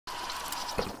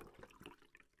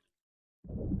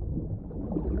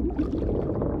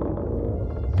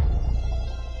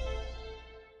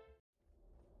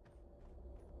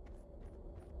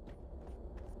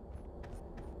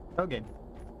Okay.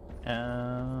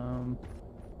 Yeah,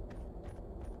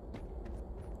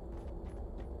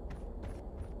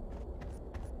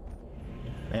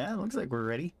 looks like we're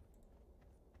ready.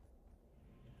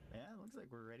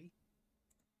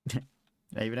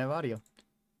 I even have audio.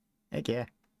 Heck yeah.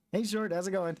 Hey, Short, how's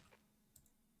it going?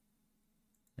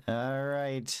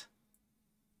 Alright.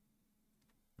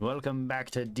 Welcome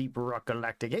back to Deep Rock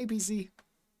Galactic APC,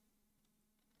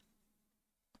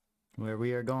 where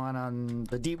we are going on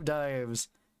the deep dives.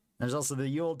 There's also the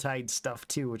Yuletide stuff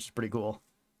too, which is pretty cool.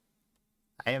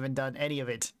 I haven't done any of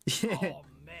it. Oh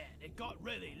man, it got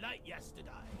really late yesterday.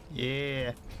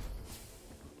 Yeah.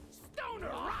 Stoner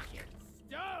rocket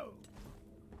stone.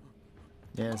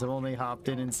 Yeah, so I've only hopped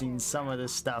in and seen some of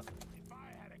this stuff. If I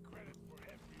had a credit for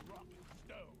every rocket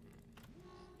stone.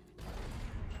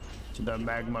 To the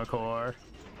magma core.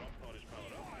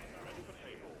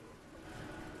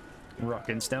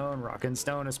 Rockin'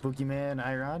 Stone, a spooky man,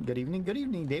 Iron. Good evening,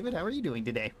 David. How are you doing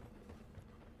today?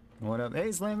 What up?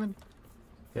 Hey, Slammin'.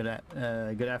 Good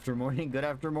after morning,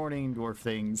 dwarf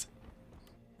things.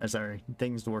 Sorry,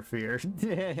 things dwarf fear.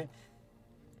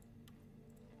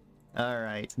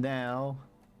 Alright, now,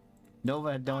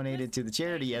 Nova had donated to the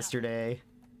charity yesterday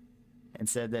and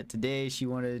said that today she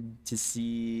wanted to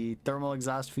see thermal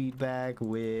exhaust feedback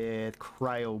with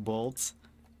cryo bolts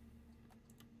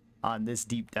on this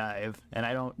deep dive. And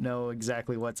I don't know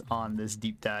exactly what's on this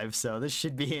deep dive, so this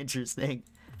should be interesting.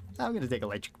 I'm gonna take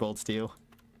electric bolts too.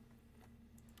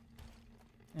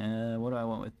 What do I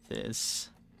want with this?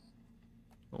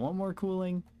 One more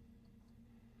cooling?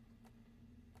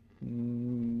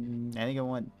 I think I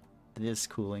want this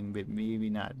cooling, but maybe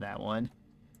not that one.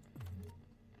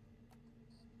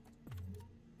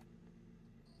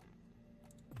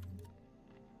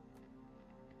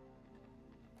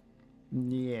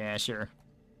 Yeah, sure.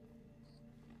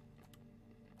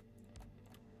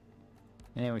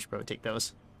 And we should probably take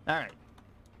those. Alright.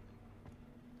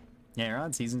 Yeah, we're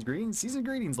on Season's Greetings. Season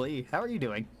greetings, Lee. How are you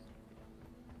doing?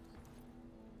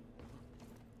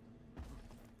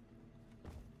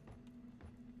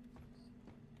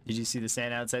 Did you see the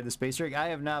Santa outside the space rig? I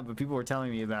have not, but people were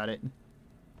telling me about it.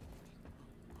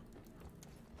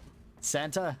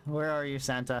 Santa? Where are you,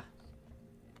 Santa?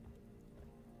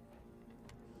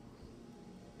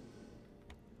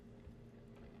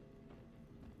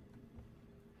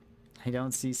 I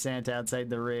don't see Santa outside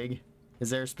the rig.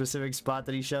 Is there a specific spot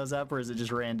that he shows up, or is it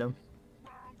just random?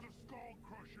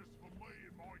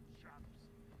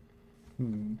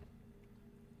 Hmm.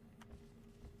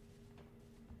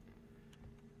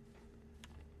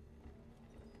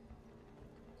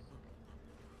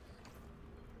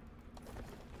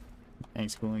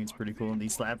 Thanks, cooling. It's pretty cool in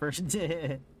these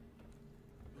slappers.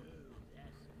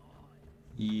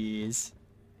 Yes.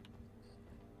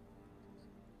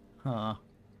 Huh.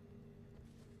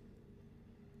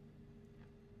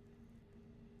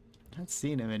 Not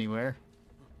seeing him anywhere.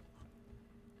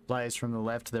 Flies from the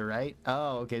left to the right.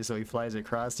 Oh, okay, so he flies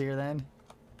across here then.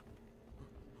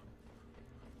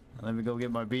 Let me go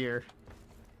get my beer.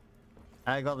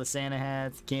 I like all the Santa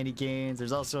hats, candy canes.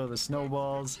 There's also the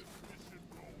snowballs.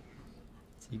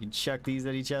 So you can chuck these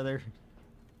at each other.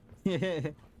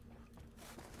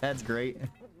 That's great.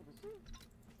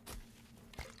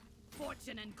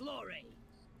 Fortune and glory.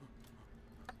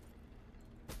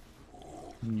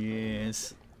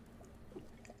 Yes.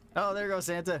 Oh, there goes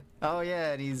Santa. Oh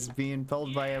yeah, and he's being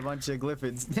pulled by a bunch of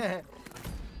glyphids.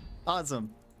 Awesome.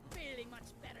 Feeling much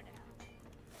better now.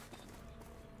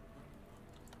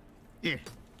 Yeah.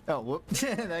 Oh, whoop.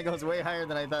 That goes way higher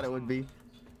than I thought it would be.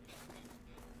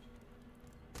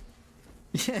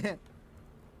 Yeah.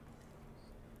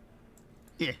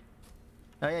 Yeah.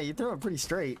 Oh yeah, you throw it pretty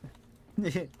straight.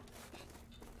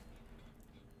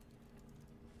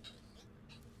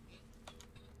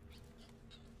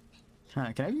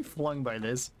 Huh, can I be flung by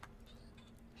this?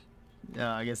 No,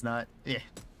 I guess not. Yeah.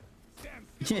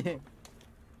 That's it,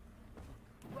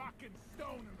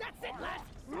 lads.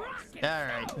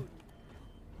 Alright.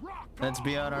 Let's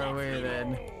be on our way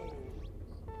then.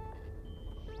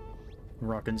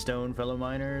 Rockin' Stone, fellow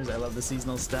miners. I love the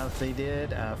seasonal stuff they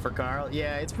did for Karl.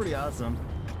 Yeah, it's pretty awesome.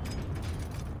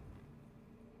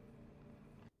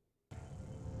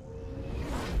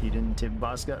 You didn't tip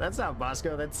Bosco. That's not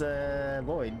Bosco, that's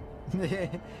Lloyd.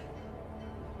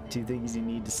 Two things you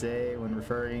need to say when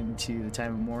referring to the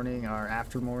time of morning are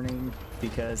after morning,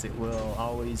 because it will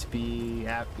always be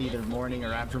either morning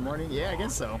or after morning. Yeah, I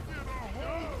guess so.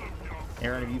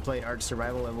 Aaron, have you played Ark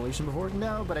Survival Evolution before?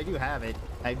 No, but I do have it.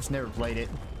 I just never played it.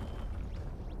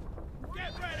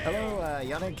 Hello,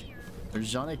 Yannick.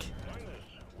 There's Yannick.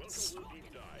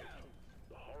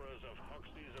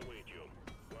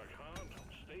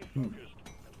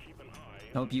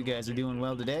 Hope you guys are doing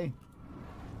well today.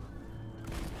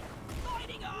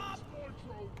 Lighting up!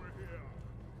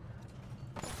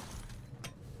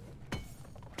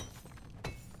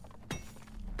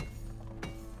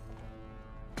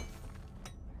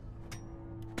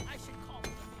 I should call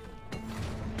for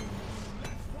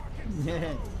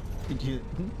the Did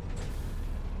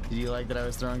you like that I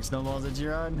was throwing snowballs at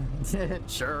you, Ron?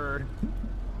 Sure.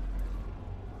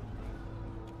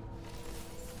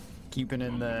 Keeping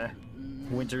in the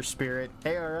winter spirit.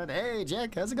 Hey, Ron. Hey,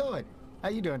 Jack. How's it going? How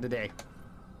you doing today?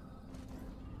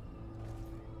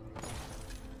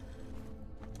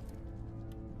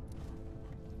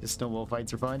 The snowball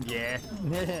fights are fun. Yeah.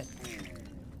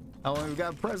 Oh, and we've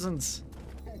got presents.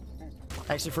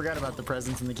 I actually forgot about the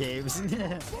presents in the caves.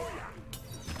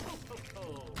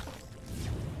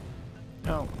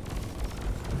 Oh.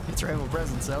 It's rival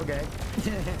presents, okay.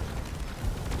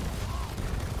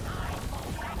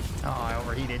 Oh, I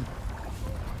overheated.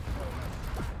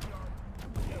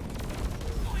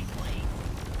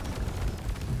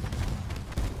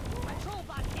 patrol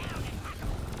bot down and tackle.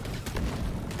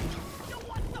 You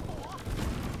want some more?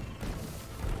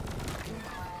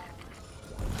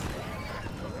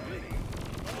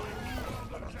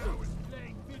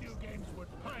 Playing video games would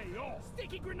pay off.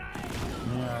 Sticky grenade!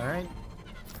 All right.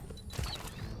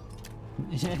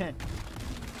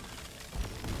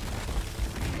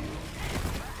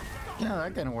 Yeah,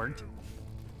 that kind of worked.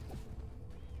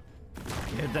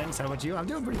 Good, thanks. How about you? I'm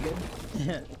doing pretty good.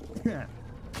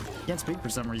 Can't speak for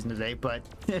some reason today, but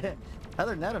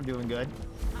other than that, I'm doing good.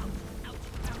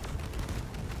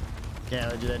 Yeah,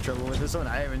 did you have trouble with this one?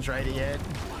 I haven't tried it yet.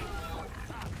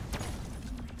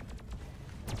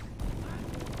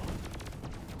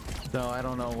 So I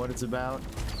don't know what it's about.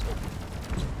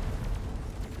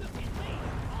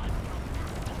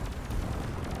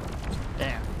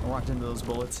 Damn, I walked into those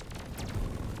bullets.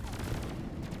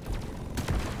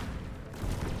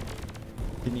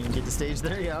 Didn't even get to stage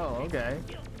 3. Oh, okay.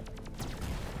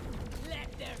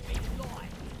 Let there be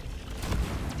light.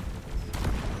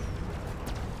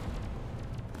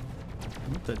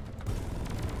 What the?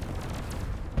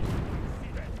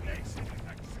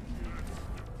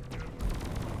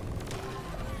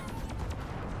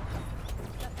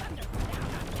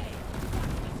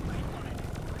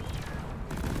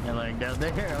 Yeah, like down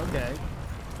there, okay.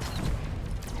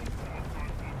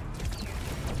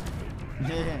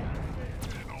 Yeah.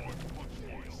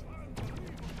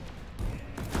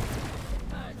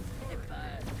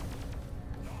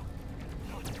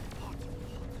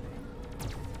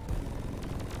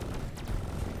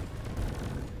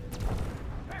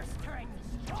 First turret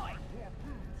destroyed.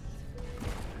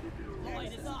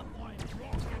 Light is up.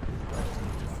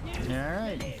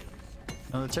 Alright.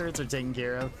 Well, the turrets are taken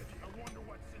care of.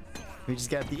 We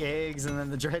just got the eggs and then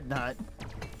the dreadnought.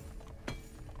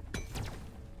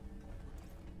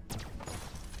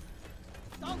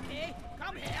 Donkey,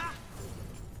 come here.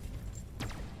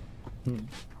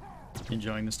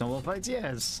 Enjoying the snowball fights?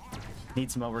 Yes.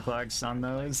 Need some overclocks on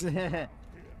those. Good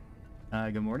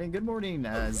morning. Good morning,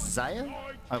 Zaya.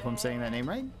 I hope I'm saying that name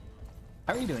right.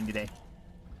 How are you doing today?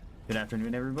 Good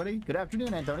afternoon, everybody. Good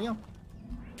afternoon, Antonio.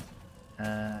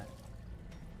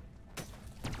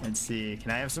 Let's see.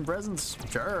 Can I have some presents?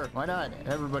 Sure. Why not?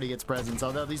 Everybody gets presents.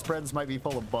 Although these presents might be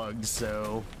full of bugs,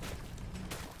 so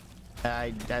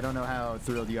I don't know how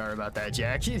thrilled you are about that,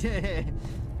 Jack. Deep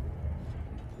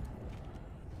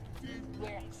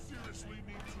Rock seriously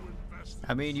needs to invest.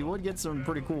 I mean, you would get some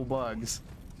pretty cool bugs.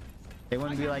 They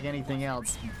wouldn't be like anything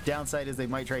else. Downside is they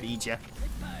might try to eat you.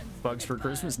 Bugs for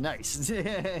Christmas? Nice.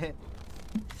 I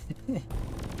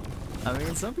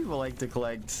mean, some people like to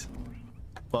collect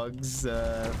bugs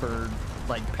for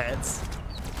like pets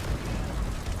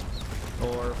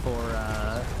or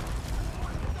for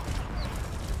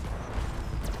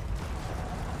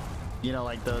you know,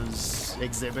 like those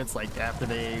exhibits like after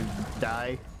they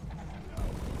die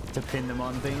to pin them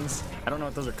on things. I don't know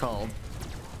what those are called,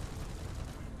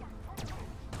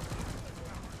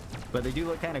 but they do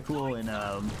look kind of cool in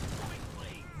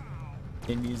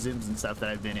museums and stuff that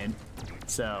I've been in,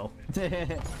 so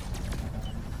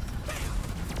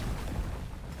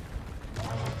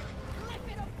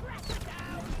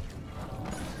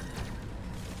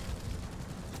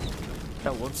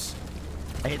oh, whoops.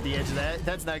 I hit the edge of that.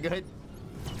 That's not good.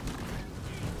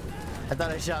 I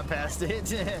thought I shot past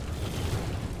it.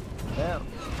 Yeah.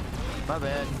 My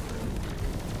bad.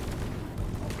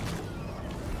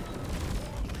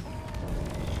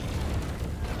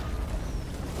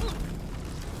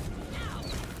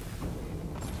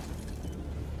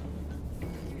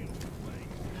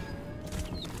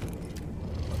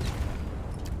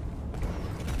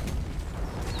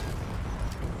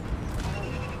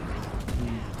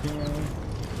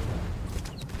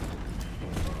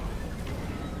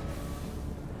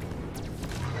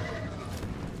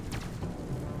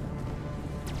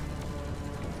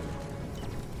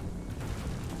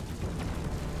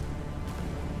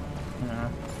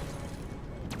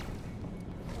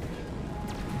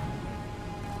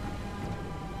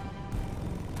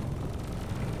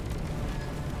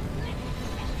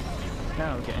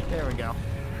 Oh, okay, there we go.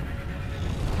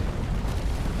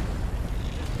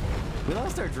 We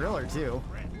lost our driller too.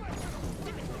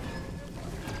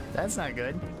 That's not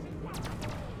good.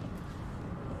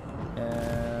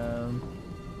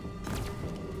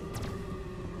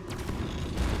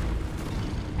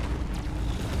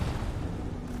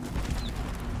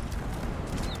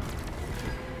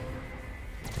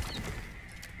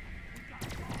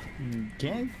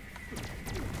 Okay.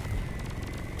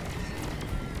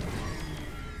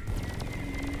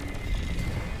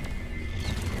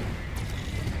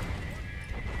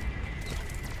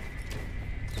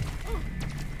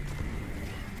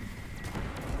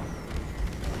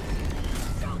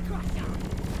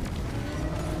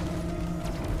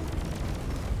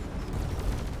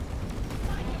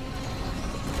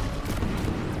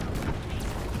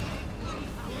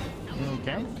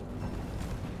 Okay.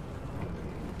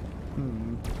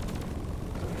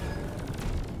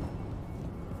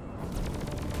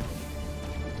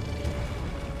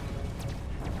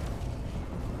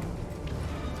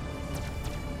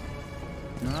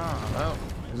 Oh,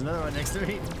 there's another one next to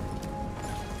me.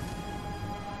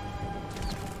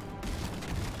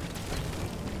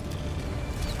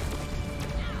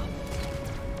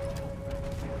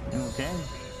 Okay.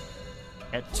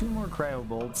 Got 2 more cryo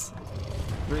bolts,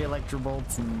 3 electro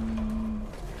bolts, and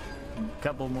a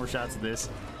couple more shots of this.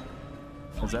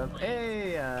 What's up?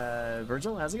 Hey,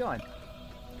 Virgil, how's it going?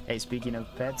 Hey, speaking of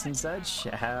pets and such,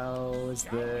 how's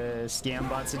the scam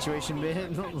bot situation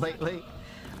been lately?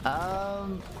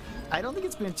 I don't think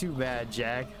it's been too bad,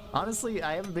 Jack. Honestly,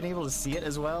 I haven't been able to see it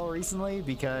as well recently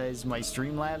because my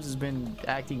Streamlabs has been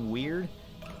acting weird.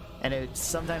 And it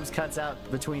sometimes cuts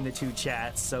out between the 2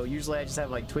 chats, so usually I just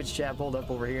have like Twitch chat pulled up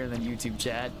over here and then YouTube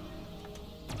chat.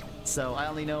 So I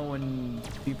only know when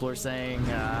people are saying,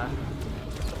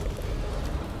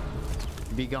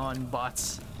 be gone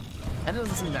bots. And it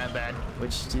doesn't seem that bad,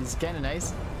 which is kind of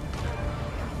nice.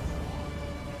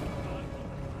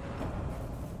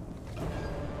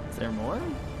 Is there more?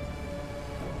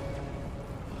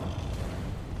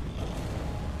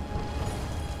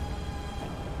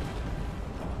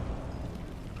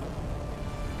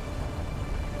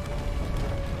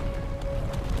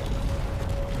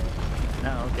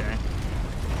 Oh, okay.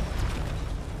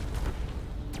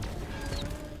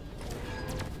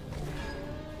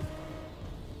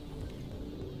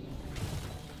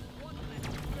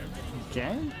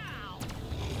 Okay.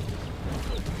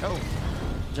 Oh,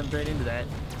 jumped right into that.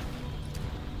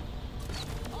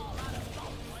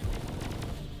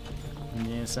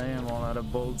 Yes, I am all out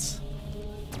of bolts.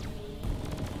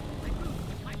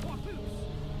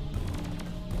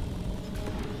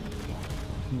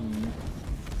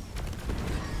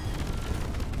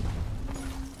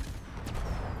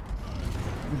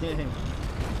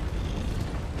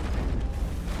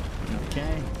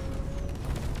 Okay.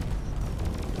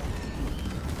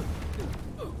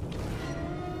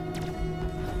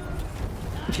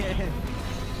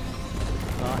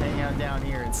 I'll hang out down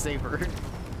here and safer.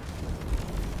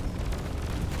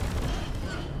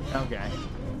 Okay.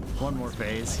 One more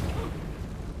phase.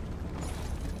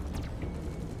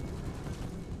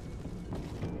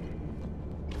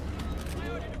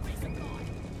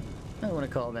 I don't want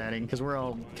to call that in because we're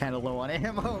all kind of low on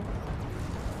ammo.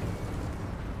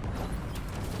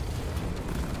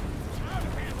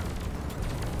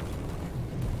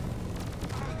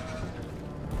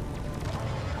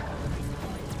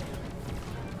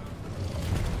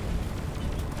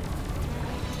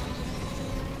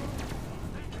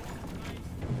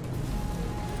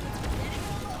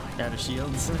 Out of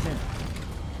shields.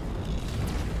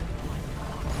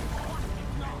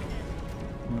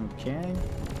 Okay.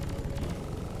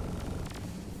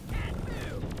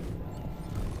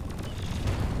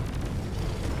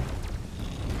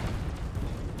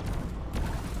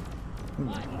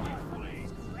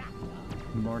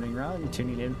 Morning run,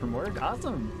 tuning in from work.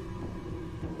 Awesome.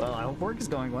 Well, I hope work is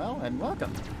going well, and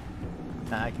welcome.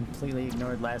 I completely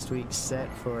ignored last week's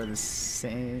set for the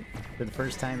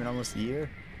first time in almost a year.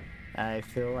 I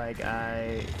feel like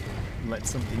I let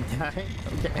something die.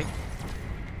 Okay.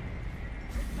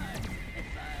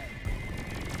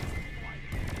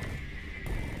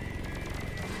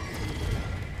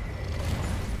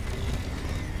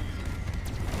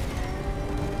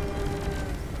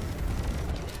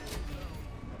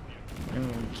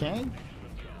 Okay.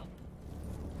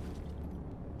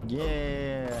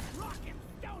 Yeah.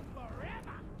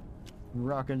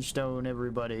 Rock and stone,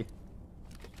 everybody.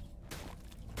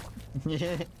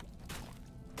 Yeah.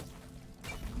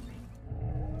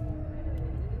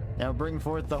 Now bring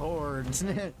forth the hordes.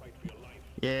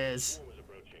 Yes.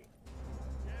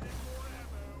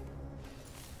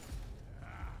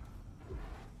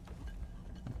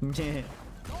 Light!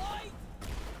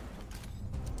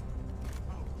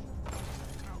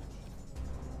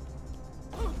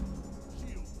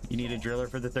 You need a driller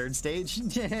for the third stage?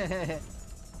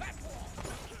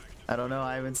 I don't know,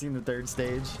 I haven't seen the third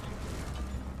stage.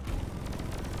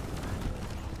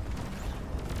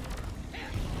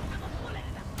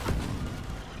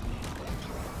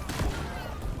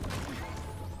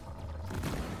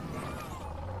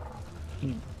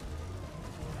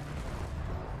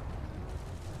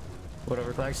 What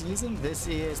overclock's using? This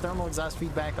is thermal exhaust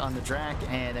feedback on the track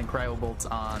and then cryo bolts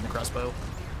on the crossbow.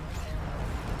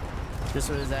 This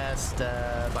was asked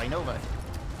by Nova,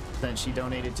 since she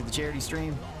donated to the charity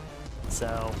stream,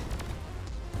 so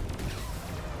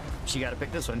she got to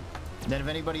pick this one. Then if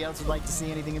anybody else would like to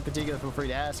see anything in particular, feel free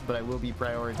to ask, but I will be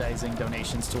prioritizing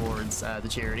donations towards the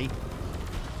charity.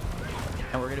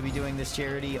 And we're going to be doing this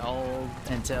charity all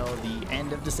until the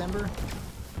end of December.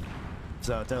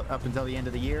 So up until the end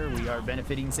of the year, we are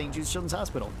benefiting St. Jude's Children's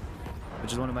Hospital,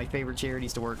 which is one of my favorite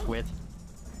charities to work with.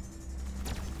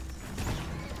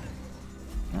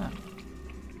 Ah.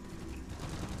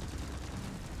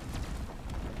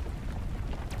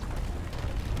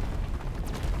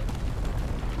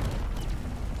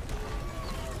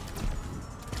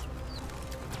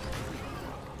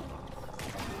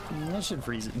 That should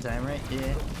freeze it in time, right?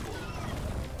 Yeah.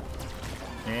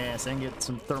 Yeah, so I can get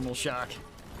some thermal shock.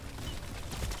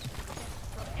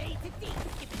 From A to D,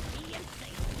 skipping B and C.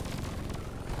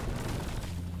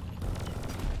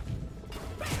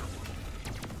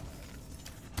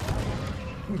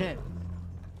 Yeah.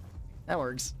 That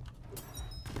works.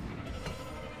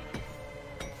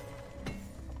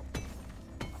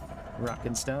 Rock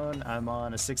and Stone, I'm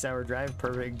on a 6-hour drive,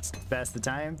 perfect pass the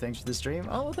time. Thanks for the stream.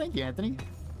 Oh, well, thank you, Anthony.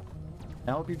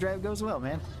 I hope your drive goes well,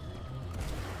 man.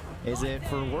 Is it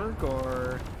for work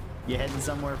or you heading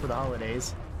somewhere for the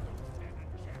holidays?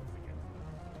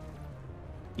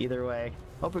 Either way,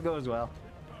 hope it goes well.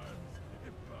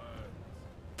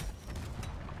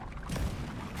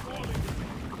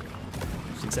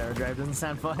 Six-hour drive doesn't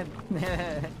sound fun.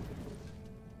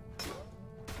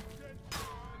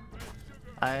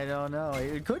 I don't know.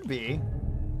 It could be.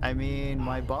 I mean,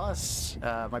 my boss,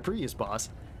 my previous boss,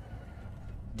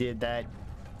 did that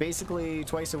basically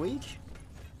twice a week.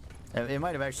 It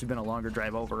might have actually been a longer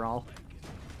drive overall,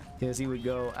 because he would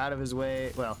go out of his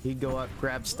way. Well, he'd go up,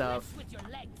 grab stuff With your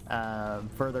legs.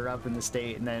 further up in the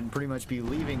state, and then pretty much be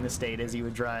leaving the state as he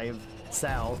would drive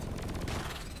south.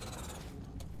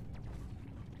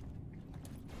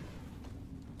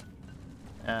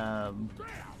 And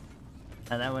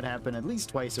that would happen at least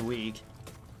twice a week.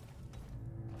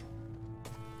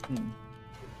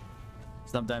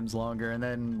 Sometimes longer, and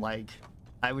then like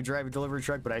I would drive a delivery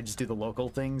truck, but I just do the local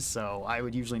things, so I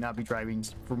would usually not be driving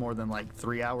for more than like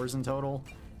 3 hours in total.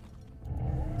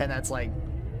 And that's like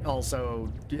also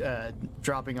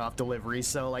dropping off deliveries,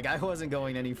 so like I wasn't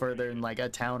going any further than like a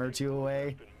town or two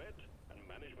away.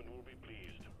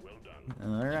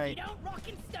 All right, You don't rock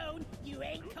and stone, you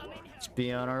ain't coming home. let's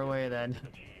be on our way then.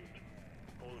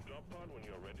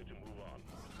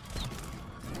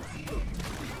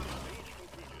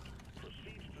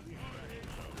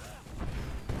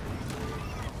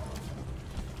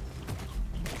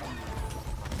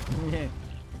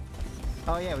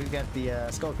 Oh yeah, we've got the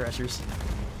skull crushers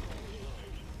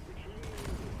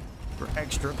for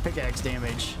extra pickaxe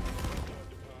damage.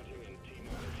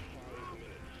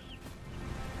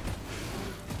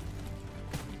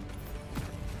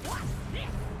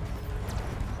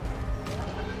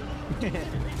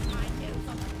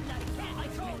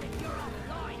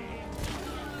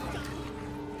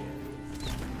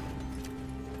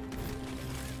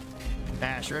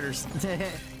 Ah, shredders.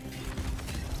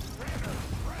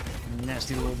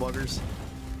 Nasty little buggers.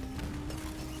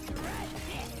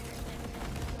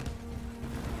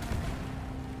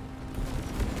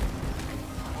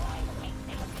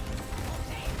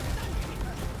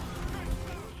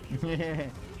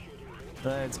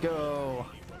 Let's go.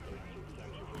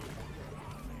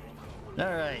 All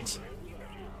right.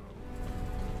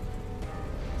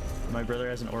 My brother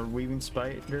has an orb weaving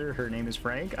spider. Her name is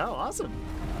Frank. Oh, awesome.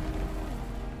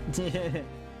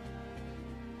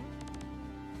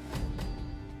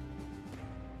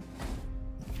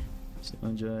 So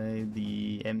enjoy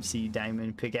the MC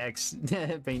Diamond pickaxe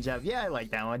paint job. Yeah, I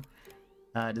like that one.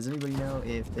 Does anybody know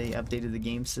if they updated the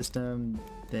game system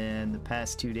in the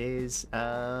past 2 days?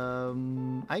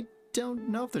 I don't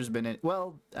know if there's been it.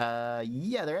 Well,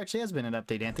 yeah, there actually has been an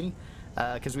update, Anthony,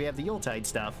 because we have the Yuletide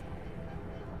stuff.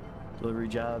 Delivery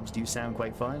jobs do sound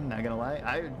quite fun, not gonna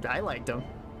lie. I liked them.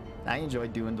 I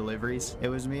enjoyed doing deliveries. It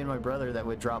was me and my brother that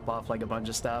would drop off like a bunch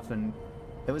of stuff, and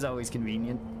it was always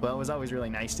convenient. Well, it was always really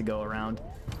nice to go around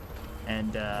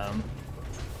and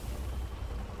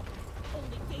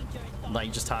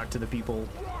like just talk to the people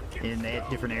in the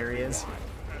different areas.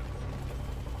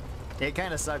 It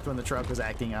kind of sucked when the truck was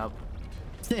acting up.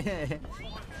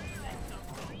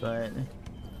 But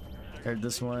heard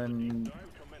this one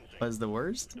was the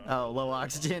worst. Oh, low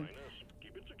oxygen.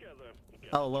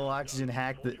 Oh, low oxygen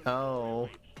hacked the. Oh.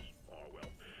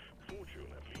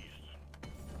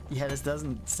 Yeah, this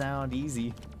doesn't sound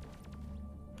easy.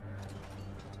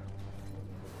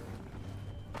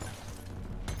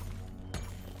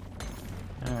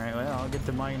 Alright, well, I'll get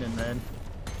to mining then.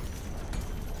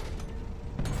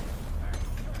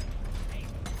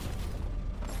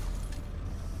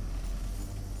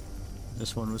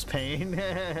 This one was pain.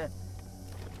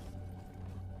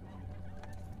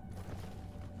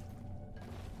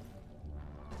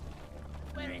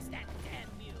 Where is that damn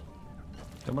mule?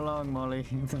 Come along, Molly.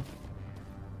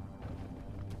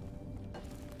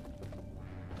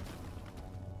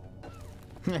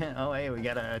 Oh, hey, we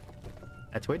got a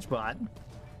Twitch bot.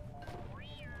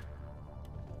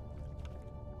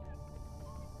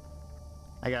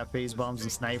 I got phase bombs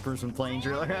and snipers when playing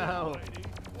driller. Oh.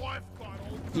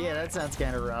 Yeah, that sounds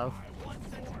kind of rough.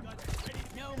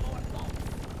 No more bolts.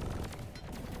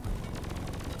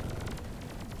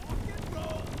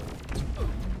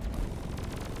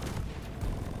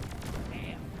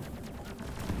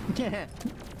 Yeah.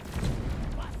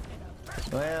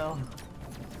 Well.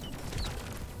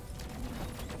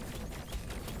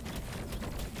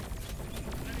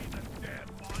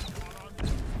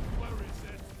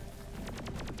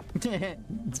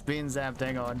 It's being zapped,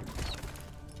 hang on.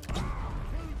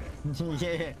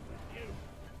 Yeah.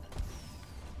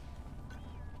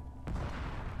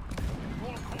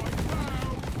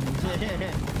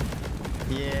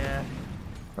 Yeah.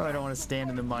 Probably don't want to stand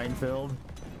in the minefield.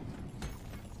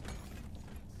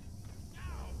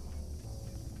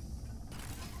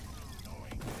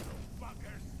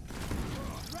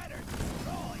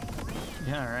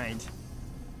 All right.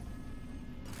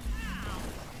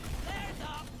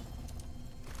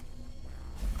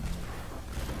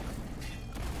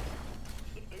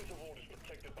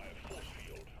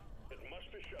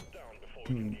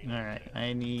 Alright,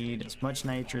 I need as much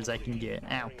nitro as I can get.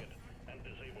 Ow.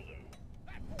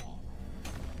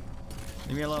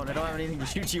 Leave me alone, I don't have anything to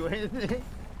shoot you with.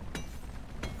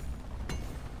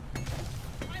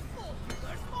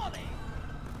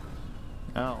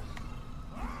 Oh.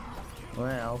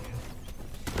 Well.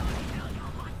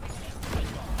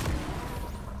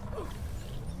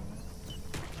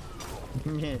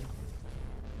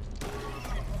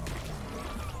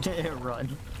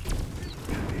 Run.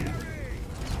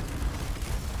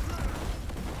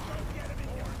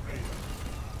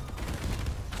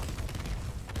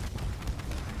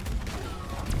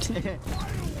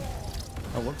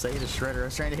 Oh, whoops, I hit a shredder. I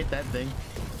was trying to hit that thing.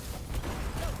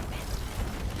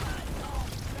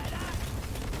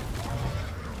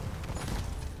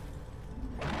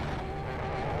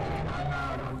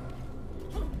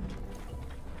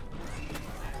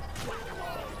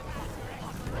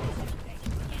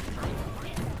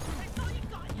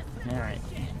 Alright.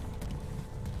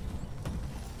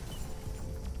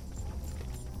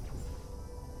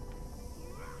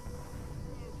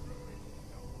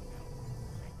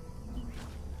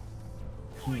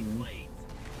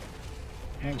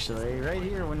 Actually, right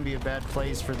here wouldn't be a bad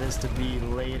place for this to be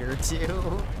later,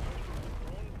 too.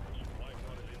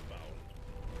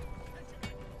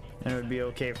 And it would be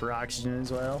okay for oxygen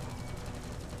as well.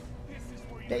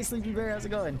 Hey, Sleepy Bear, how's it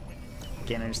going?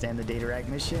 Can't understand the data rack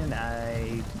mission.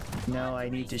 I know I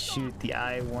need to shoot the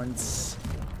eye once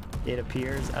it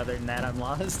appears. Other than that, I'm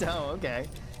lost. Oh, okay.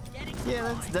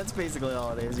 Yeah, that's basically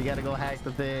all it is. You gotta go hack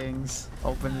the things,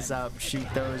 open this up, shoot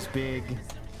those big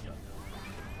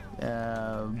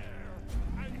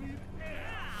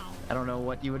I don't know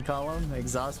what you would call them,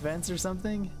 exhaust vents or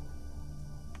something.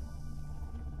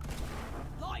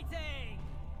 Lighting!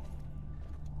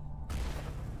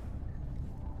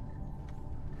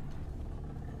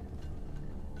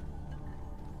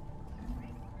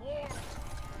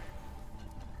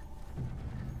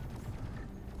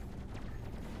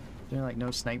 There are like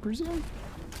no snipers here?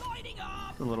 Lighting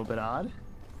up! A little bit odd.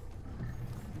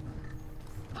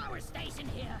 Power station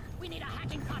here. We need a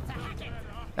hacking pod to hack it.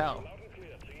 Oh.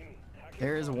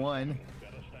 There is one.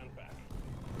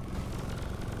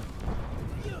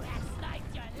 You have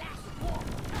sniped your last war.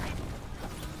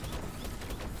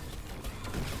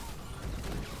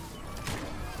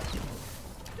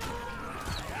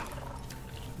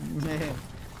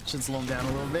 Should slow him down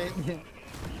a little bit.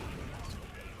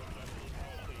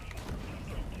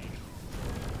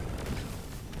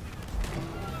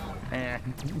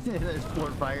 There's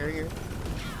floor fire here.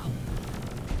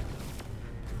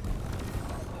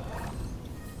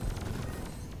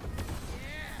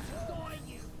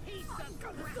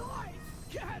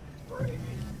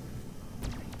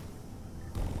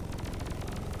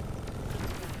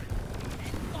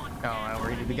 Oh, I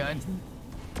overheated the gun.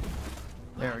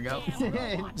 There we go.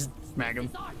 Just smack him.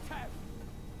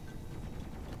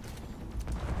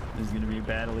 There's gonna be a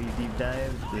battle deep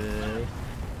dive.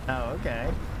 Oh, okay.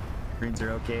 Greens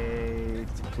are okay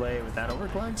to play without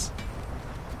overclocks.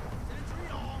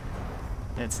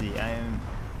 Let's see. I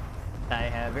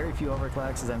have very few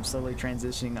overclocks as I'm slowly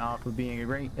transitioning off of being a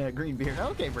green beard.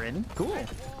 Okay, Brandon. Cool.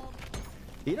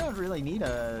 You don't really need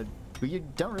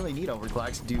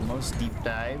overclocks to do most deep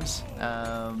dives.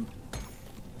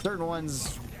 Certain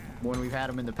ones, when we've had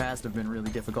them in the past, have been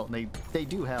really difficult, and they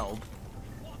do help.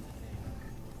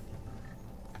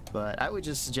 But I would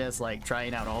just suggest like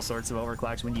trying out all sorts of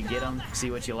overclocks when you get them,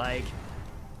 see what you like.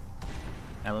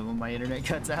 I love when my internet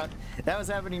cuts out. That was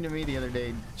happening to me the other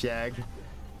day, Jag.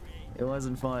 It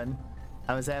wasn't fun.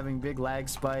 I was having big lag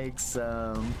spikes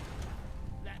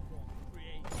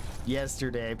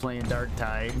yesterday playing Dark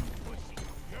Tide,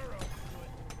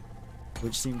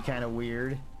 which seemed kind of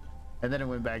weird, and then it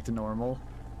went back to normal.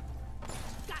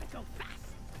 Gotta go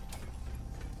fast.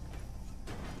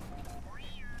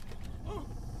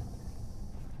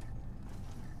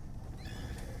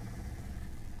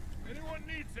 Anyone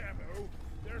needs ammo?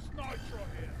 There's nitro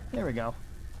here. There we go.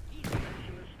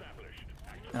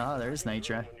 Oh, there's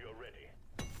Nitra.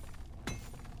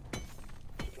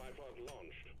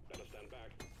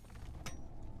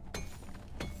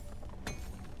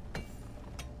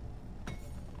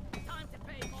 Time to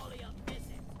pay Molly a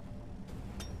visit.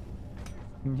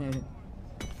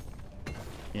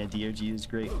 Yeah, DOG is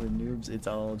great with noobs. It's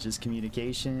all just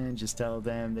communication. Just tell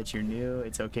them that you're new.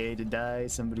 It's okay to die.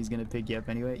 Somebody's gonna pick you up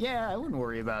anyway. Yeah, I wouldn't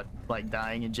worry about like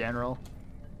dying in general.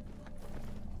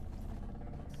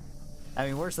 I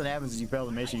mean, worst that happens is you fail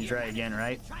the mission, you try again,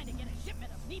 right? Trying to get a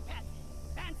shipment of knee pads.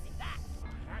 Fancy that.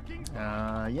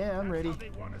 Yeah, I'm ready. They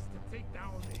want us to take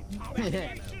down the power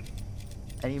station.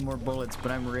 I need more bullets,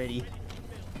 but I'm ready.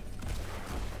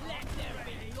 Let there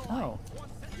be light. Oh,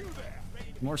 You there?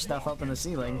 more stuff up in the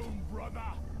ceiling. Boom, brother.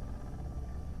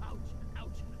 Ouch, ouch,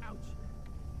 ouch.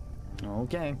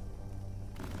 Okay.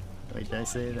 Wait, did I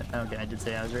say that? Okay, I did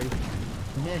say I was ready.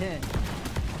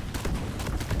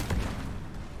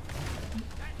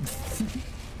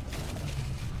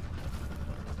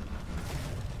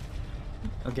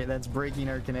 Okay, that's breaking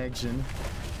our connection.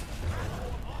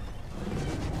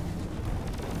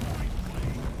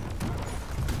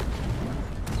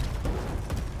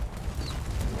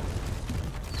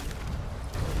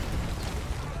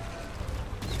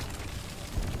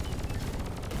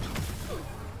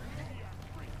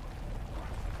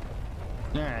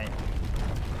 All right.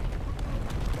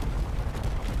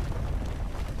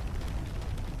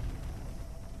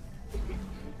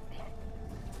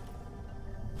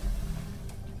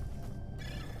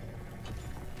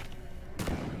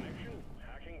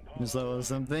 Slow or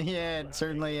something. Yeah, it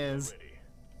certainly is.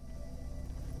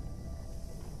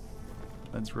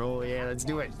 Let's roll. Yeah, let's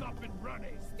do it. Up and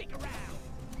running. Stick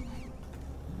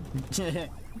around.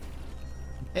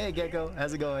 Hey, Gecko.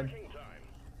 How's it going?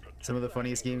 Some of the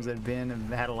funniest games I've been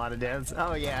have had a lot of deaths.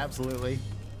 Oh, yeah, absolutely.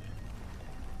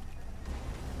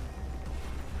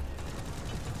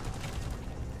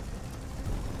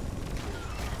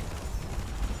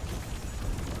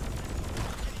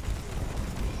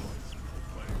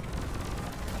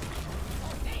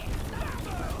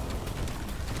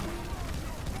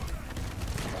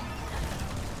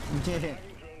 Okay.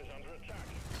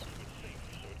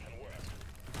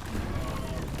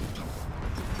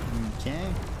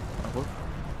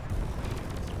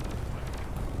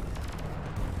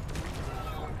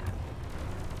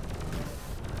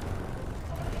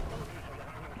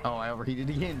 Oh, I overheated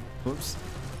again. Whoops.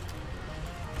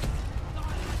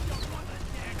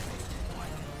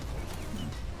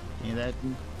 Yeah, that.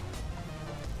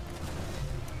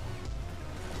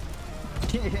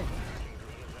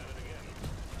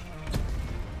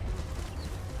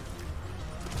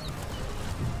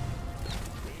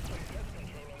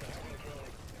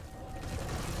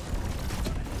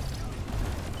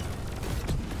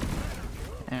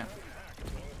 Yeah.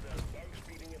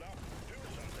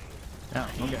 Oh,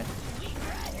 okay.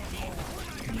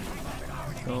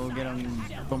 Go get them,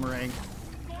 boomerang.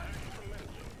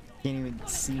 Can't even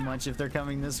see much if they're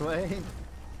coming this way.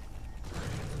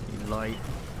 Light.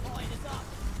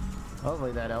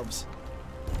 Hopefully that helps.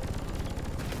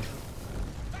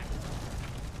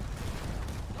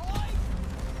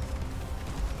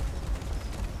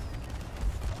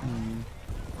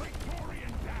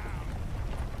 Victorian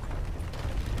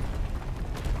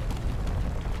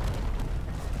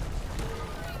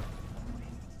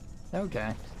down.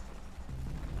 Okay.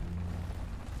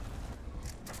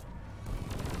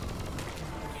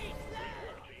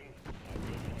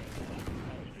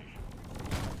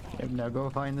 Yep, now go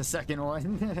find the second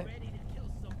one. Ready to kill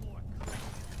some more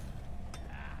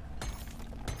crap.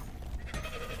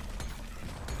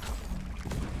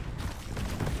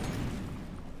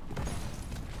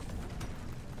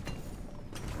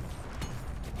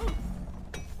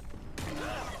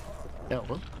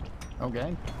 Oh,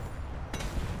 okay.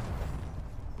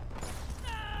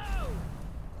 No!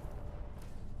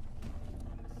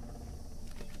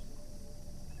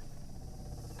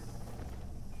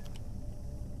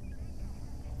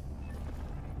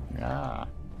 Ah,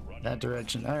 that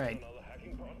direction. All right. Another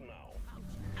hacking pod now.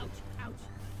 Ouch, ouch, ouch.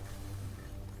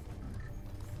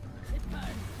 It burns,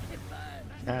 it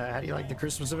burns. How do you like the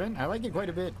Christmas event? I like it quite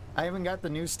a bit. I haven't got the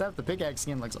new stuff. The pickaxe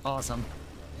skin looks awesome.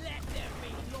 Let there be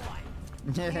light.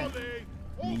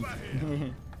 Ollie, over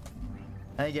here.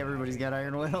 I think everybody's got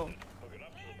iron will. Hook it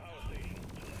up to the power station.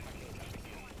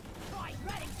 Try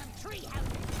running some tree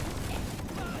houses.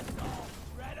 It burns all.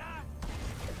 Ready?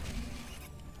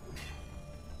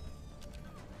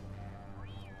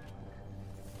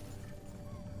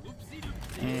 Oopsie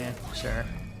doopsie. Yeah, sure.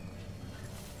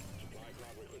 Supply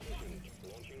cloud requisitioned.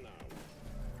 Launching now.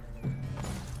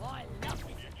 I love it.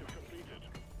 Objective completed.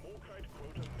 More kite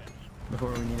quota met.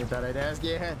 Before we needed that, I'd ask.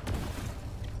 Yeah.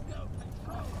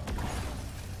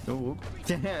 Oh,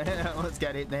 almost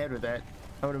got hit in the head with that.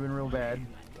 That would have been real bad.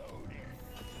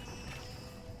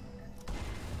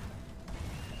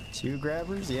 Two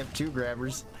grabbers? Yep, two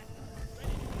grabbers.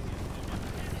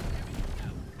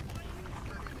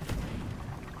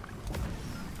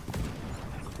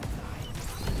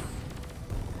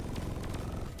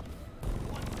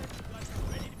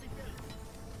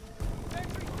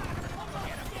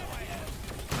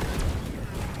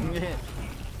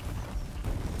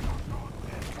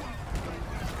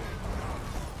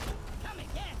 Come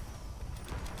again.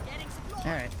 Getting supplies.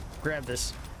 Alright, grab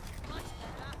this. Much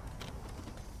better.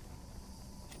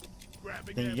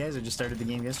 Grabbing Think you guys had just started the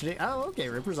game yesterday? Oh, okay,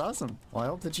 Ripper's awesome. Well, I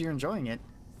hope that you're enjoying it.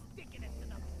 Sticking it to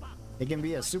the butt. It can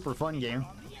be a super fun game.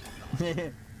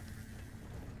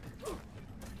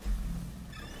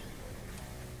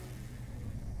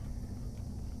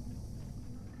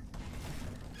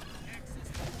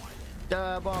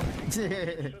 Bomb.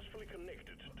 Successfully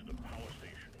connected to the power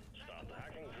station. Start the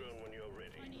hacking drone when you're I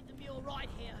ready. need the mule right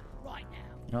here, right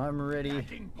now. I'm ready.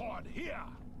 hacking pod here.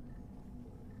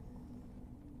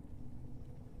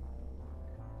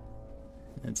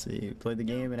 Let's see. Play the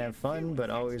game and have fun,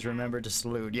 but always remember to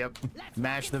salute. Yep.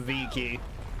 Mash the V key.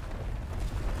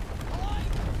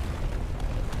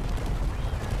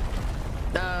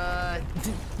 That's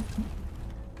it.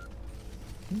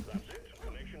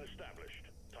 Connection established.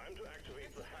 Time to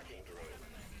activate the hacking drone.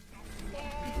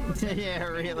 Yeah,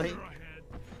 really. Go ahead.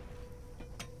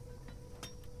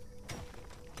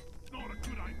 Not a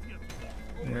good idea to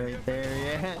walk. Right there,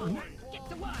 yeah. Get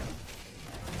to work.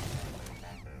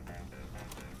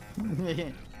 The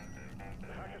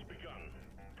hack has begun.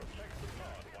 Protect the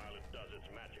pod while it does its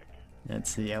magic. Let's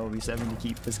see. LB7 to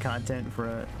keep this content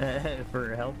for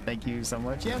for help. Thank you so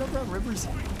much. Yeah, no problem, Rippers.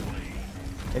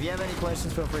 If you have any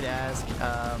questions, feel free to ask.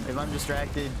 If I'm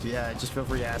distracted, yeah, just feel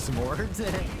free to ask some more.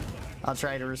 I'll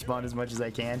try to respond as much as I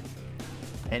can.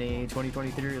 Any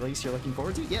 2023 release you're looking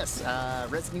forward to? Yes,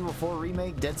 Resident Evil 4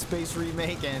 Remake, Dead Space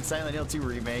Remake, and Silent Hill 2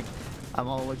 Remake. I'm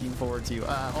all looking forward to.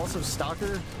 Also,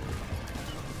 Stalker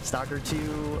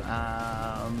 2.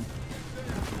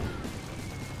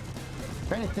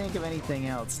 Trying to think of anything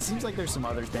else. It seems like there's some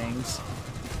other things.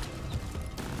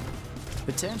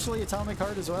 Potentially Atomic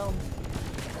Heart as well.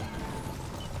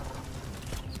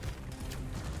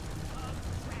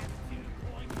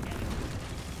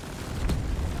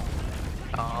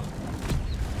 Oh.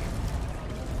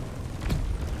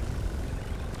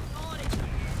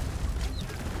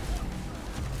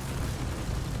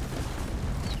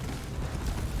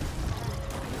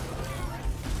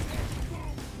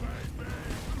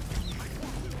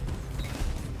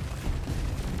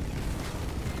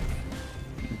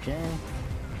 Okay.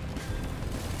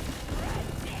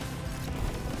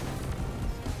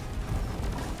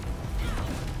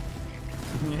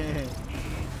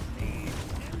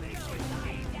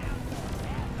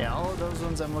 Yeah, all of those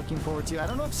ones I'm looking forward to. I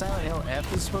don't know if Silent Hill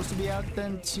F is supposed to be out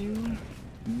then too.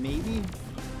 Maybe.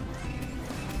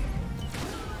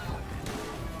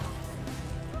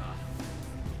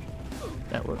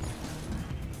 What?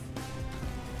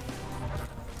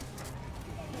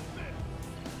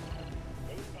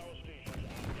 Both power stations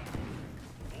are down.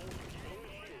 Vault is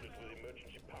fully shielded with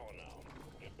emergency power now.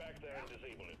 Get back there and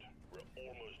disable it. We're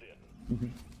almost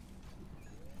in.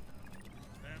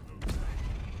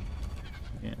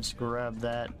 Yeah, just grab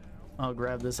that. I'll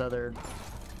grab this other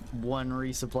one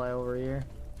resupply over here.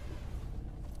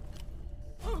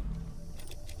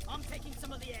 I'm taking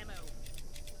some of the ammo.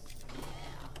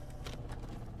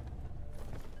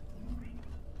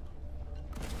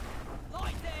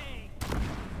 Lightning!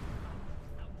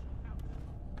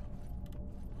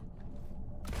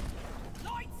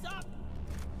 Lights up!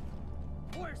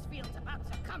 Force field's about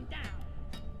to come down.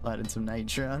 Added some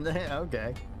nitro on there.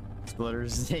 Okay.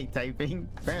 Splitters hate typing.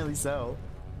 Apparently so.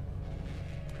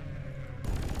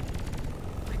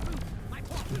 My boot! My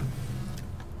paw boot!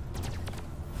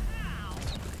 Ow!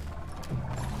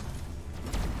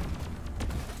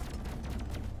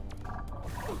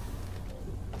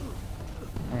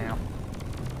 Ow.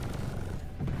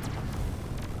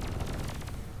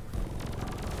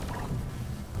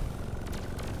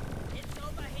 It's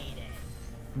overheated.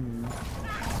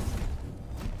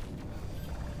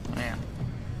 Yeah.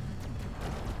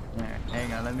 Alright,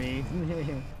 hang on, let me...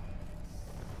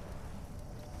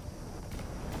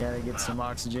 Gotta get some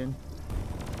oxygen.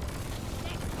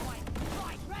 Next point,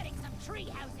 try shredding some tree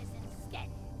houses instead.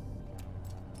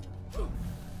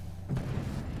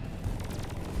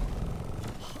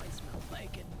 I smell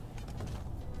bacon.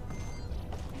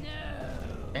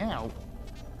 No. Ow.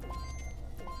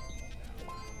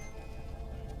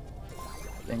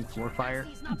 Thank for fire.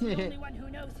 He's not the only one who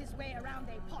knows his way around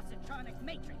a positronic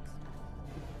matrix.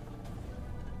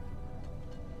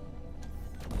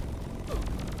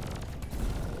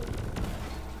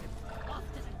 Off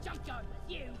to the junkyard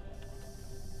with you.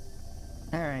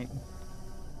 Alright.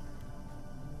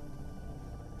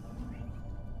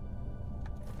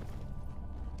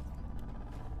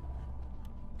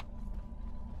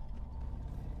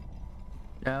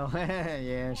 Oh,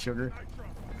 yeah, sugar.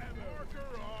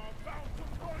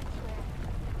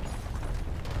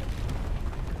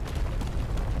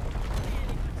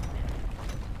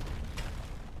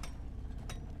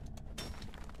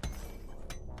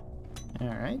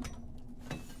 Alright.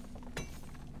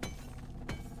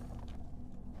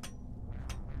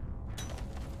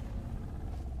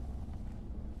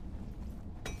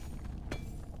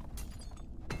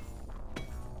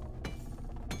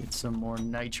 Get some more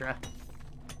nitra.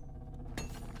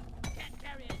 Can't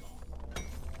carry it all.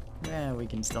 Yeah, we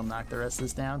can still knock the rest of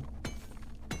this down.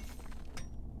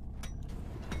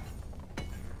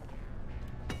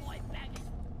 Boy, bag it.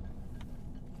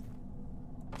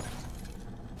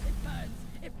 It burns.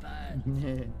 It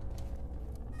burns.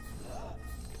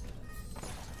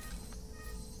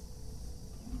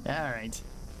 Alright.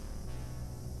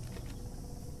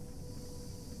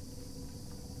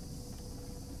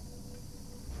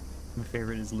 My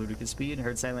favorite is Ludicrous Speed. I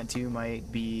heard Silent 2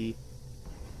 might be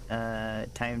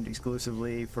timed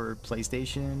exclusively for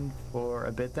PlayStation for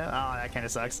a bit though. Oh, that kind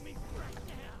of sucks.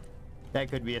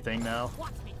 That could be a thing though.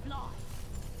 Watch me fly.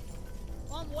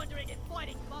 I'm wondering if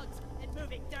fighting bugs and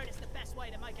moving dirt is the best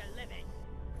way to make a living.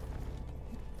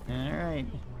 Alright.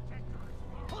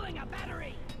 Pulling a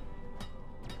battery.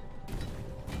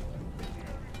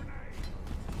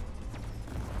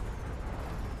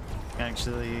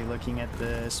 Actually, looking at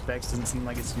the specs doesn't seem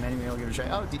like it's many. Maybe I'll give it a try.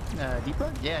 Oh, Deep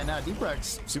Rock? Yeah, no, Deep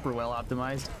Rock's super well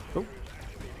optimized. Oh.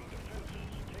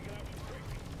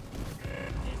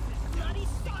 Bloody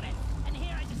solid. And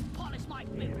here I just polish my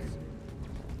boots.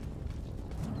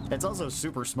 It's also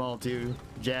super small too,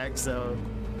 Jack, so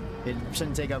it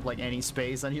shouldn't take up like any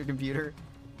space on your computer.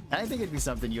 I think it'd be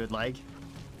something you would like.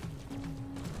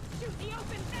 Shoot the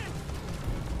open vent.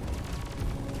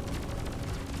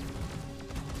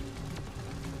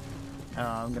 Oh,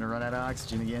 I'm gonna run out of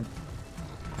oxygen again.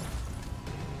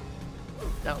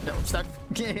 No, no, I'm stuck.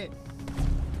 Okay.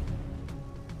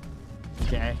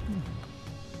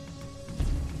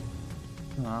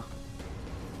 Aw.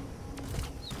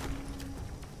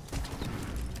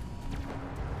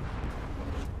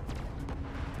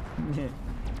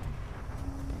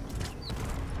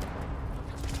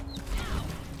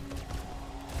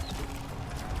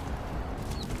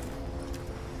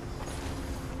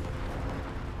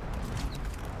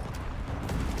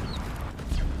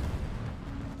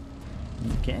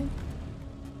 Okay.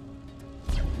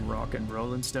 Rock and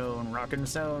Rolling Stone, Rockin'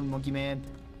 Stone, Monkey Man.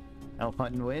 Elf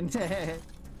Hunt and Win. I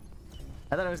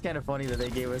thought it was kind of funny that they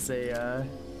gave us a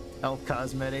elf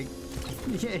cosmetic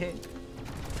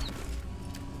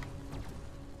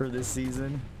for this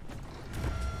season.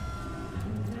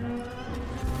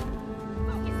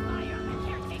 Focus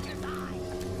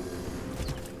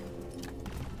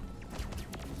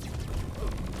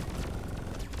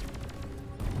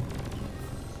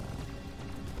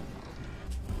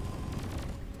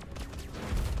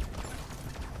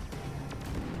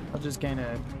just kind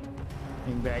of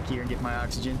hang back here and get my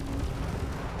oxygen.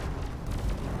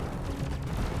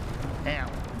 Ow.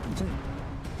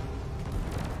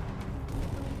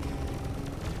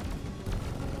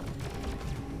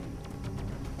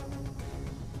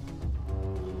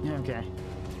 Okay.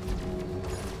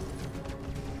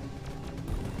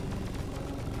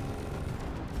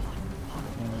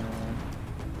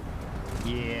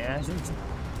 Yeah.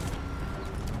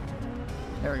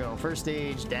 There we go. First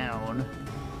stage down.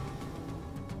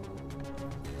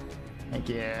 Heck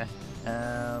yeah.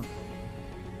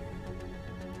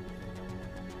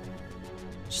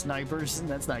 Snipers.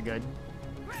 That's not good.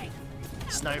 Great.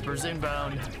 Snipers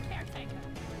inbound. Caretaker.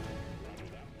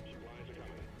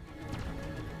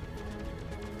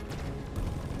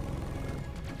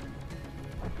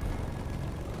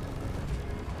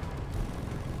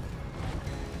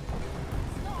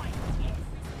 Nice. Yes,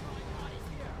 this is my part is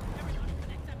here. Everybody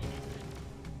connect ammunition.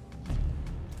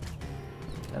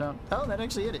 I don't. Oh, that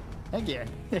actually hit it. Heck yeah.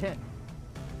 Yeah,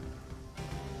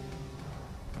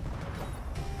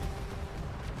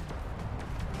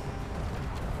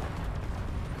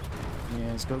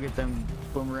 let's go get them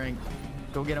boomerang.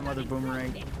 Go get them other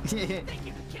boomerang. Think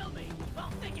you can kill me? Well,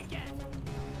 think again.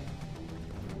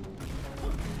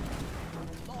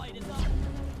 Light is up.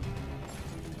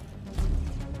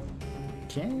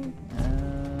 Okay.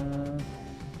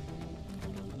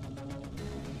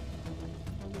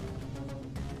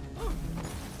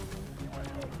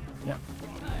 Yep.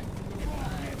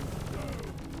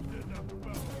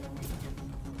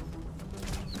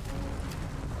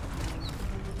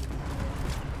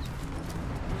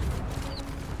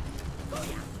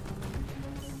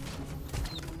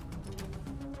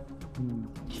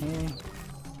 Okay.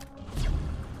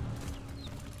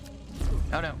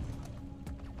 Oh no.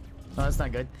 Oh, that's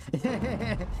not good.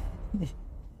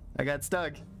 I got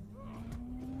stuck.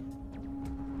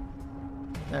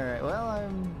 Alright, well,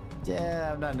 I'm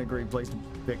not in a great place to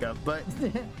pick up, but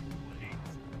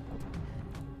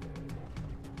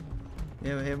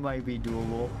it might be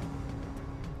doable.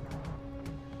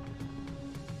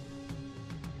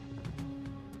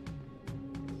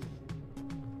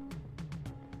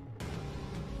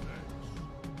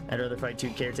 I'd rather fight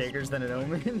 2 caretakers than an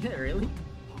omen. Really?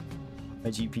 My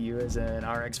GPU is an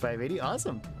RX 580.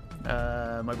 Awesome.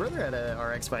 My brother had a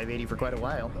RX 580 for quite a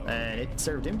while, and it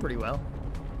served him pretty well.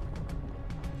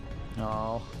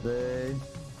 Oh, the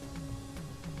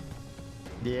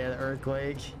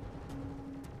earthquake.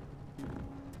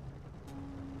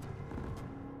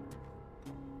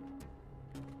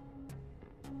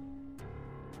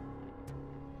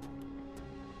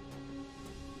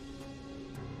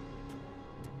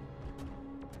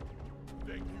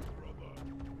 Thank you, brother.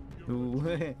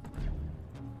 Ooh.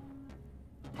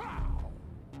 Pow!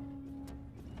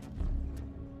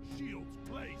 Shields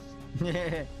placed.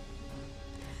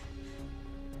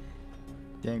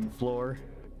 Dang floor.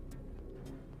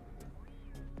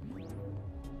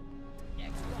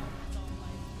 Next one is all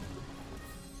right.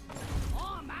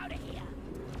 Oh, I'm out of here.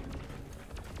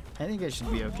 I think I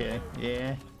should be okay.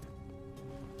 Yeah.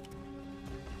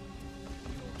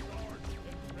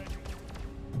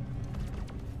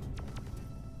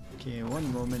 Okay,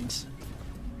 one moment.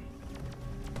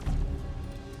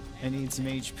 I need some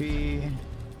HP.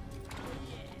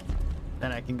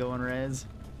 Then I can go on res.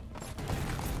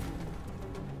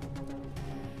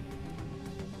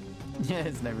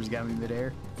 Yeah, sniper's got me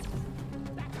midair.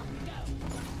 Back up we go.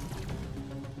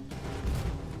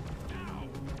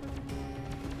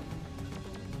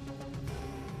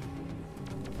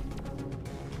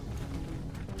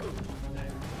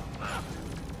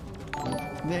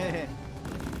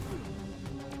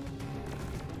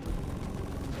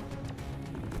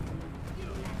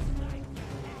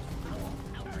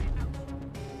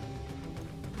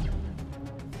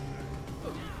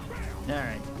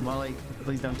 Alright, Molly,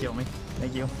 please don't kill me.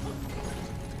 Thank you.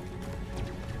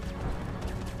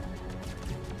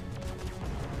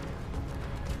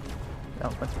 Oh,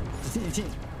 what?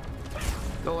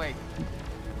 Go away.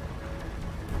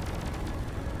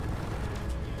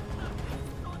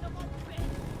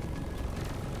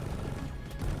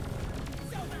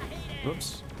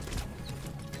 Whoops.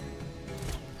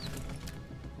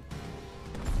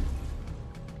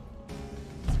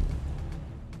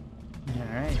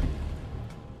 Alright.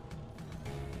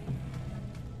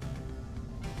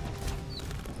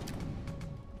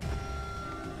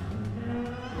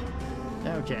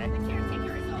 Okay. The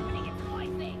caretaker is opening its toy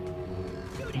thing.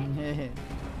 Shoot it.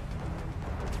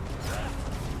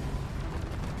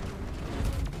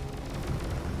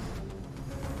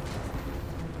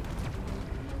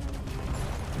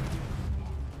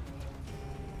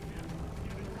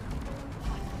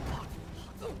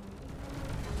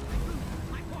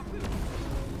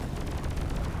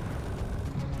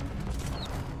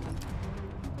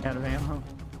 Out of ammo.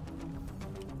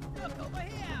 Look over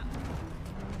here!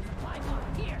 Supply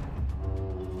box here!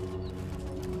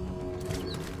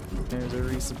 There's a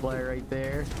resupply right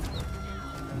there.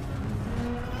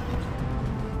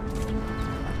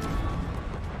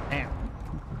 Damn.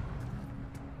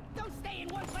 Don't stay in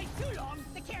one place too long!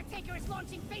 The caretaker is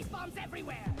launching face bombs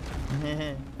everywhere!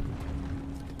 Yeah,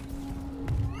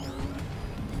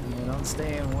 don't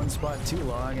stay in one spot too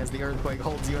long as the earthquake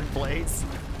holds you in place.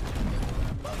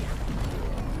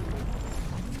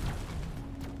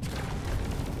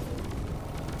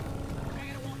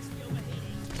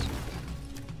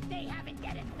 They haven't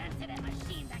yet invented a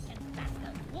machine that can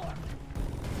faster warp!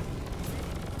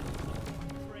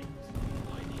 Great.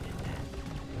 I needed that.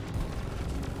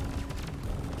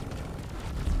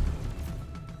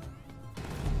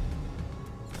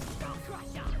 Skull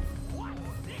Crusher!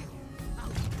 What's this?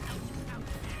 Ouch, ouch, ouch.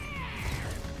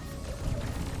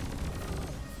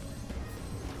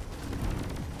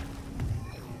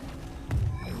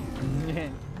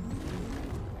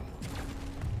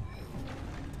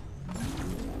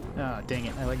 Oh, dang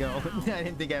it. I let go. I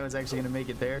didn't think I was actually going to make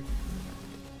it there.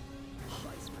 I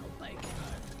smell bacon.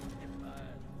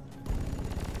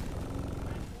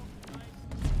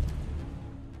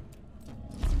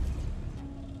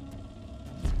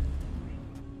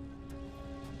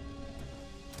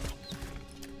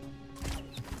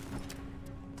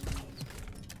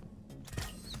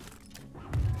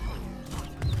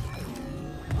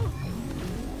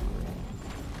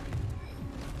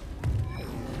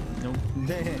 Nope.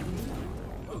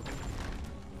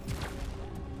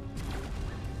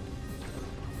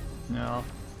 No.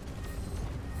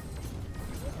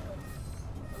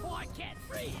 Oh, I can't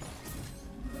breathe!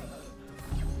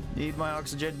 Need my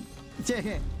oxygen.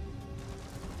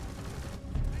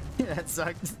 That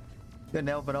sucked. Couldn't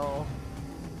help at all.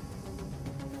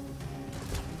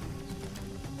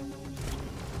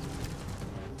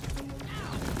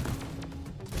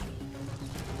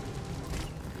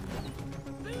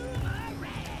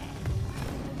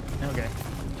 Okay.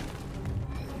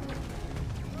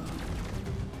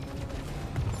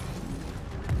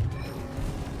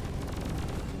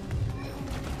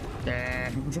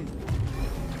 Yeah.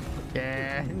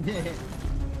 Yeah.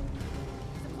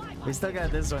 We still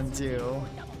got this one too.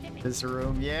 This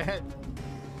room, yeah.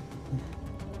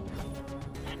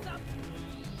 That's up.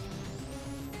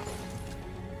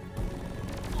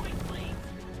 Point, please.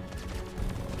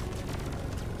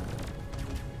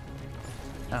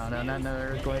 Oh no, not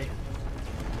another earthquake.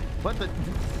 What the?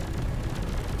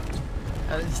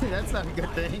 That's not a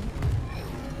good thing.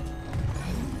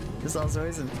 This also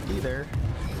isn't either.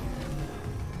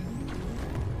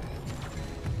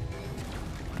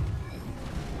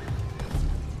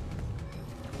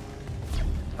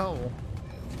 Oh.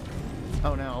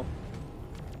 Oh no.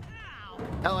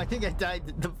 Oh, I think I died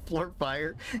to the floor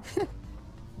fire.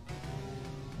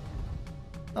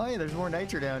 Oh yeah, there's more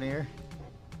nitro down here.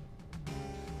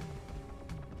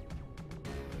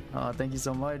 Oh, thank you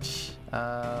so much.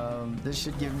 This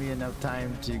should give me enough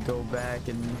time to go back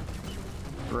and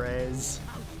res.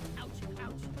 Ouch, ouch,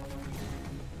 ouch.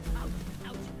 Ouch,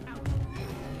 ouch, ouch.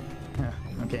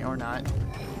 Huh, okay, or not.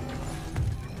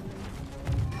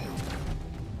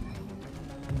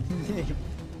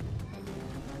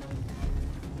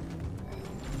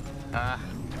 Ah.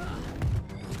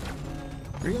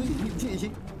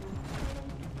 Really?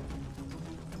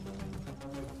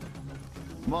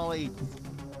 Molly.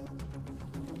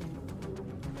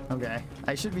 Okay,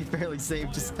 I should be fairly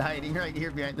safe just hiding right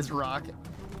here behind this rock.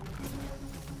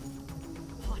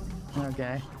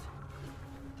 Okay.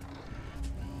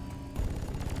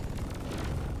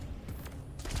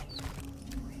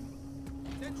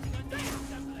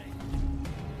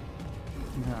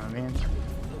 Oh man.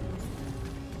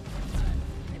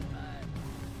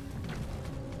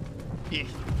 Yeah.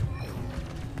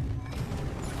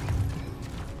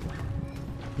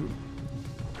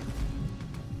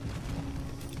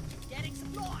 Getting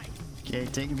supplies. Okay,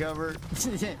 taking cover. It's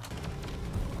overheated.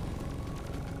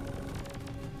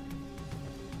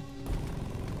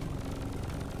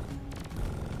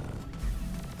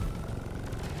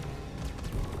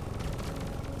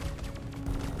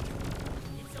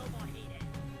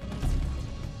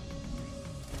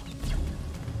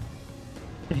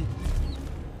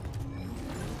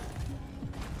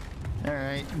 All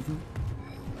right.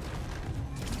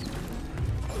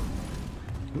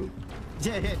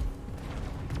 Yeah.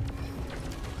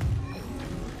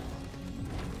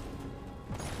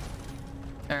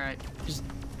 All right, just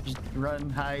run,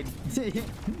 hide,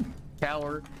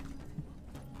 cower,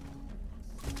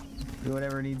 do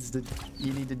whatever you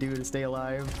need to do to stay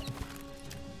alive.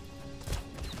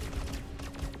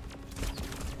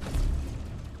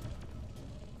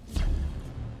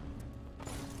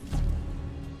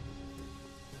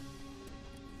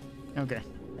 Okay.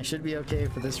 I should be okay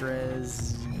for this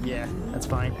res. Yeah, that's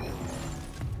fine.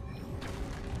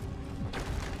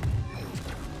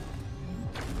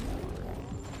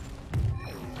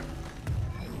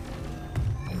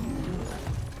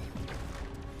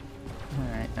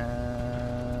 Alright,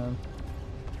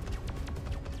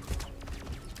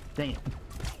 dang it.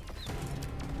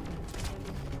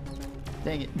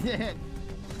 Dang it.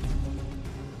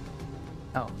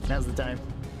 Oh, now's the time.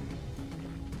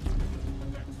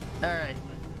 Alright.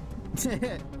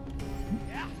 Yeah.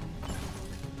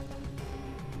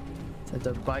 Have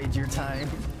to bide your time.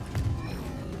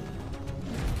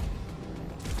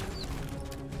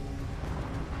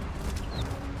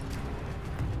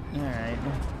 Alright.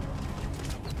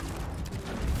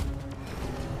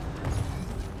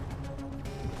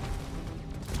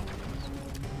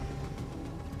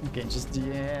 Okay, just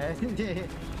yeah.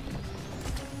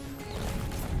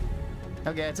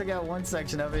 Okay, I took out one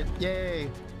section of it. Yay!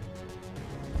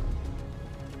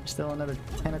 Still another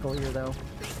tentacle here, though.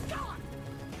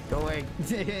 Go away.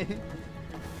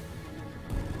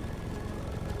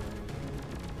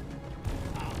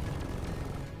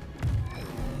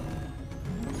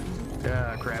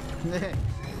 Ah, crap.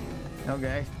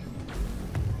 Okay.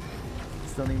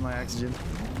 Still need my oxygen.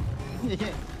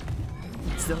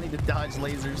 Still need to dodge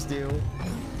lasers, too.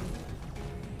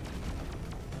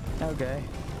 Okay.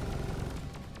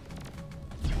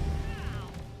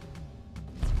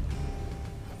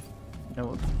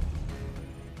 No.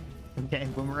 Okay,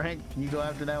 Boomerang, can you go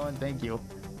after that one? Thank you.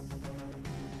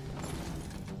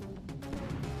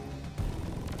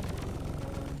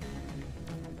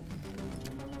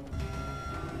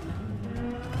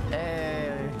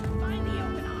 Hey! Find the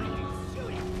open eye and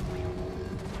shoot it.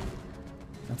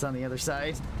 That's on the other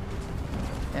side.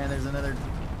 And there's another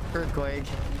earthquake.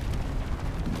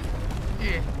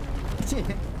 Yeah.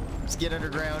 Just get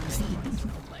underground.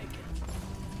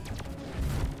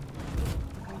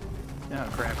 Oh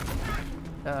crap.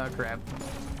 Oh crap.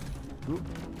 Oop.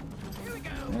 Here we go.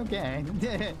 Okay.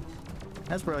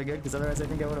 That's probably good, because otherwise I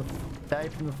think I would have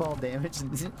died from the fall damage.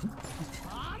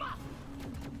 Mama.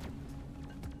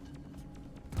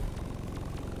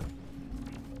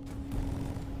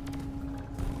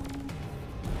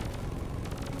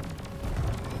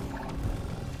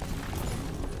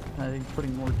 I think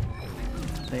putting more...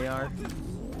 They are.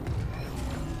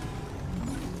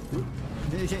 Oop.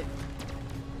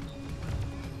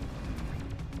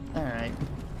 Alright.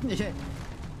 They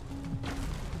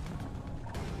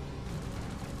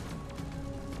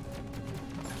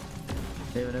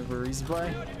have enough for a resupply?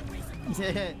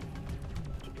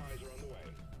 Supplies are on the way.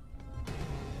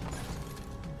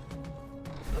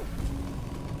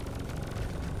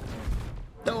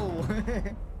 Oh!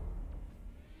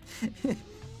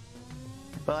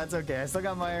 Well, that's okay. I still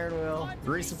got my iron will.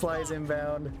 Resupply is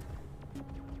inbound.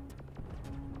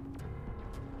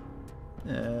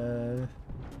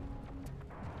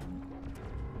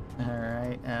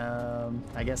 Alright,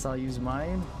 I guess I'll use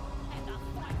mine. And the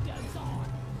fight goes on.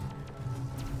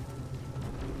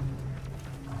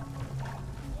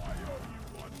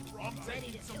 I'm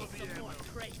ready to kill some more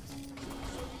crates.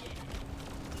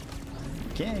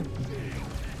 Okay.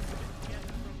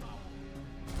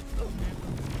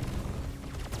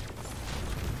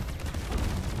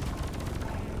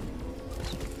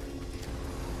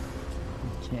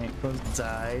 Can't close its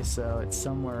eye, so it's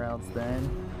somewhere else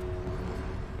then.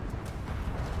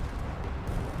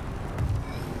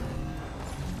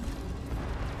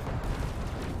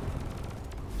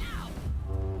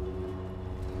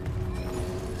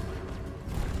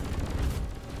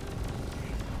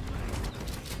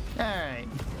 Alright.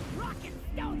 Rock and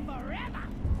stone forever.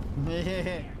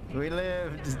 We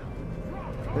lived.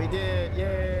 We did.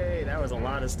 Yay! That was a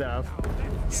lot of stuff.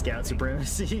 Scout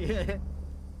supremacy.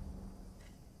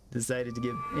 Decided to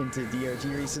get into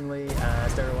DRG recently.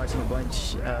 Started watching a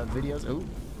bunch of videos. Oh,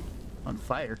 on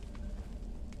fire.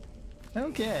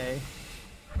 Okay.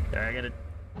 There, I gotta.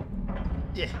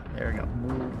 Yeah, there we go.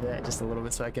 Move that just a little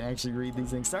bit so I can actually read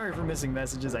these things. Sorry for missing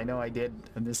messages. I know I did.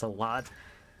 I miss a lot.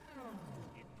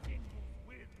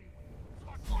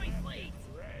 Point, please.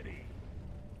 Ready.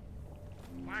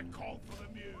 I call for the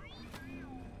mule.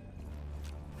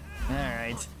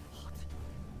 Alright.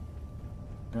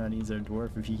 No, it needs a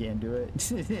dwarf if he can't do it.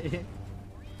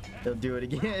 He'll do it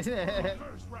again.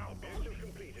 First round. Objective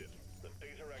completed. The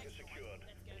data rack is secured.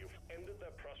 You've ended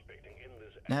their prospecting in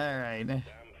this Alright. damn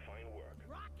fine work.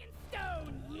 Rock and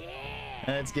stone, yeah.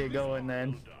 Let's get going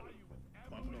then. Done.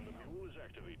 Button on the mule is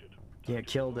activated. Yeah,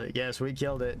 killed it. Yes, we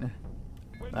killed it.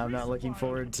 I'm not looking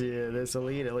forward to this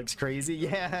elite. It looks crazy.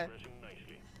 Yeah. Pressing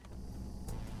nicely.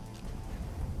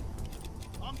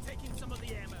 I'm taking some of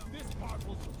the ammo. This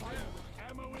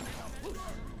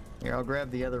Here, I'll grab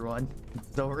the other one.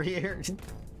 It's over here. Drop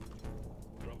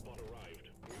pod arrived.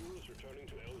 Mules returning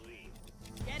to LZ.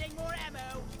 Getting more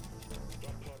ammo.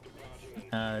 Drop pod departing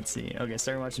and Let's see. Okay,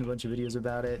 started watching a bunch of videos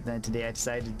about it. Then today I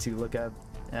decided to look up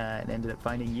and ended up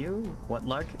finding you. What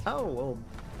luck? Oh, well,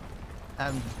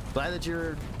 I'm glad that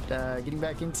you're getting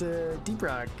back into Deep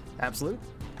Rock Absolute.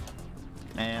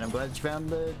 And I'm glad that you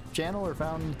found the channel or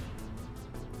found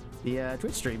the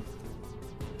Twitch stream.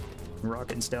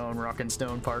 Rock and stone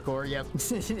parkour. Yep.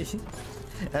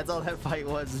 That's all that fight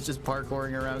was just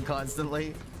parkouring around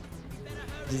constantly.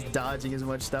 Just dodging as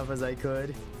much stuff as I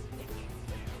could.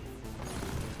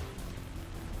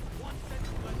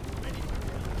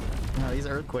 Oh, these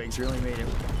earthquakes really made it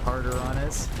harder on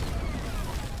us.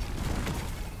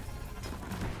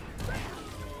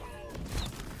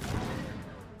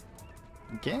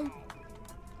 Okay.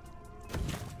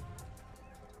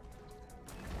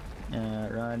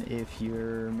 Run if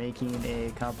you're making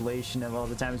a compilation of all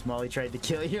the times Molly tried to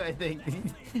kill you, I think.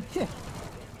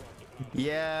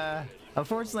 Yeah.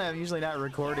 Unfortunately, I'm usually not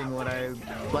recording when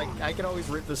I can always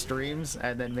rip the streams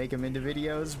and then make them into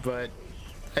videos, but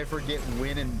I forget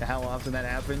when and how often that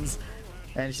happens.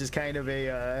 And it's just kind of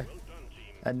a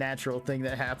natural thing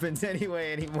that happens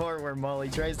anyway anymore, where Molly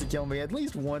tries to kill me at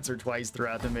least once or twice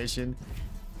throughout the mission.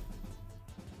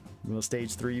 Will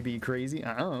stage 3 be crazy?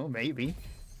 I don't know, maybe.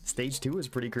 Stage 2 is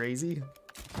pretty crazy.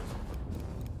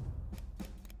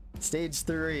 Stage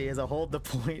 3 is a hold the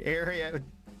point area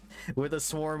with a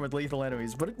swarm with lethal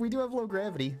enemies, but we do have low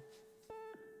gravity.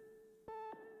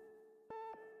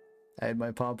 I had my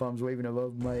pom-poms waving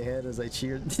above my head as I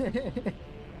cheered.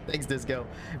 Thanks, Disco.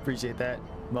 Appreciate that.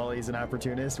 Molly's an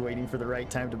opportunist waiting for the right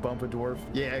time to bump a dwarf.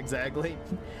 Yeah, exactly.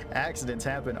 Accidents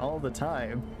happen all the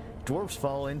time. Dwarfs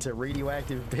fall into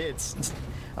radioactive pits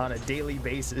on a daily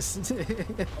basis.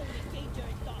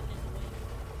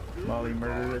 Molly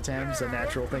murder attempts, a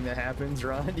natural thing that happens,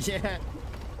 Ron. Yeah.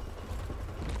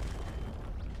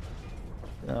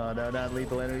 Oh no, not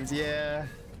lethal enemies. Yeah.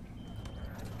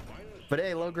 But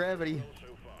hey, low gravity. so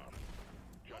far.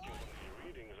 Judging from the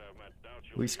readings, I might doubt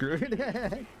you'll We screwed.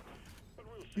 but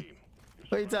we'll see.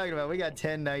 What are you talking about? We got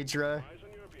 10 nitra Eyes on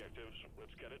your objectives.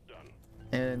 Let's get it done.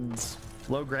 and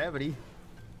low gravity.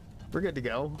 We're good to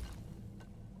go.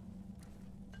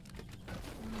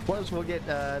 Plus, we'll get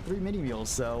 3 mini mules,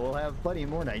 so we'll have plenty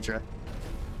more nitra.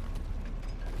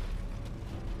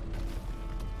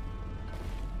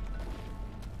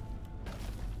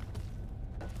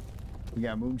 We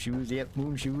got moon shoes. Yep,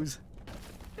 moon shoes.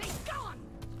 Be gone.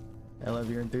 I love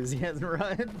your enthusiasm,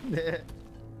 Ryan.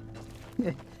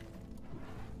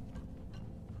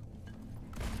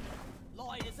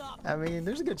 Line is up. I mean,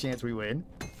 there's a good chance we win.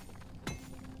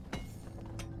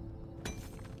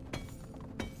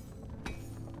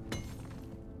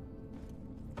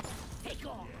 Take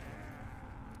off.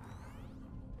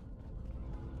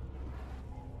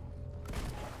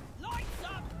 Lights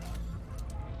up.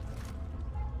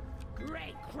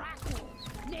 Great crackle.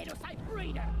 NATO type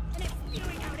breeder, and it's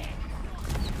spewing out eggs.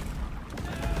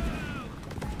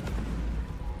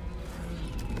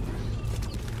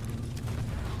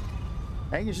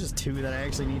 I think it's just 2 that I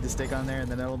actually need to stick on there,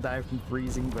 and then it'll die from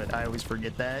freezing, but I always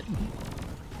forget that.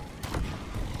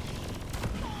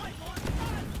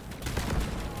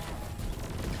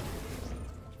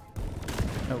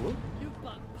 Oh, whoop. Loot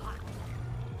bug pot.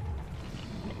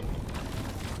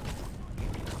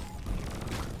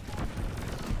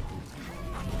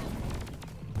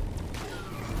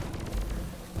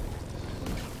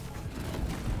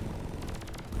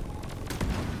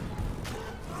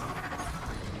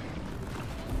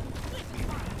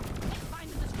 Find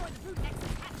and destroy the root next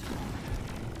attachment.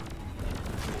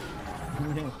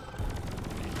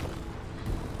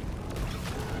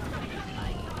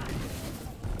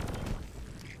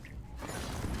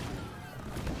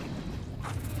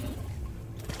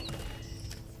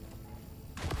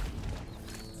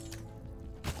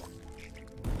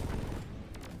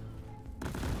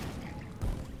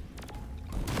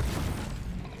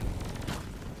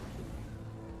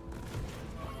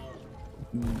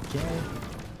 Okay.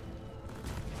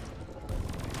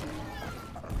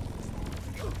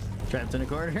 Trapped in a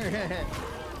corner.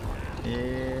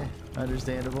 Yeah,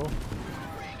 understandable.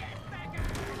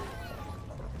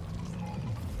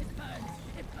 It burns.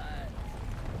 It burns.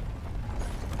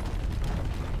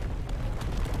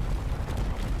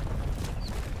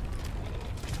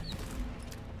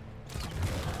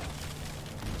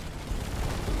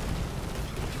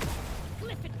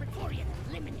 Glyphid Praetorian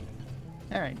eliminated.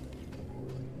 All right.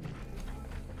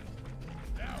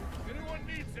 Now, if anyone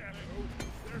needs ammo,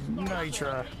 there's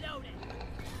Nitra. Reloaded.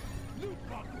 loot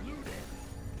box looted.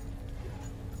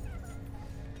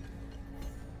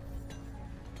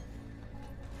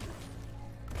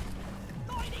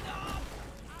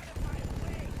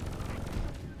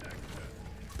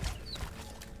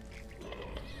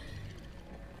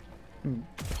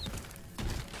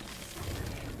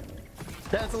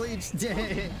 That's a leech.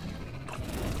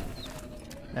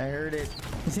 I heard it.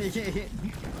 Okay,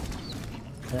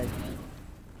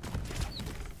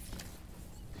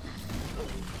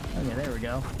 there we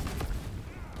go.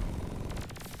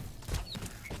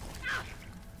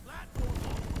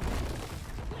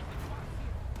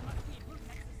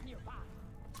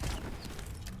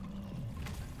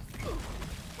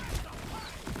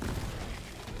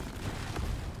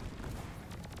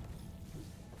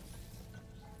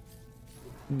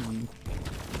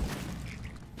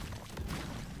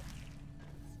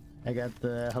 I got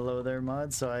the hello there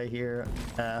mod, so I hear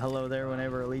hello there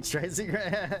whenever a leech tries to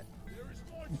grab.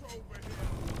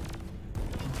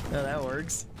 Oh, that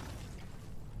works.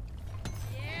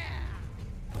 Yeah.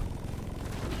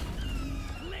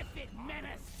 Flip it,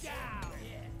 menace down.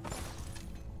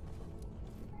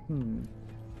 Hmm.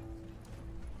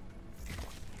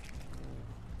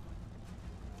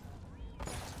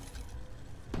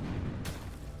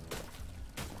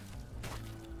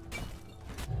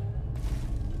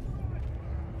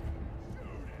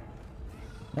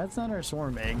 That's not our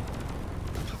swarm egg.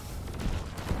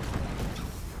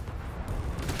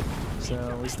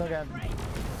 So we still got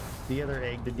the other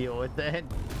egg to deal with then.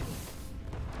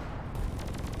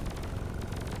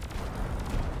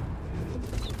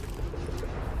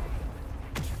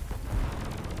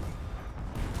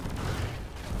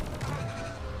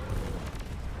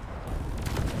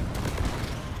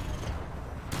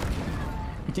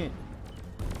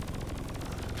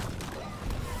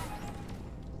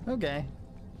 Okay.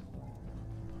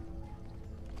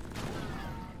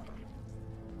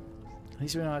 At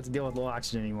least we don't have to deal with low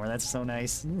oxygen anymore. That's so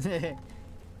nice.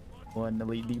 One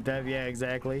elite deep dive, yeah,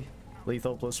 exactly.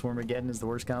 Lethal plus Swarmageddon is the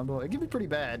worst combo. It can be pretty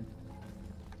bad.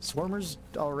 Swarmers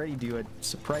already do a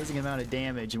surprising amount of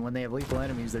damage, and when they have lethal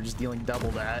enemies, they're just dealing double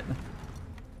that.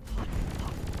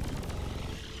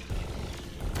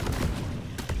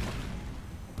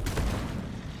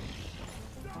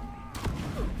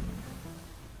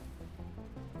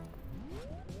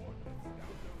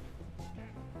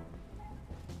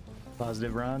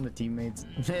 Positive Ron, the teammates,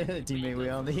 the teammate we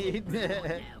all need.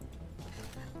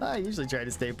 I usually try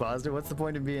to stay positive. What's the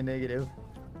point of being negative?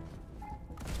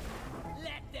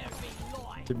 Let there be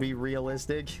light. To be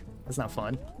realistic, that's not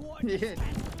fun. Gotta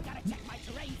check my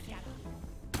terrain scanner.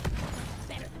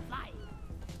 Better than flying.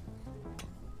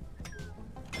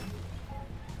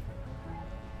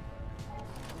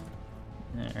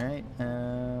 All right.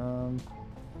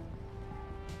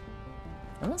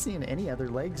 I'm not seeing any other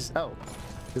legs. Oh,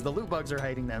 because the loot bugs are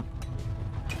hiding them.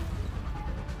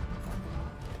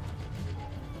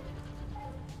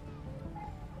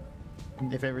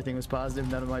 If everything was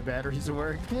positive, none of my batteries would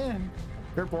work. Yeah,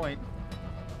 fair point.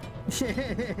 There's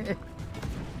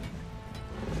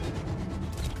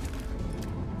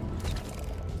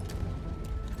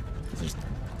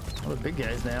all the big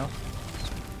guys now.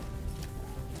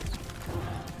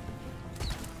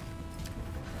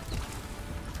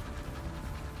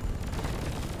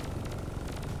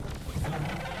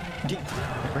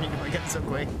 Where are you going so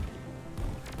quick?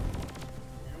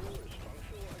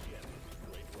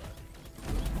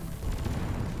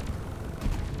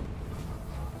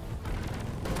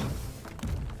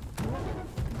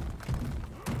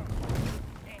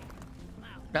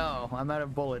 Oh, I'm out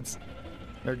of bullets.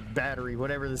 Or battery,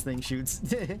 whatever this thing shoots.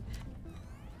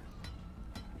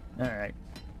 Alright.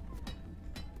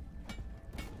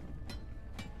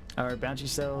 Are bouncy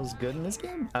cells good in this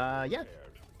game? Yeah.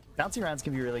 Bouncy rounds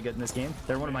can be really good in this game.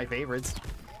 They're one of my favorites.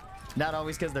 Not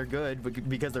always because they're good, but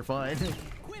because they're fun.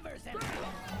 Quivers and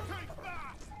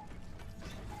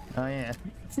Oh yeah.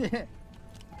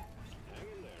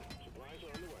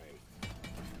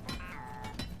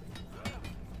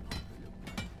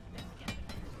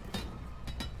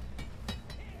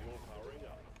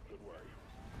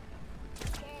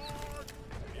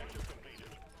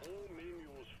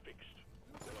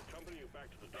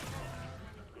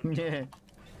 Yeah.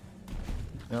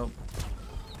 Nope.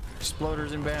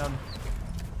 Exploders inbound.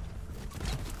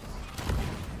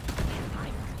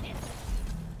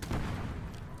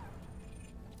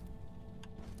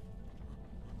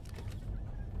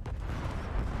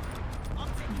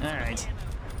 Alright.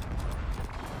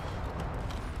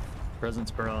 Presence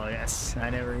Brawl, yes. I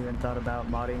never even thought about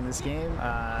modding this game.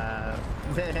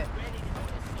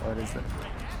 What is it?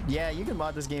 Yeah, you can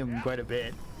mod this game quite a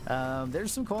bit.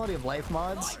 There's some quality of life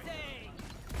mods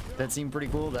that seem pretty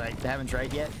cool that I haven't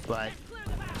tried yet, but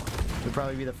would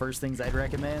probably be the first things I'd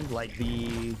recommend. Like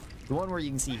the one where you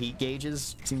can see heat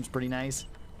gauges seems pretty nice.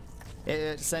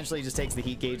 It essentially just takes the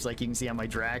heat gauge like you can see on my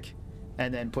Drac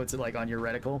and then puts it like on your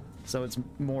reticle, so it's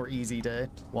more easy to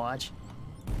watch.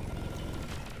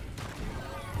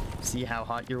 see how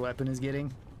hot your weapon is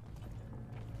getting.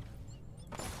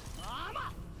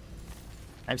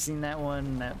 I've seen that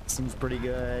one. That seems pretty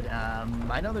good.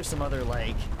 I know there's some other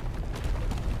like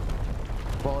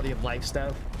quality of life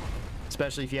stuff,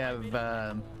 especially if you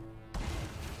have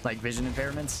like vision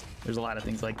impairments. There's a lot of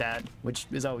things like that, which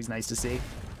is always nice to see.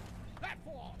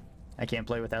 I can't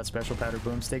play without special powder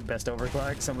boomstick. Best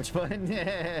overclock. So much fun.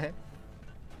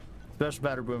 Special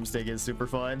powder boomstick is super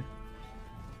fun.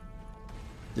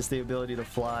 Just the ability to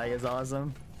fly is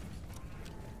awesome.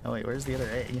 Oh wait, where's the other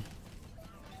egg?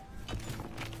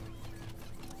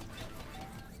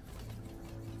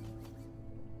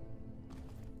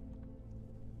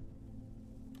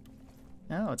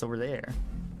 Oh, it's over there.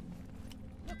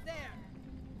 Look there.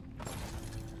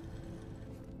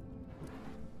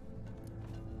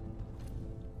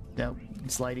 Nope,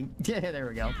 sliding. Yeah, there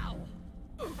we go. Ow.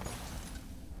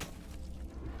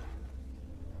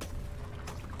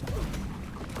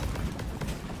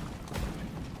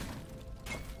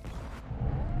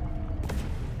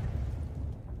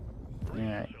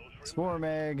 Alright, swarm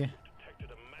egg. Detected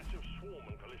a massive swarm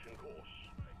on collision course.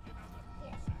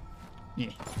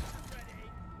 Yeah.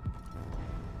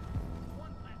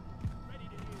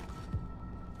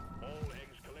 All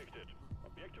eggs collected.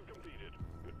 Objective completed.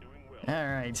 You're doing well.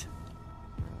 Alright.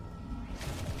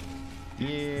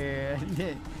 Yeah.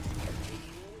 Fuels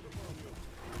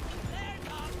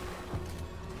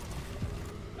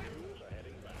are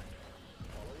heading back.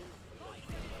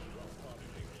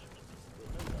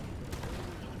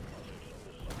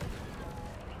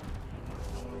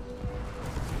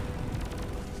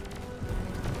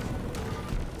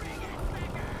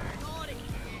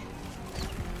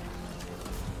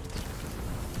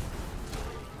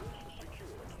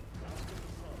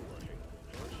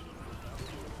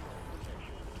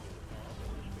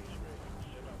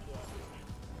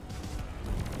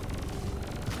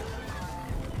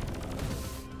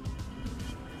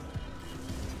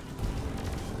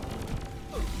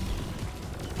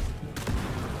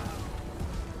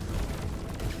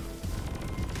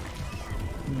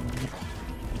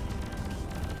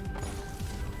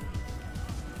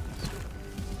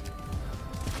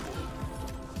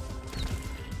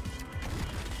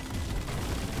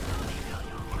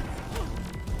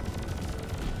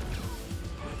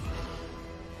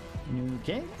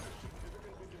 Okay.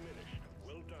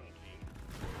 Well done, team.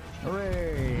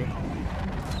 Hooray.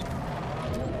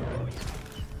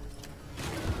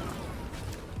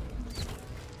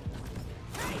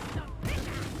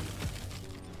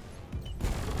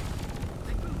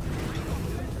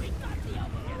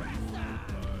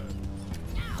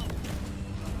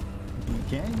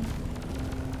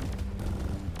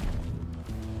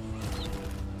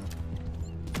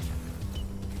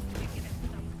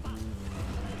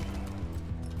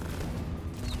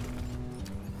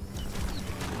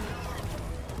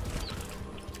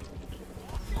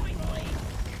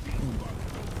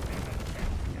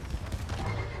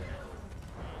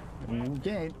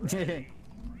 Okay. Okay.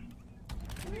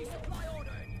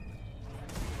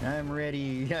 I'm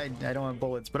ready. I don't have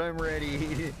bullets, but I'm ready.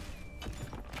 This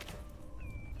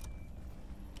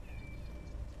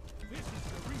is the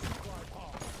resupply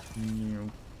pod.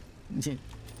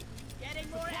 Getting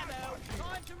more ammo.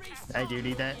 Time to resupply. I do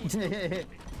need that.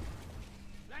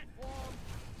 Platform.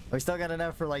 We still got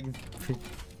enough for like a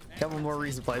couple more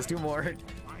resupplies. 2 more.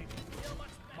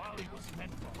 Molly was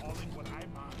meant for hauling what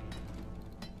I'm on.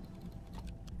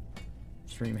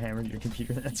 Stream hammered your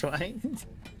computer, that's why.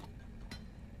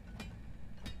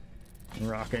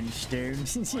 Rockin' stone.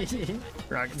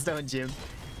 Rockin' stone, Jim.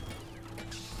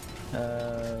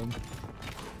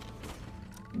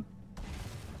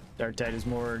 Dark Tide is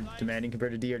more demanding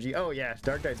compared to DRG. Oh yeah,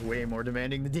 Dark Tide's way more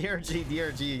demanding than DRG.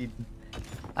 DRG,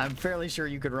 I'm fairly sure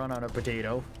you could run on a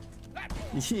potato.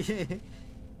 Okay.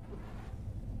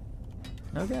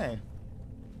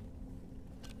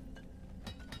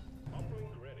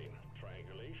 Uplink ready.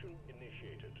 Triangulation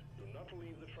initiated. Do not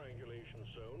leave the triangulation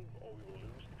zone or we will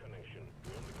lose the connection.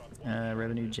 We only got one.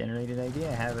 Revenue generated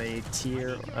idea. Have a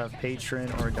tier of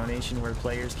patron or donation where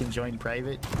players can join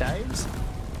private dives.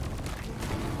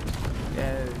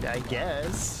 I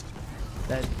guess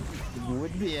that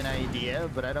would be an idea,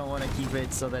 but I don't want to keep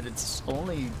it so that it's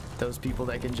only those people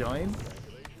that can join.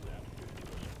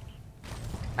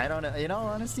 I don't know. In all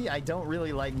honesty, I don't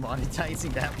really like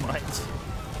monetizing that much.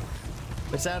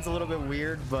 It sounds a little bit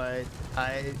weird, but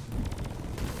I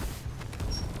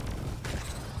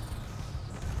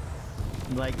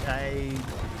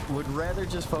would rather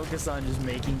just focus on just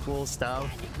making cool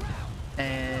stuff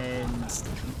and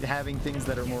having things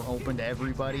that are more open to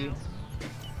everybody.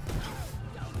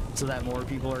 so that more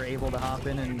people are able to hop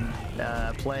in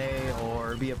and play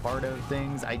or be a part of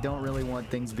things. I don't really want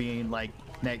things being like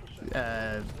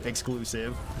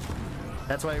exclusive.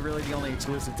 That's why really the only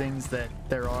exclusive things that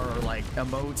there are like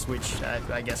emotes, which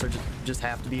I guess are just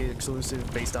have to be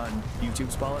exclusive based on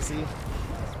YouTube's policy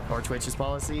or Twitch's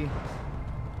policy,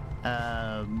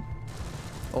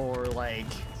 or like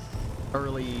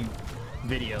early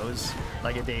videos,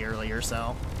 like a day early or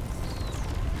so.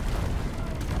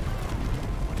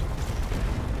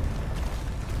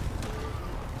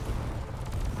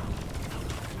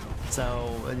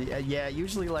 So yeah,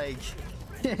 usually like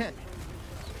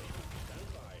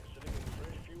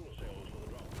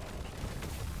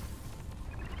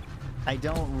I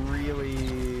don't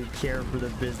really care for the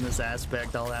business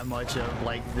aspect all that much of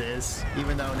like this,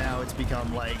 even though now it's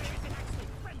become like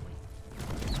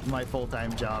my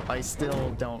full-time job. I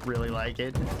still don't really like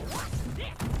it.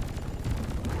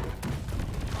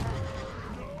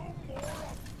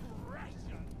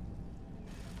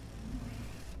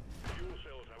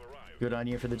 Good on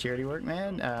you for the charity work,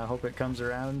 man. Hope it comes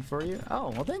around for you. Oh,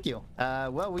 well, thank you.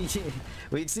 Well, we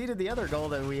exceeded the other goal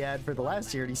that we had for the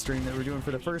last charity stream that we're doing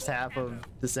for the first half of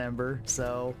December,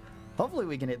 so hopefully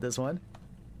we can hit this one.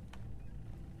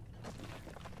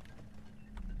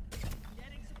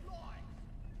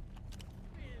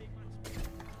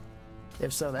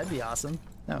 If so, that'd be awesome.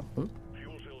 Oh, ooh.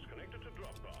 Fuel cells connected to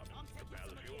drop pod. Prepare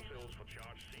the fuel cells for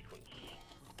charge sequence.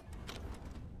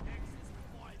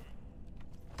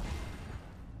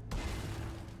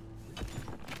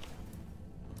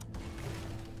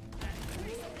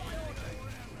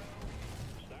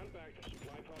 Stand back,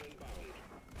 supply pod inbound.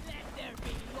 Let there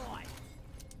be light.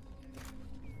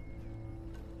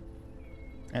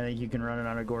 I think you can run it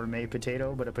on a gourmet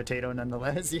potato, but a potato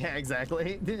nonetheless. Yeah,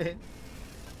 exactly.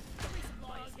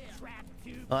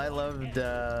 I loved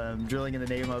Drilling in the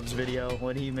Name of's video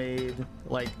when he made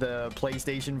like the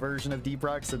PlayStation version of Deep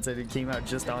Rock, since it came out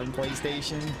just on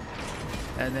PlayStation,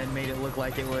 and then made it look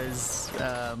like it was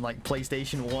like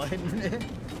PlayStation 1.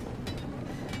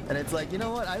 And it's like, you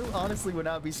know what? I honestly would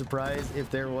not be surprised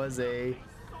if there was a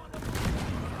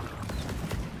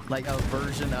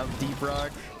version of Deep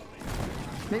Rock.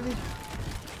 Maybe,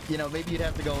 you know, maybe you'd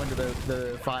have to go into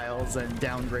the files and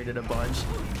downgrade it a bunch,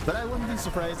 but I wouldn't be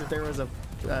surprised if there was a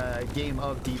game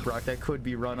of Deep Rock that could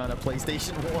be run on a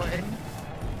PlayStation 1.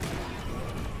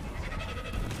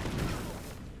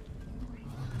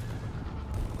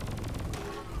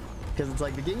 Because it's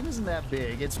like, the game isn't that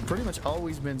big. It's pretty much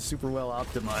always been super well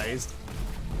optimized.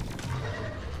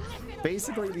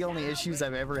 Basically, the only issues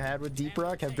I've ever had with Deep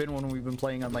Rock have been when we've been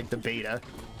playing on like the beta,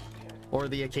 or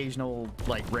the occasional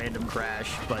like random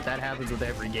crash, but that happens with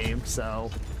every game,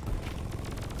 so.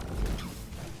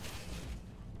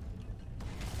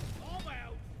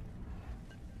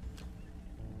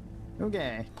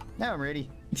 Okay, now I'm ready.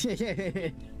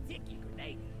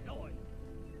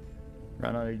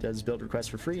 Ronaldo does build requests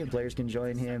for free, and players can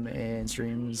join him in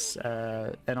streams,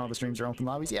 and all the streams are open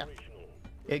lobbies. Yeah,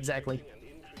 exactly.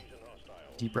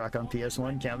 Deep Rock on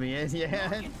PS1, count me in.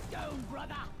 Yeah.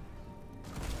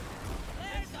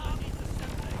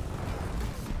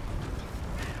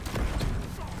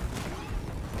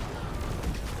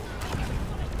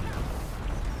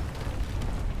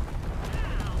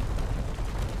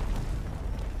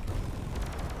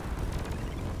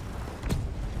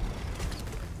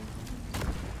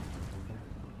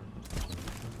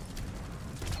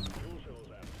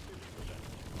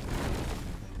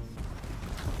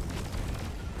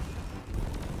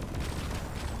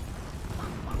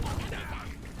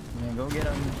 Go get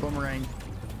him, Boomerang.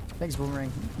 Thanks,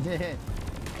 Boomerang. There's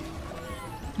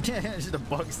just a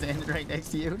bug standing right next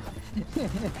to you.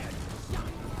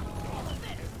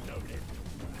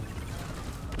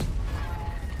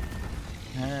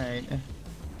 Alright.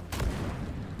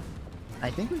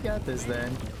 I think we got this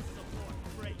then.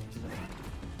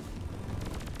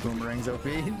 Boomerang's OP.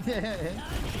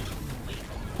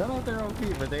 Don't know if they're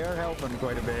OP, but they are helping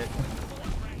quite a bit.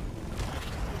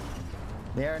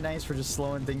 They are nice for just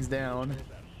slowing things down.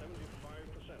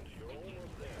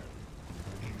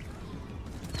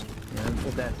 Yeah,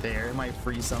 put that there. It might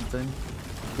freeze something.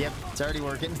 Yep, it's already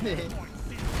working.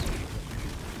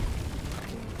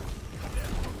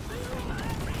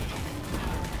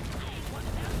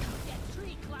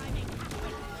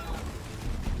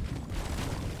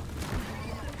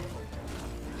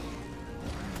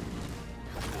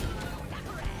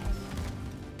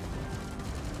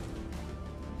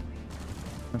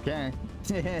 Okay.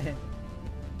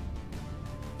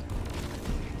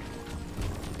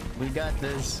 We got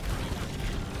this.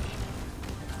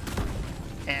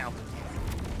 Ow.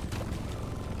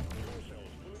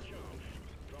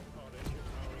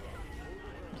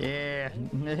 Yeah.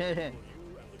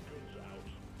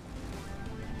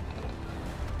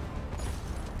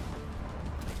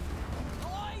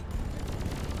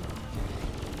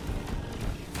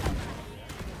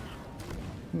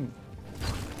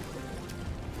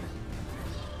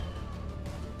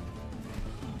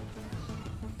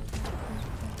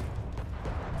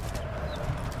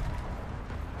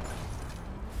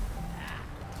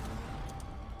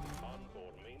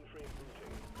 Onboard mainframe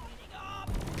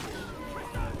routing.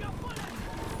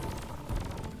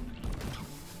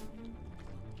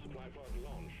 Supply pod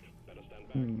launched. Better stand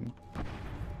back.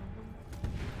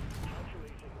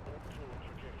 Calculating orbital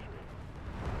trajectory.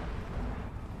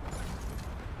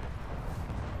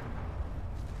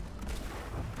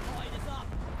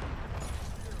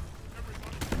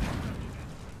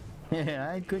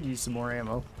 Yeah, I could use some more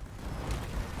ammo.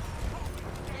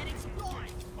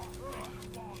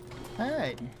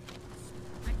 Alright.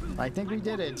 I think we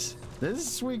did it.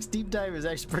 This week's deep dive is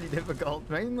actually pretty difficult.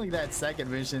 Mainly that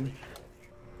second mission.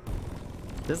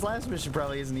 This last mission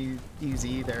probably isn't easy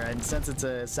either, and since it's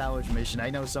a salvage mission, I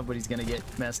know somebody's gonna get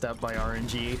messed up by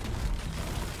RNG.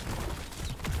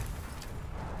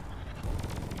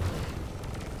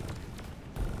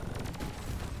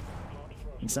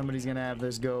 And somebody's gonna have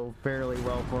this go fairly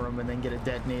well for them and then get a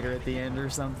detonator at the end or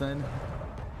something.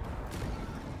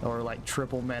 Or like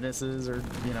triple menaces or,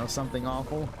 you know, something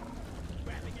awful.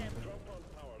 Drop pod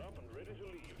powered up and ready to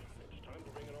leave. It's time to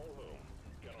bring it all home.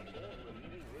 Get on board. We're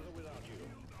leaving with or without you.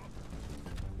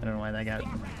 I don't know why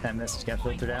that message got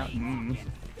filtered out.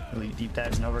 Elite deep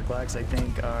dives and overclocks, I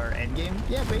think, are endgame.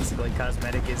 Yeah, basically,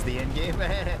 cosmetic is the endgame.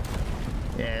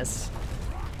 Yes.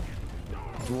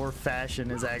 Dwarf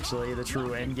fashion is actually the true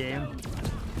endgame.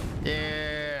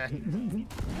 Yeah.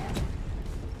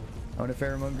 I want a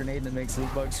pheromone grenade that makes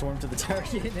loot bugs swarm to the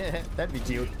target. That'd be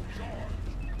cute.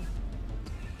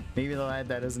 Maybe they'll add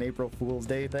that as an April Fool's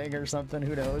Day thing or something.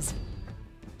 Who knows?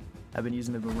 I've been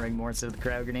using the boomerang more instead of the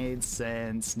cryo grenades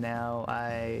since now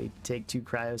I take 2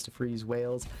 cryos to freeze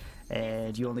whales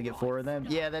and you only get 4 of them.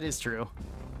 Yeah, that is true.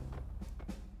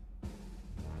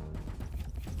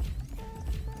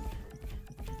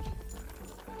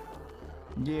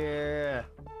 Yeah.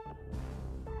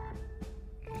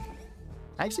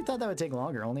 I actually thought that would take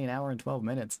longer, only 1 hour and 12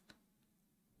 minutes.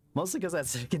 Mostly because that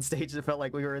second stage, it felt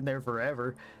like we were in there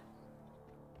forever.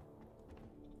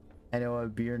 I know a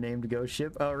beer named Ghost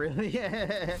Ship. Oh, really?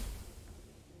 Yeah.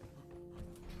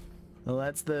 Well,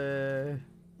 that's the...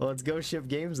 Well, it's Ghost Ship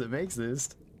Games that makes this.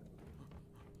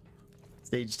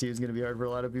 Stage 2 is going to be hard for a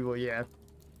lot of people, yeah.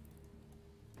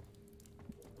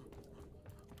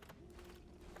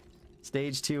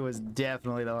 Stage 2 was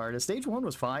definitely the hardest. Stage 1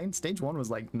 was fine. Stage 1 was,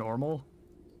 like, normal.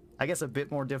 I guess a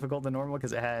bit more difficult than normal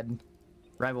because it had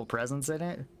rival presence in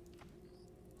it.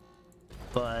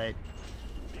 But...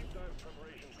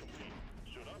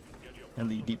 And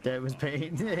the deep dive was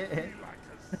pain.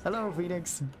 Hello,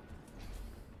 Phoenix.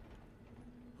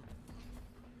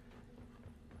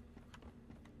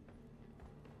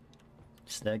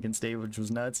 Second stage, which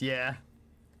was nuts, yeah.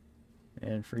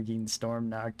 And freaking storm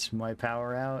knocked my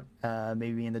power out.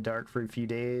 Maybe in the dark for a few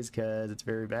days because it's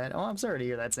very bad. Oh, I'm sorry to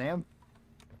hear that, Sam.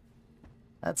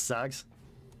 That sucks.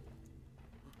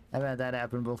 I've had that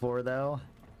happen before, though.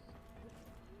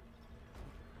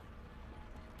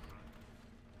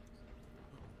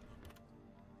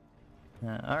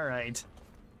 Alright.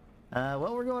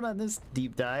 Well, we're going on this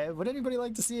deep dive. Would anybody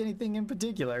like to see anything in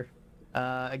particular?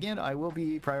 Again, I will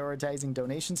be prioritizing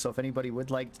donations, so if anybody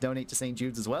would like to donate to St.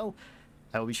 Jude's as well,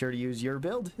 I will be sure to use your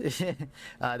build.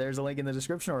 There's a link in the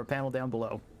description or a panel down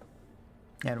below.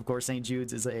 And of course, St.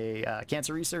 Jude's is a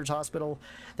cancer research hospital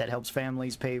that helps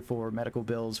families pay for medical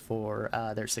bills for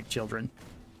their sick children.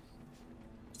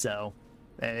 So,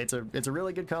 it's a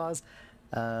really good cause.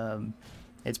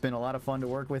 It's been a lot of fun to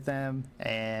work with them,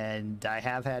 and I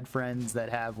have had friends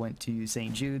that have went to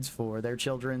St. Jude's for their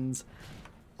children's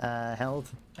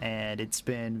health, and it's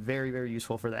been very, very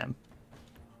useful for them.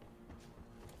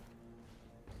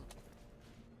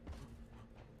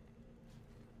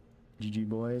 GG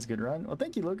boys, good run. Well,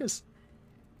 thank you, Lucas.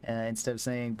 Instead of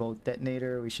saying both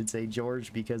detonator, we should say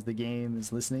George because the game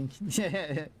is listening.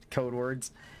 Code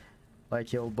words. Why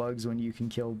kill bugs when you can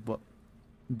kill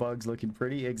bugs looking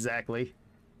pretty? Exactly.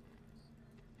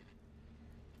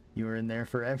 You were in there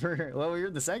forever. Well, we were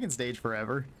in the second stage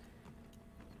forever.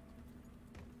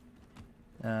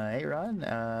 Hey Ron,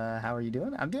 how are you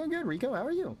doing? I'm doing good. Rico, how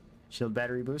are you? Shield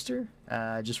battery booster?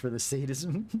 Just for the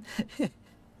sadism.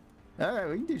 Alright,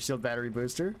 we can do shield battery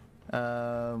booster.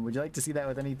 Would you like to see that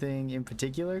with anything in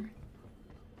particular?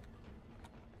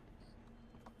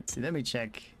 Let's see, let me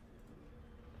check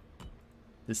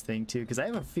this thing too, because I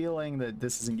have a feeling that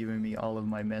this isn't giving me all of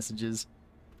my messages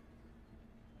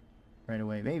right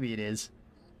away. Maybe it is.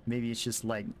 Maybe it's just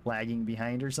like lagging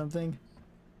behind or something.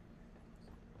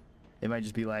 It might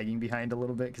just be lagging behind a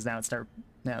little bit because now it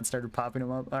started popping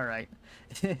them up. All right.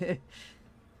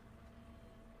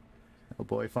 Oh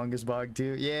boy, fungus bug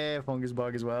too. Yeah, fungus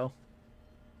bug as well.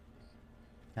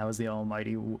 That was the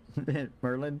almighty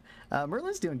Merlin.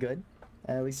 Merlin's doing good,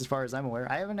 at least as far as I'm aware.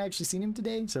 I haven't actually seen him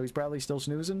today, so he's probably still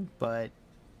snoozing, but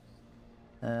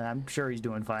I'm sure he's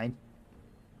doing fine.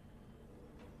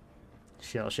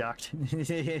 Shell shocked.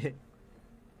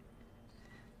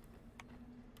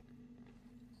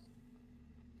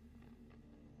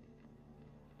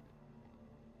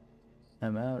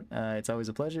 I'm out. It's always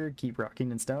a pleasure. Keep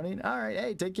rocking and stoning. All right.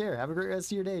 Hey, take care. Have a great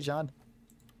rest of your day, John.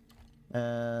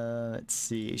 Let's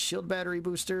see. Shield battery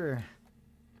booster.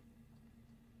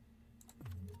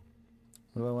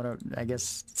 What do I want to... I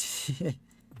guess...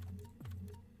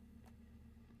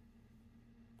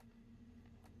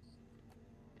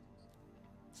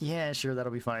 Yeah, sure.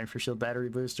 That'll be fine for shield battery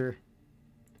booster.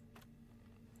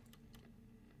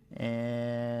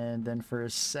 And then for a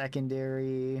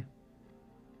secondary...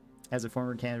 As a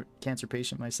former cancer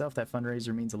patient myself, that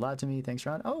fundraiser means a lot to me. Thanks,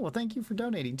 Ron. Oh, well, thank you for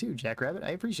donating too, Jackrabbit.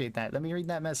 I appreciate that. Let me read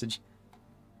that message.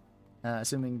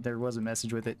 Assuming there was a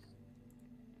message with it.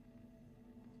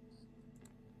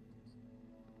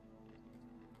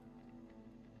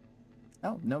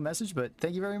 Oh, no message, but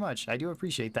thank you very much. I do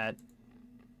appreciate that.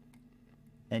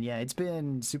 And yeah, it's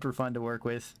been super fun to work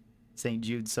with St.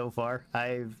 Jude so far.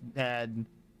 I've had...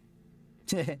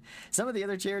 Some of the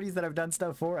other charities that I've done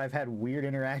stuff for, I've had weird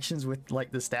interactions with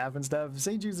like the staff and stuff.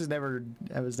 St. Jude's has never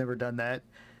done that,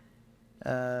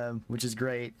 which is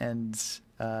great. And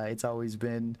it's always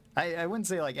been, I wouldn't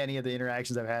say like any of the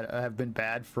interactions I've had have been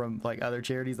bad from like other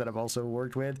charities that I've also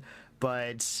worked with,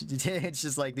 but it's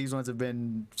just like these ones have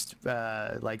been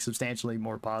like substantially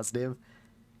more positive,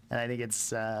 and I think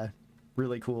it's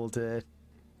really cool to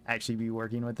actually be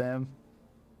working with them.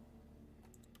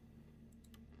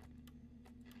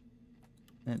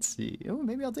 Let's see. Oh,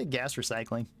 maybe I'll take gas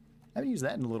recycling. I haven't used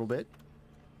that in a little bit.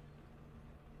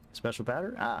 Special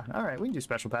powder? Ah, all right. We can do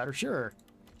special powder. Sure.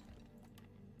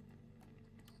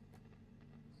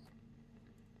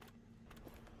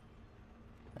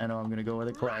 I know I'm going to go with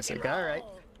a classic. All right.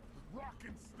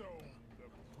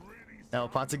 Oh,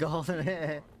 pots of gold.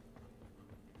 Feel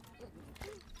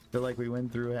like we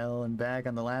went through hell and back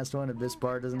on the last one. If this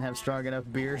bar doesn't have strong enough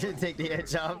beer to take the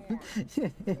edge off.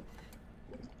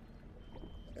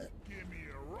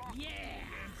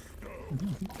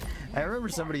 I remember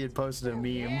somebody had posted a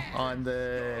meme on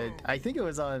the, I think it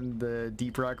was on the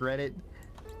Deep Rock Reddit.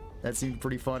 That seemed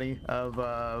pretty funny. Of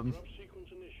I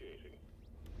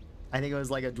think it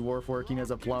was like a dwarf working as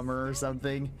a plumber or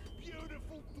something,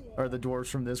 or the dwarves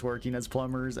from this working as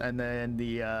plumbers, and then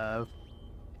the I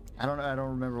don't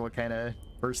remember what kind of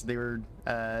person they were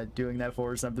doing that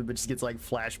for or something, but just gets like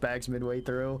flashbacks midway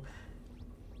through.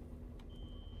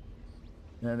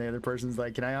 And the other person's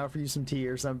like, can I offer you some tea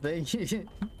or something?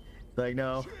 Like,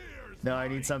 no, I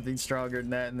need something stronger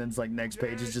than that. And then it's like next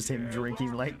page is just him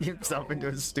drinking like himself into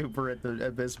a stupor at the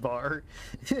Abyss bar.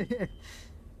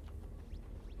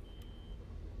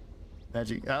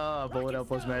 Magic, bullet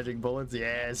outpost magic bullets,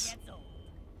 yes.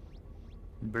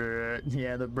 Brut,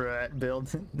 yeah, the Brut build.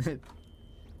 The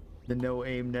no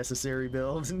aim necessary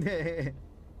build.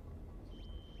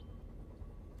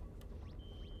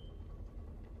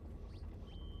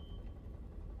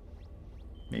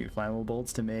 Maybe flammable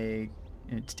bolts to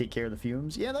take care of the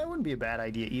fumes. Yeah, that wouldn't be a bad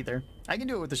idea either. I can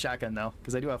do it with the shotgun though,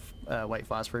 because I do have white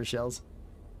phosphorus shells.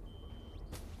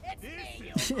 It's me,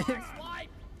 you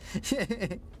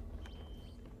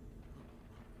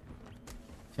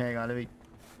Hang on, let me.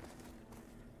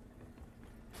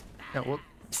 Oh, whoop.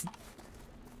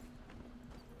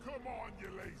 Come on, you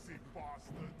lazy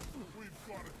bastard. We've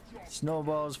got a job.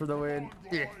 Snowballs for the win.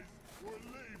 Yeah. We're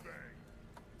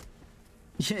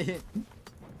leaving.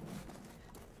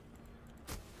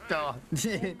 Oh. I'm not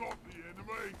the enemy.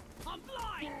 I'm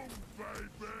blind. Boom,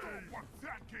 baby. Stop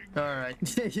attacking. All right.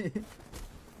 Here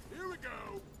we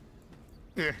go.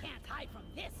 Yeah. Can't hide from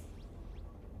this.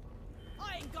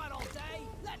 I ain't got all day.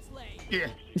 Let's leave. Yeah.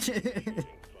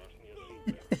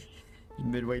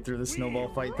 Midway through the snowball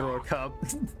fight, throw a cup.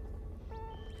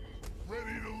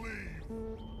 Ready to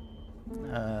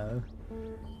leave.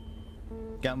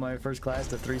 Got my first class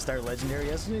to 3-star legendary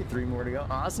yesterday. 3 more to go.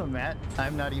 Awesome, Matt.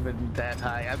 I'm not even that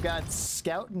high. I've got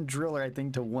scout and driller, I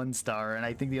think, to 1 star, and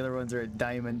I think the other ones are at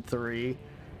diamond 3.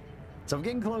 So I'm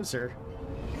getting closer,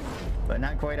 but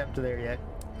not quite up to there yet.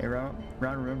 Hey, Ron,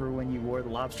 remember when you wore the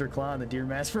lobster claw and the deer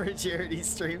mask for a charity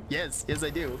stream? Yes,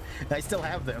 I do. I still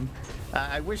have them.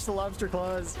 I wish the lobster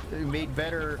claws made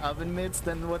better oven mitts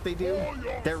than what they do.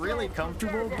 They're really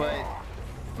comfortable, but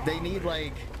they need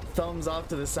like thumbs off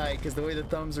to the side because the way the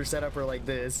thumbs are set up are like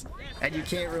this, and you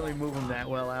can't really move them that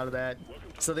well out of that.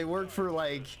 So they work for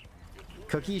like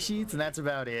cookie sheets, and that's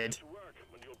about it,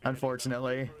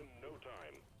 unfortunately.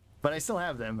 But I still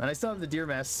have them, and I still have the deer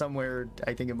mask somewhere,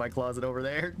 I think, in my closet over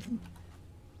there.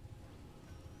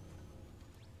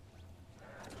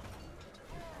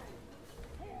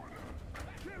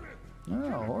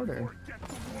 Oh, order.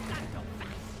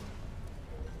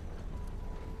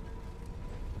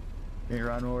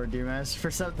 You're on more deer mask for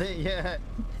something? Yeah.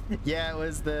 Yeah, it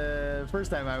was the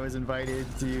first time I was invited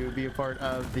to be a part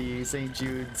of the St.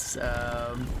 Jude's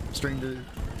stream to,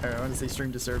 or I want to say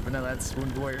stream to serve, but no, that's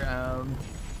Wound Warrior.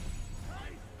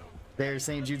 Their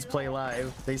St. Jude's Play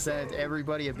Live. They sent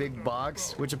everybody a big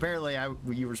box, which apparently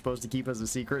you were supposed to keep as a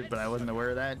secret, but I wasn't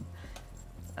aware of that.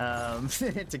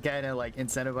 To kind of like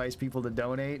incentivize people to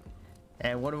donate.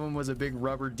 And one of them was a big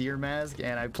rubber deer mask,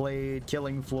 and I played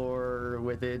Killing Floor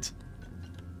with it.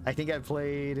 I think I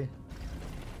played,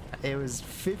 it was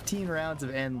 15 rounds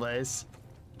of Endless.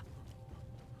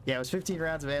 Yeah, it was 15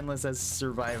 rounds of Endless as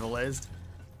Survivalist.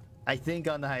 I think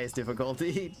on the highest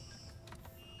difficulty.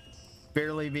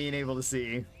 Barely being able to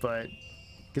see, but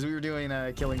because we were doing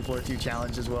a Killing Floor 2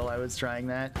 challenge as well, I was trying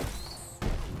that.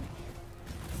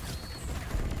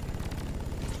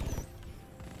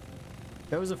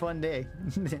 It was a fun day.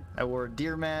 I wore a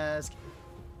deer mask.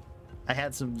 I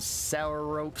had some sour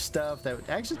rope stuff that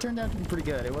actually turned out to be pretty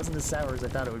good. It wasn't as sour as I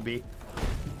thought it would be.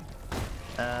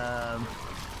 I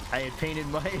had painted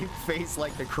my face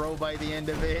like the Crow by the end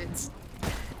of it,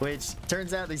 which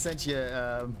turns out they sent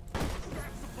you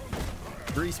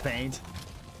grease paint.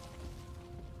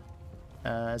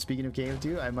 Speaking of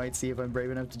KO2, I might see if I'm brave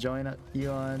enough to join you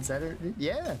on Saturday.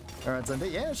 Yeah, or on Sunday.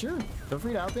 Yeah, sure. Feel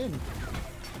free to hop in.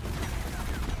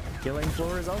 Killing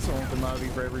Floor is also an open lobby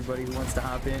for everybody who wants to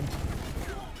hop in.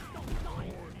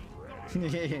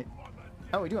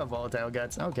 Oh, we do have volatile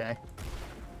guts. Okay.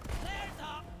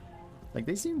 Like,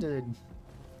 they seem to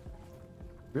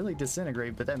really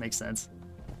disintegrate, but that makes sense.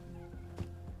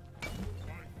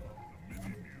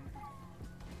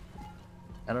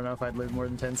 I don't know if I'd live more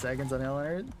than 10 seconds on Hell on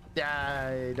Earth.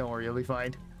 Yeah, don't worry, you'll be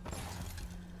fine.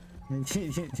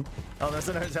 Although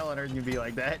sometimes Hell on Earth can be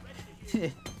like that.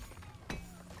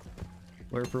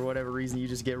 Where for whatever reason you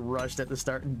just get rushed at the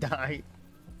start and die.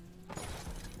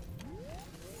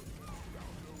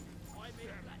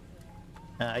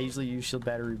 I usually use shield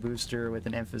battery booster with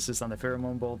an emphasis on the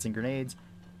pheromone bolts and grenades.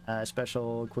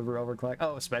 Special quiver overclock.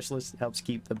 Oh, specialist helps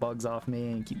keep the bugs off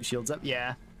me and keep the shields up.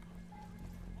 Yeah.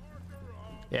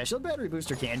 Yeah, shield battery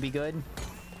booster can be good.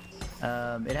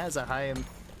 It has a high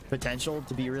potential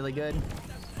to be really good.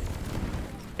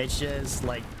 It's just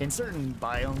like in certain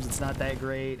biomes it's not that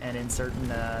great, and in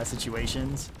certain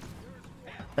situations,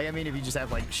 like, I mean, if you just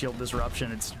have like shield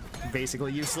disruption, it's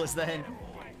basically useless then.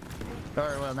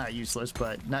 Or, well, not useless,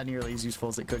 but not nearly as useful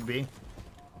as it could be,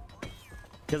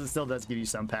 because it still does give you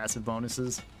some passive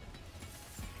bonuses.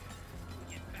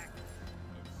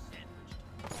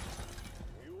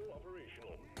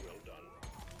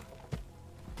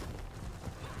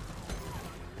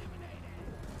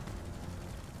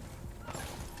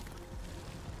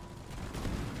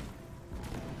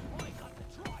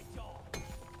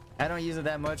 I don't use it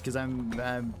that much because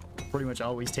I'm pretty much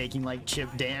always taking like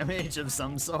chip damage of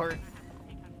some sort,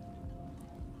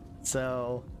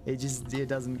 so it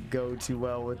doesn't go too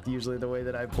well with usually the way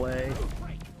that I play.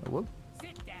 Whoop!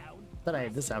 Thought I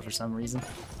had this out for some reason.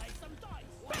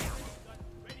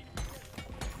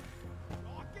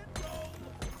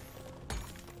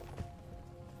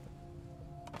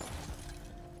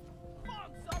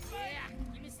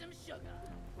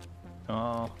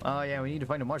 Oh yeah, we need to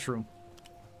find a mushroom.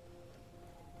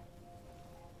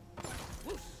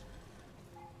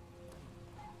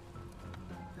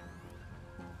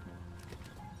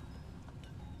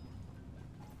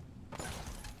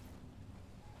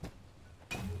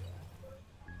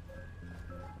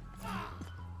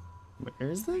 Where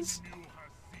is this?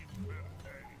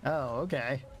 Oh,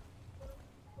 okay.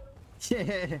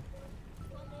 Yeah.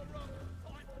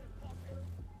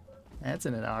 That's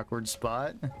in an awkward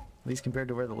spot, at least compared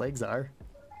to where the legs are.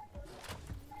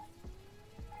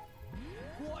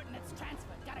 Coordinates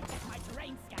transferred. Gotta check my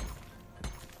terrain scan.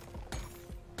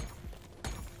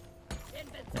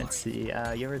 Let's see.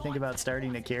 You ever think about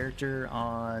starting a character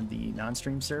on the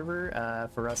non-stream server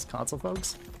for us console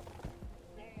folks?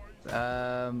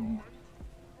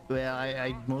 Well,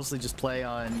 I mostly just play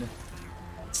on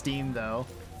Steam though.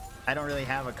 I don't really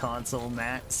have a console,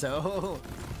 Matt, so...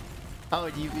 Oh,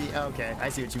 okay, I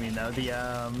see what you mean though.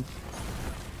 The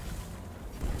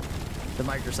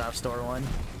Microsoft Store one.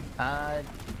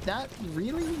 Not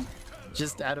really.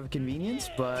 Just out of convenience,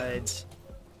 but...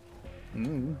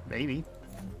 maybe.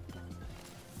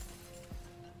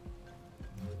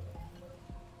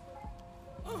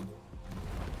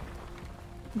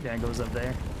 Yeah, it goes up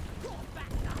there.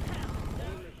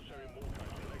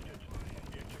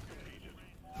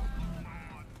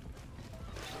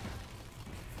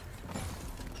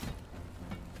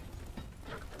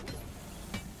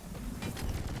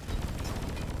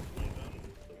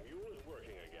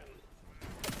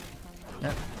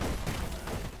 Yep.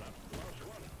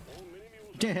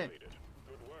 Good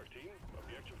work, team.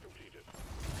 Objective completed.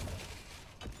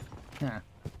 Huh.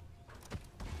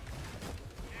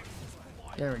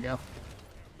 There we go.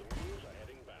 The mules are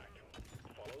heading back.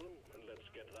 Follow them and let's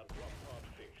get that drop pod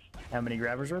fixed. How many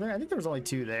grabbers were there? I think there was only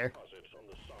 2 there. Deposits on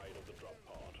the side of the drop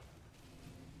pod.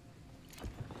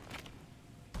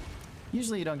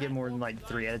 Usually you don't get more than like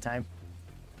 3 at a time.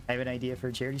 I have an idea for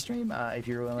a charity stream. If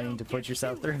you're willing to put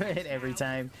yourself through it, every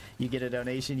time you get a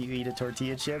donation, you eat a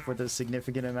tortilla chip with a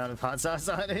significant amount of hot sauce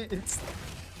on it.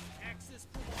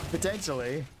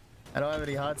 Potentially. I don't have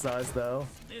any hot sauce though.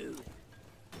 All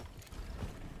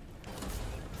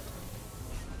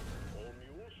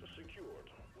mules are secured.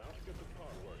 Now to get the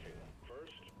pod working.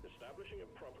 First, establishing a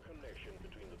proper connection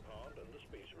between the pod and the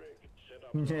space rig. Set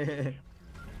up.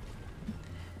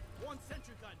 One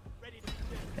sentry gun, ready to be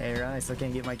filled. Hey Ron, I still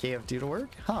can't get my KF2 to work?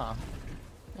 Huh.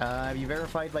 Have you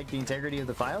verified like the integrity of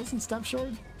the files and stuff,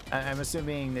 Short? I'm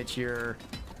assuming that you're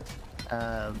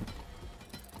I'll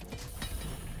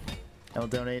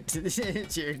donate to the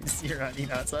charity you're on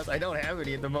hot sauce. I don't have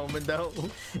any at the moment though.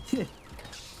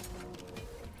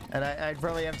 And I'd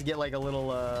probably have to get like a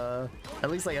little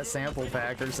at least like a sample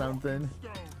pack or something.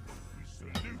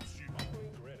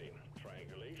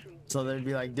 So there'd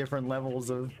be like different levels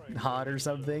of hot or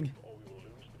something.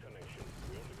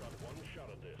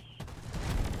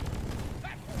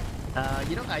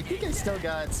 You know, I think I still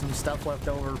got some stuff left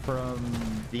over from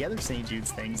the other St.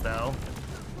 Jude's things though.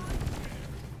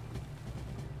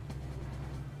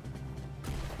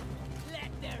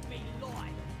 Let there be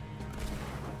light.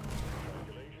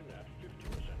 Calculation at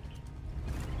 50%.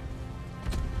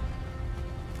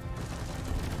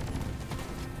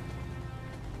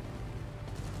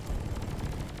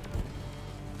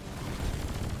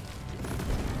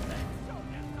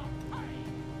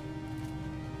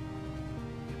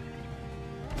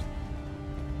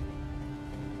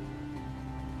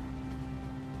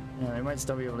 Yeah, I might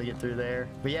still be able to get through there.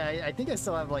 But yeah, I think I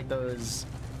still have like those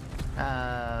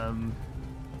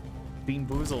Bean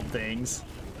Boozled things.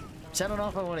 Which I don't know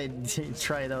if I want to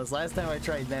try those. Last time I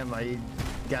tried them, I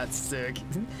got sick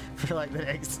for like the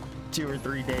next 2 or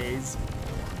 3 days.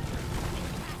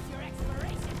 That's your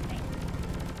expiration date.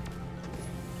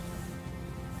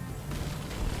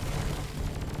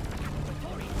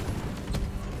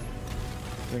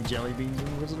 Like jelly beans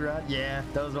and Wizard Rod? Yeah,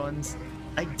 those ones.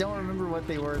 I don't remember what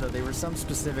they were though. They were some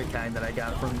specific kind that I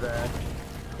got from the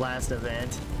last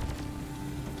event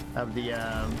of the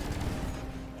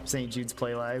St. Jude's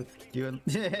Play Live. You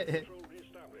Reestablished.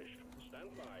 Stand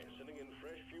by. Sending in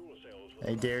fresh fuel cells.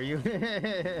 I dare you.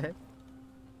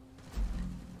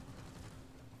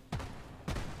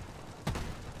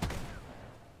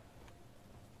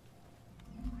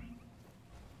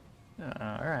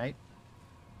 All right.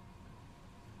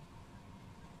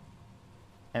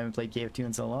 Haven't played KF2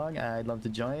 in so long. I'd love to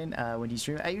join. When do you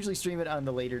stream? I usually stream it on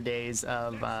the later days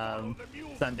of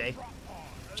Sunday,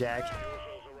 Jack,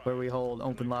 where we hold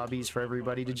open lobbies for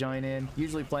everybody to join in.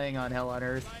 Usually playing on Hell on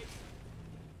Earth.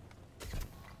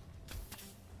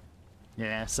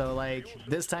 Yeah, so like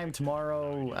this time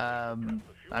tomorrow, I'm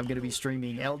gonna be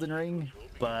streaming Elden Ring,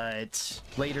 but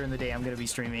later in the day I'm gonna be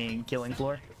streaming Killing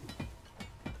Floor.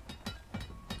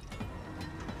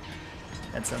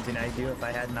 That's something I'd do if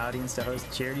I had an audience to host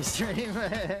a charity stream.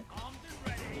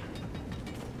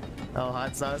 Oh,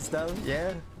 hot sauce stuff?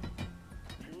 Yeah.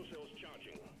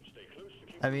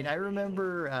 I mean, I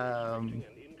remember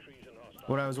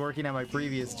when I was working at my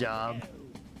previous job,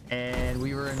 and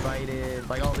we were invited,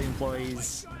 like all the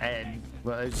employees and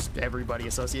well, just everybody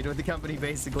associated with the company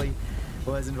basically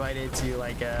was invited to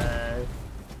like a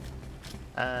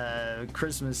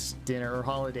Christmas dinner or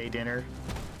holiday dinner.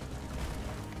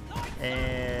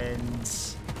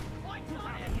 And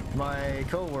my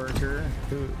co-worker,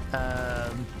 who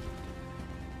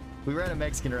we were at a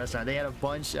Mexican restaurant, they had a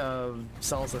bunch of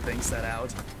salsa things set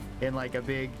out, in like a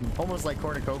big, almost like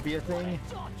cornucopia thing,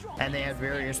 and they had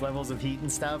various levels of heat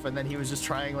and stuff, and then he was just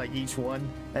trying like each one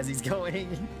as he's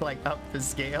going like up the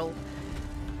scale.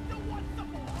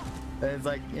 And it's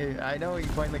like, I know he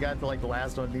finally got to like the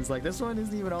last one, and he's like, this one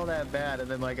isn't even all that bad, and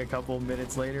then like a couple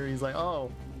minutes later he's like,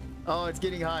 oh it's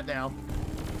getting hot now,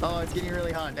 oh it's getting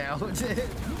really hot now.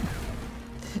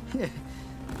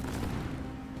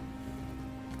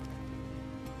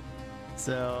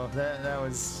 So that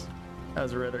was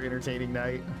a rather entertaining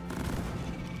night. 75%.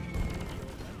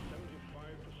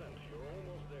 You're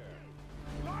almost there.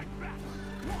 Like that!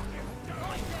 Rocket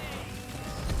down!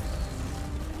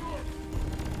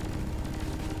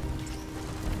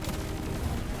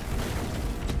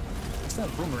 It's not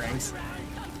boomerangs.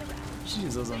 Should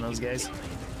use those on those guys.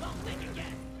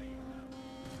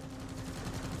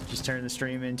 Just turn the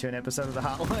stream into an episode of the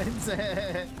Hot Ones.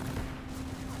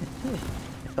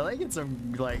 I like it,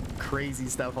 some like crazy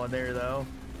stuff on there though.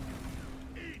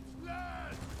 Eat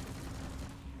land!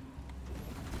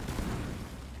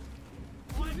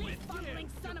 Fumbling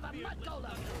son of a mud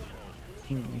golem!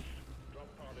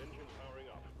 Drop pod engine powering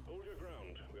up. Hold your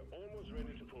ground. We're almost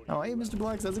ready to pull. Oh hey Mr.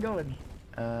 Blocks, how's it going?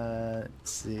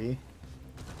 Let's see.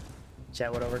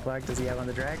 Chat, what overclock does he have on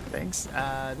the drag? Thanks.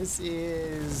 This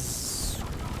is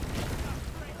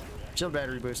chill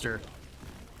battery booster.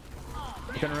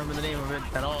 I couldn't remember the name of it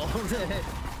at all.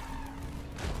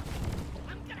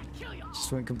 I'm gonna kill you! Just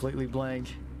went completely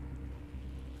blank.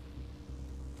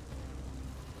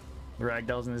 The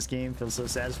ragdolls in this game feel so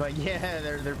satisfying. Yeah,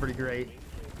 they're pretty great.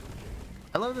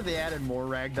 I love that they added more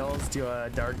ragdolls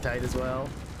to Dark Tide as well.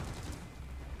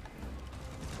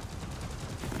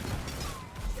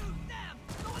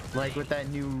 Like with that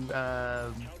new,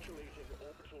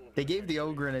 they gave the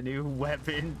Ogren a new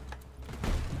weapon.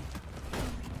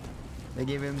 They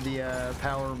gave him the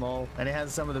power maul, and it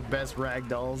has some of the best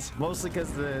ragdolls. Mostly because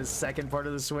the second part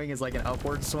of the swing is like an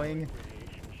upward swing,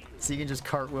 so you can just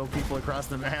cartwheel people across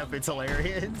the map. It's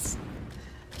hilarious.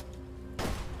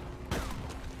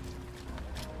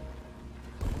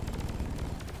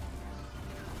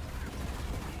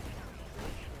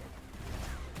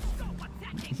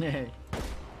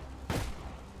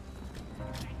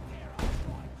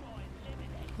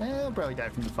 I'll probably die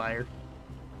from the fire.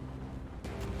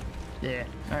 Yeah,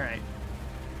 alright.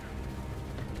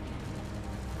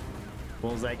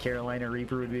 Bullseye Carolina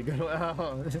Reaper would be a good one.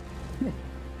 Oh.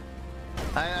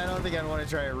 I don't think I'd want to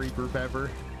try a Reaper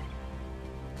Pepper.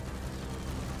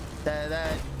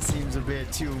 That seems a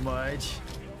bit too much.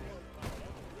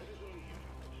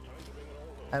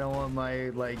 I don't want my,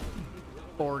 like,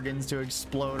 organs to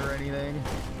explode or anything.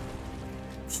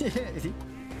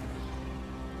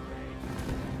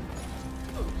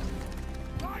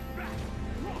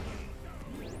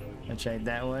 I tried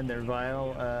that one. They're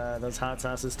vile. Those hot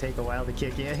sauces take a while to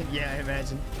kick in. Yeah, I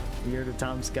imagine. You heard of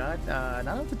Tom Scott? Not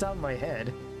off the top of my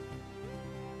head.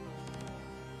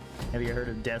 Have you heard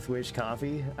of Death Wish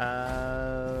Coffee?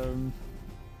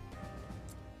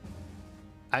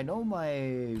 I know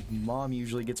my mom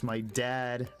usually gets my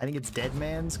dad, I think it's Dead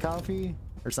Man's Coffee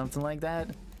or something like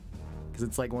that, because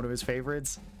it's like one of his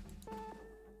favorites.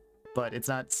 But it's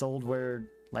not sold where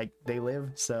like they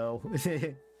live, so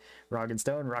Rockin'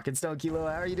 Stone Kilo,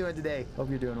 how are you doing today? Hope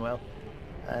you're doing well.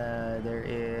 There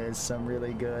is some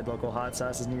really good local hot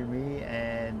sauces near me,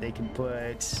 and they can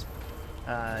put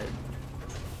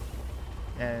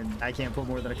and I can't put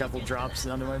more than a couple drops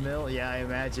under my mill. Yeah, I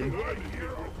imagine.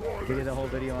 We did a whole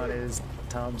video on his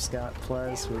Tom Scott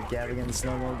Plus with Gavin the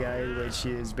Snowball Guy, which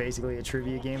is basically a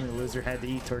trivia game, and the loser had to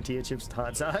eat tortilla chips with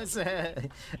hot sauce.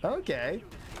 Okay,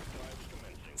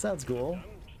 sounds cool.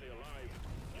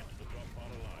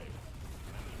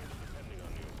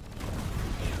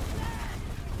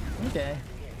 Okay.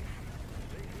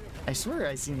 I swear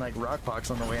I seen like rock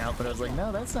pox on the way out, but I was like,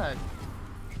 no, that's not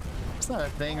a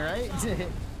thing, right? At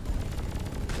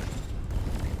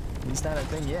least not a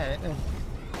thing yet.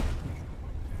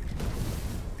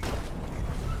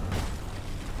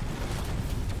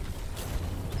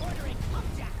 Ordering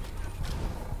upjack!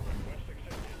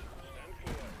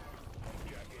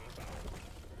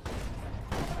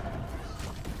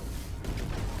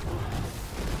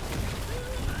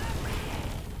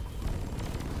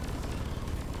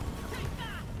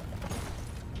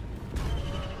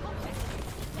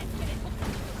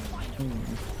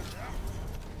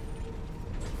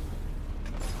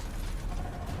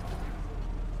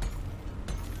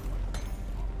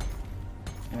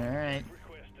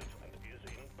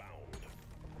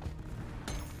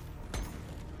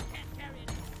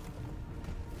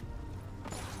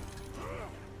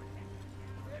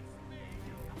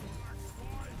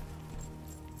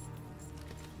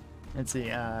 Let's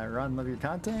see, Ron, love your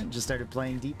content. Just started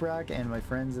playing Deep Rock, and my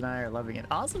friends and I are loving it.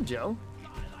 Awesome, Joe.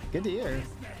 Good to hear.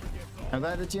 I'm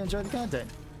glad that you enjoy the content.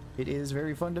 It is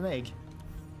very fun to make.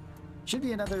 Should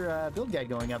be another build guide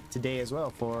going up today as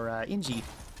well for Inji.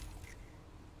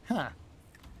 Huh.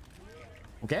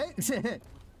 Okay.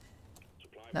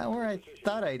 Not where I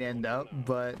thought I'd end up,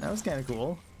 but that was kind of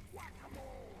cool.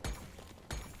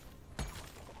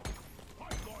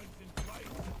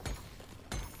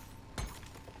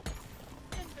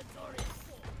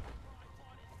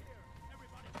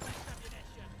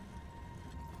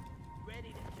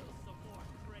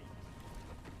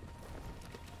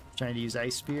 Trying to use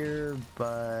Ice Spear,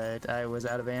 but I was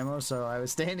out of ammo, so I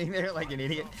was standing there like an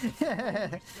idiot.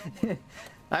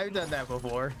 I've done that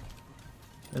before.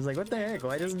 I was like, what the heck?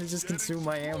 Why doesn't it just consume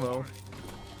my ammo?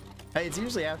 It's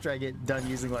usually after I get done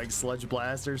using like Sludge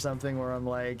Blast or something where I'm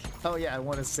like, oh yeah, I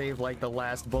want to save like the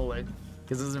last bullet,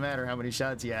 because it doesn't matter how many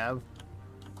shots you have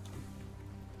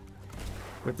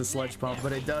with the Sludge Pump,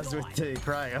 but it does with the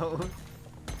Cryo.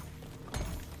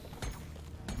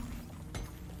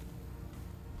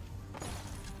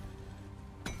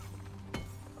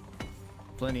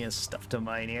 Plenty of stuff to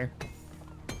mine here.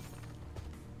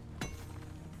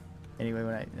 Anyway,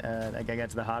 when I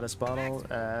got to the hottest bottle,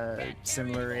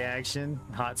 similar reaction.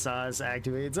 Hot sauce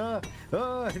activates.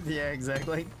 Oh, yeah,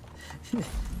 exactly.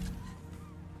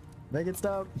 Make it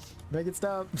stop. Make it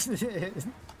stop. Lights up.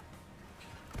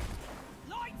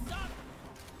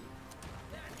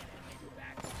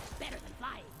 Better than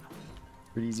flying.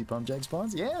 Pretty easy pump jack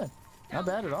spawns. Yeah, not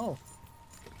bad at all.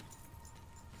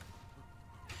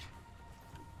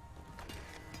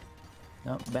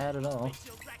 Not bad at all.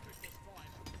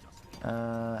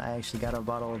 I actually got a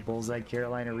bottle of Bullseye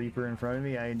Carolina Reaper in front of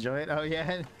me. I enjoy it. Oh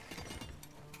yeah.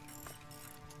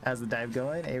 How's the dive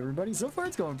going? Hey everybody, so far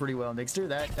it's going pretty well, Nixter.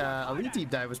 That Elite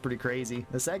Deep Dive was pretty crazy.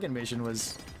 The second mission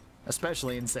was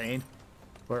especially insane,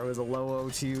 where it was a low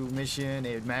O2 mission,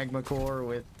 a magma core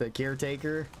with the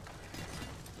Caretaker.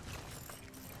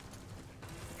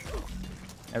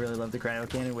 I really love the Cryo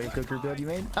Cannon Wave Cooker build you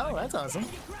made. Oh, that's awesome.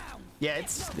 Yeah,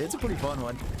 it's a pretty fun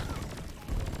one.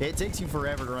 It takes you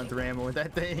forever to run through ammo with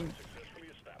that thing.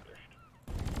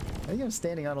 I think I'm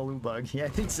standing on a loot bug. Yeah, I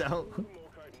think so.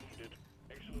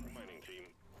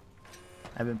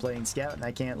 I've been playing Scout and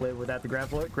I can't live without the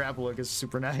grapple hook. Grapple hook is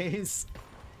super nice.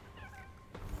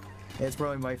 It's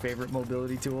probably my favorite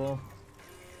mobility tool.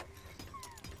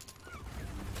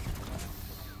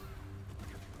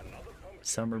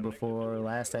 Summer before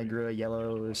last, I grew a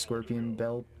yellow scorpion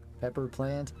bell pepper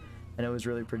plant, and it was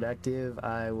really productive.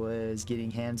 I was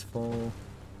getting hands full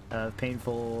of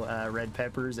painful red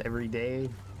peppers every day,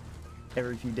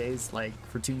 every few days, like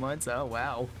for 2 months. Oh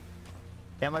wow.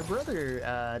 Yeah, my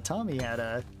brother Tommy had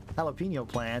a jalapeno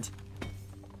plant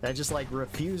that just like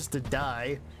refused to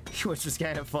die, which was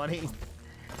kind of funny.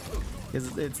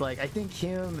 It's like, I think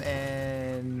him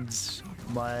and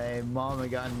my mom had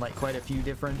gotten like quite a few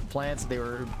different plants they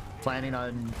were planning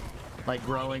on like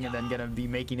growing and then gonna be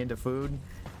making into food.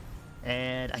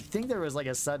 And I think there was like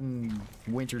a sudden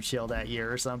winter chill that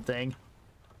year or something,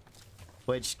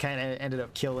 which kind of ended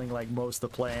up killing like most of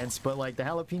the plants. But like the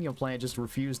jalapeno plant just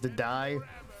refused to die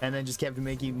and then just kept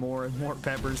making more and more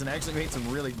peppers and actually made some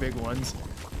really big ones.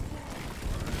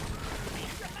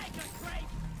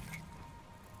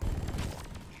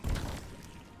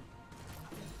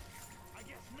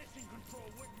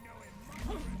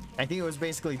 I think it was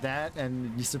basically that,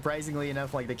 and surprisingly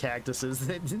enough, like the cactuses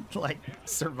that like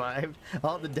survived.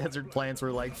 All the desert plants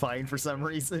were like fine for some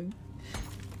reason.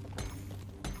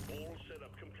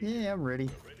 Yeah, I'm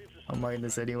ready. I'll mine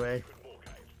this anyway.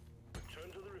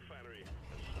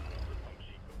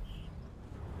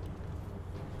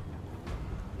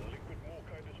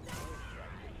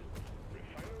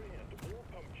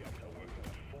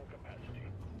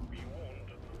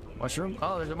 Mushroom?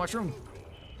 Oh, there's a mushroom.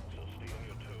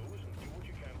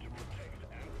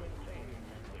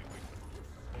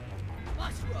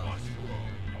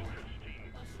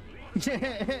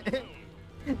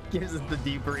 Gives us the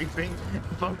debriefing.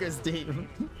 Focus team.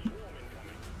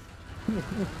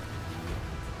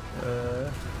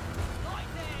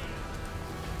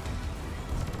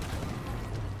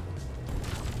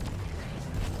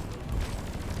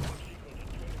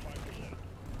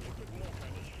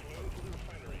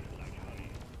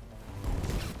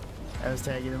 I was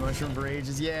tagging the mushroom for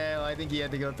ages. Yeah, well, I think he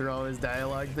had to go through all his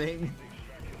dialogue thing.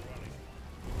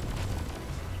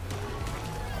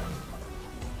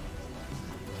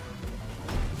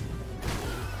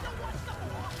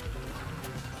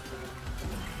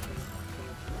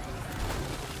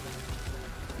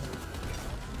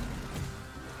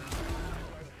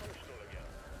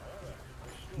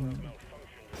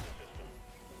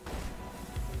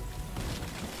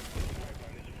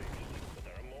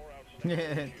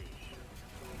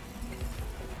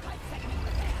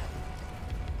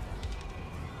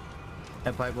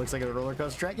 That pipe looks like a roller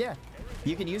coaster track. Yeah,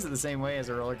 you can use it the same way as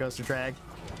a roller coaster track.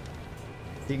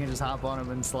 You can just hop on them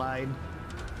and slide.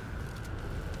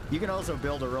 You can also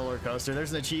build a roller coaster.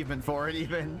 There's an achievement for it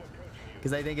even,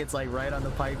 because I think it's like right on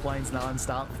the pipelines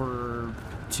non-stop for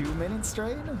 2 minutes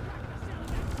straight.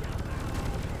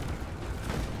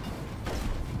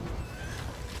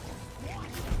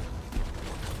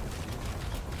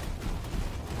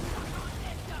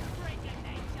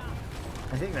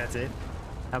 I think that's it.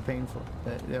 How painful.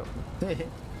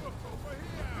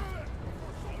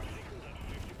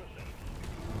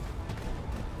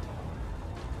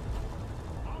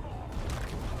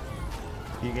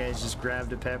 You guys just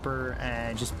grabbed a pepper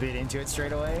and just bit into it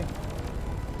straight away.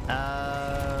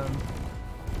 I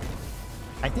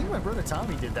think my brother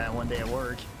Tommy did that one day at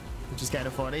work, which is kind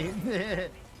of funny.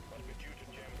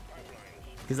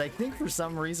 Because I think for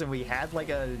some reason we had like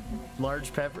a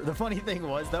large pepper. The funny thing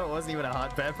was though, it wasn't even a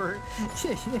hot pepper.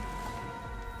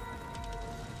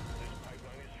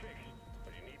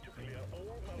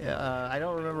 I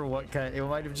don't remember what kind. It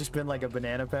might have just been like a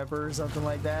banana pepper or something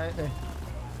like that.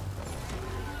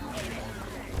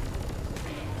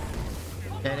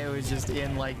 And it was just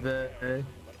in like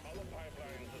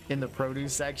in the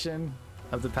produce section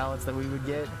of the pallets that we would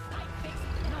get.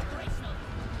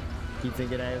 Keep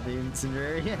thinking I have the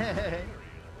incendiary.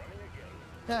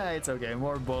 Yeah, it's okay.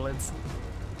 More bullets.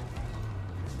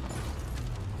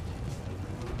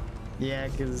 Yeah,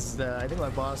 because I think my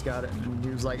boss got it and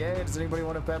he was like, hey, does anybody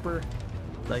want a pepper?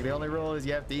 Like, the only rule is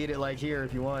you have to eat it like here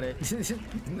if you want it.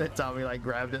 And then Tommy like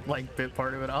grabbed it, like bit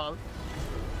part of it off.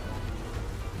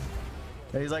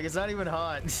 And he's like, it's not even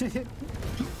hot. They're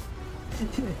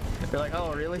like,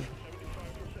 oh, really?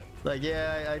 Like,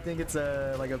 yeah, I think it's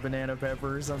like a banana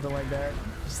pepper or something like that.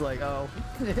 Just like, oh.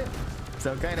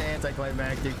 So kind of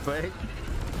anticlimactic, but...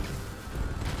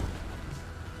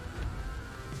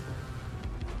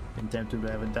 Been tempted, but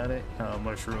I haven't done it. Oh,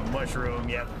 mushroom,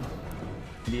 yep.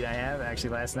 Indeed I have. Actually,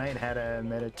 last night had a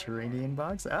Mediterranean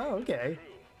box. Oh, okay.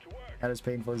 Not as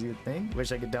painful as you'd think.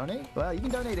 Wish I could donate? Well, you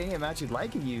can donate any amount you'd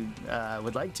like if you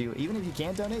would like to. Even if you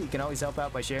can't donate, you can always help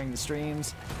out by sharing the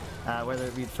streams, whether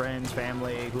it be friends,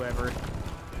 family, whoever.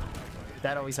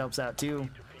 That always helps out too.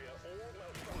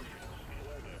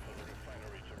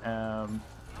 And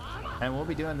we'll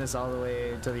be doing this all the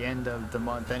way to the end of the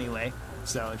month anyway.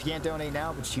 So if you can't donate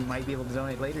now, but you might be able to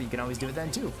donate later, you can always do it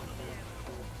then too.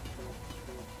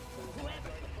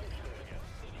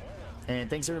 And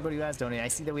thanks to everybody who has donated. I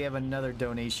see that we have another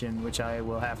donation, which I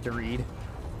will have to read.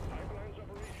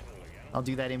 I'll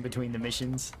do that in between the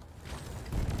missions.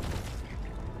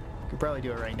 Could probably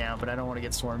do it right now, but I don't want to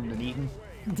get swarmed and eaten.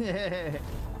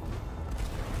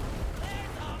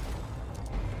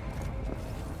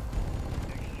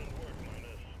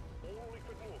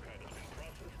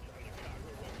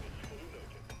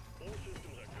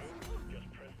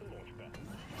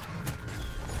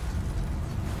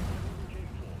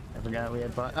 I forgot we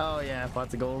had pot. Oh yeah,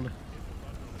 pots of gold.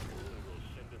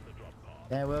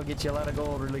 Yeah, we'll get you a lot of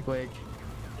gold really quick.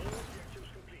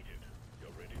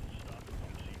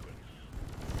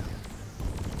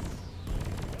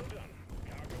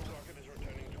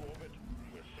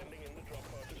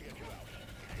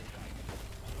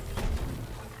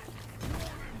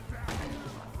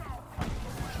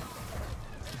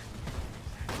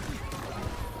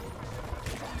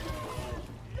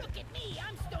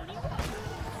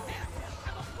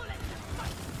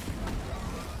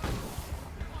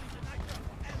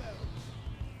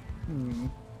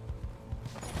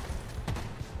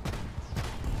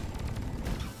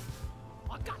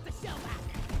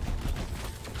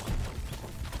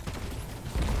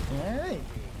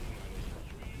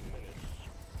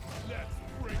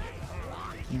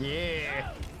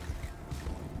 Yeah.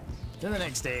 To the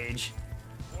next stage.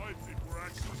 I think we're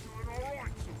actually doing all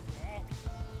right so far.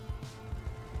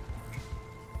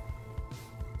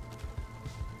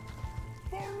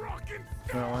 For rockin'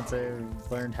 Well, once I've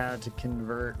learned how to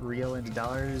convert real into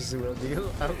dollars, we'll do.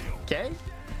 Okay.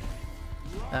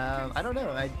 I don't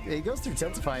know. It goes through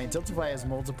Tiltify, and Tiltify has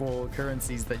multiple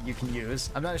currencies that you can use.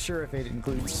 I'm not sure if it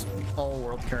includes all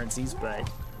world currencies, but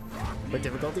what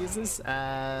difficulty is this?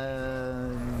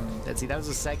 Let's see. That was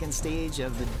the second stage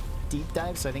of the deep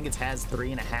dive, so I think it has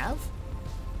 3.5. I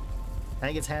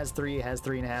think it has 3, it has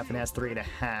 3.5, and has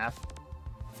 3.5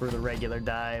 for the regular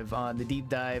dive. On the deep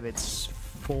dive, it's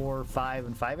 4, 5,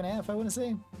 and 5.5. I want to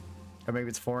say, or maybe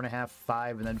it's 4.5,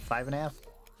 5, and then 5.5.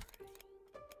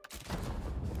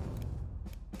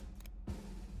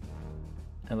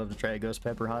 I'd love to try a ghost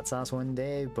pepper hot sauce one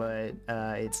day, but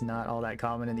it's not all that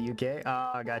common in the UK.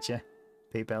 Ah, gotcha.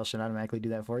 PayPal should automatically do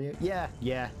that for you. Yeah,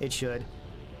 it should.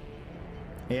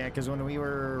 Yeah, because when we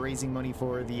were raising money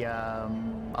for the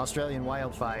Australian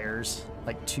wildfires,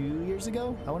 like 2 years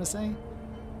ago, I want to say,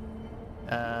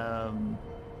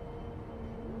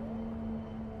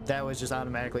 that was just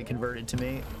automatically converted to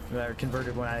me, or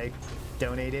converted when I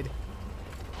donated.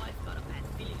 I've got a bad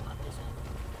feeling about this one.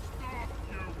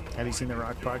 Have you seen the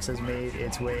Rockbox has made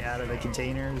its way out of the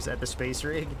containers at the space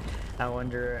rig? I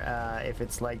wonder if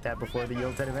it's like that before the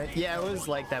Yuletide event. Yeah, it was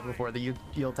like that before the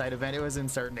Yuletide event. It was in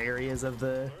certain areas of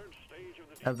the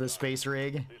space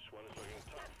rig.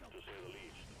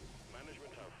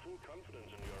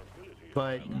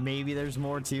 But maybe there's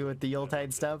more to it, the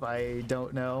Yuletide stuff. I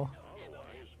don't know.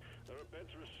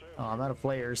 Oh, I'm out of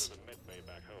players.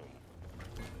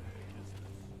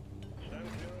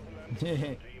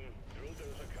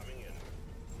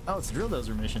 Oh, it's a drill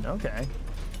dozer mission. Okay.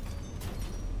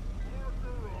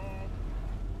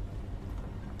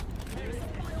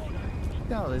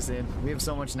 Oh, listen, we have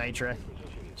so much nitra.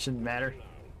 Shouldn't matter.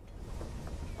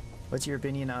 What's your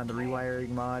opinion on the rewiring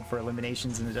mod for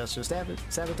eliminations and industrial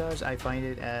sabotage? I find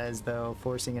it as though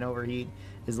forcing an overheat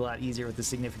is a lot easier with a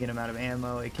significant amount of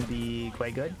ammo. It can be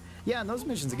quite good. Yeah, and those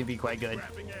missions it can be quite good.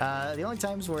 The only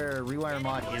times where rewire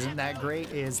mod isn't that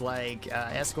great is like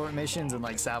escort missions and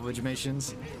like salvage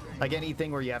missions. Like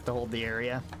anything where you have to hold the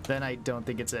area, then I don't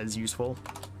think it's as useful.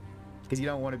 Because you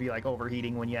don't want to be like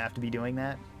overheating when you have to be doing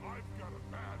that.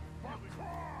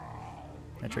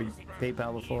 I tried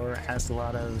PayPal before, asked a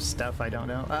lot of stuff I don't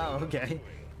know. Oh, okay.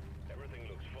 Everything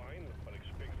looks fine, but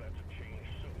expect that to change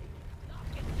soon.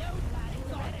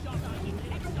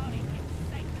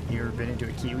 You ever been into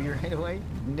a kiwi right away?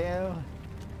 No.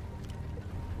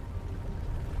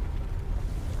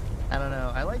 I don't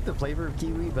know. I like the flavor of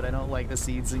kiwi, but I don't like the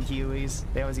seeds in kiwis.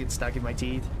 They always get stuck in my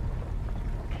teeth.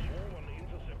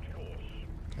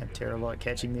 I'm terrible at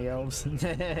catching the elves.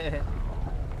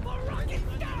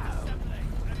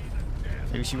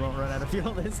 Maybe she won't run out of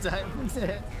fuel this time.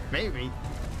 Maybe.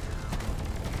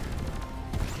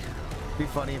 It'd be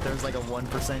funny if there was like a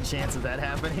 1% chance of that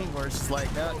happening, where it's just like,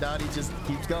 no, Dottie just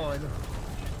keeps going.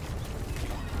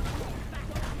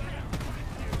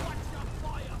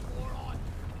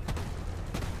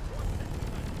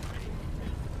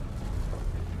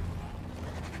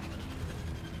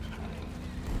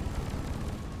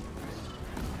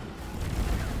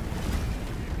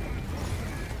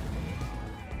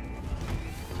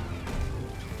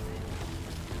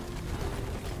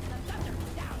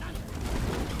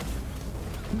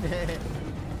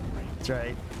 That's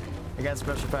right. I got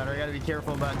special powder. I gotta be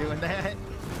careful about doing that.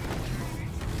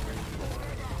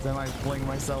 'Cause I might fling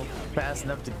myself fast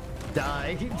enough to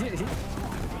die.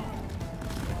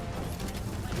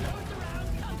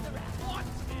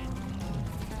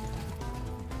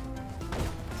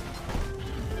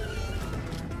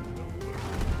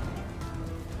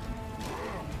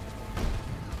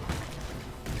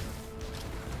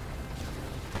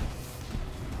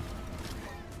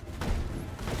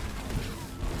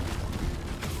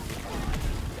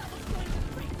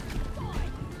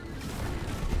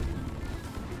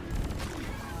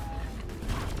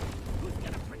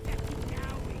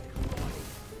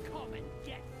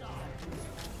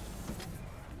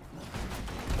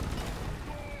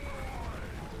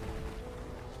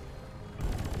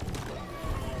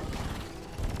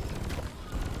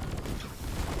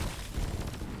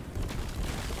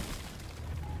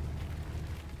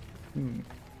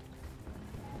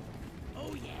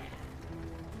 Oh yeah.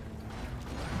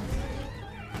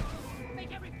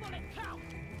 Make every bullet count.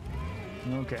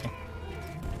 Okay.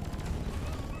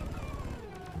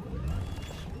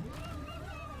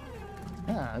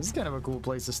 Ah, this is kind of a cool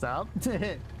place to stop.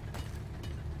 Don't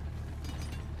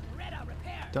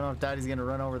know if Dottie's gonna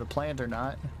run over the plant or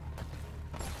not.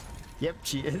 Yep,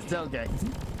 she is. Okay.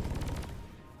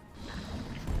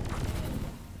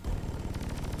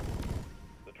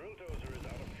 The drill dozer is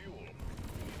out of fuel. You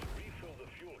need to refill the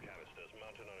fuel canisters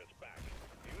mounted on its back.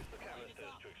 Use the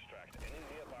canisters to extract any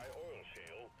nearby oil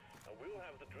shale, and we'll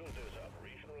have the drill dozer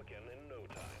operational again in no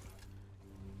time.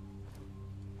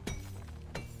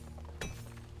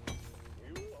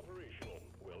 Mule operational.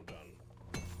 Well done.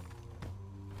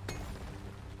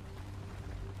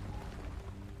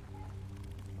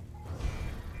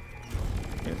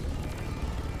 Yep.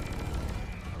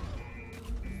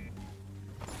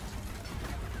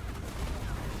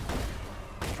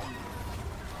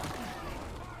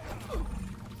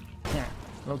 Yeah.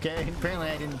 Okay, apparently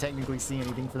I didn't technically see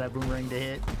anything for that boomerang to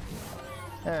hit.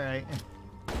 Alright.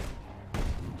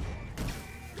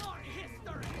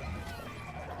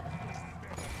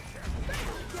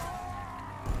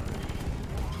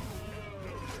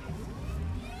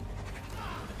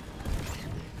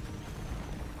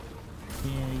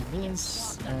 Carry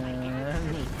this.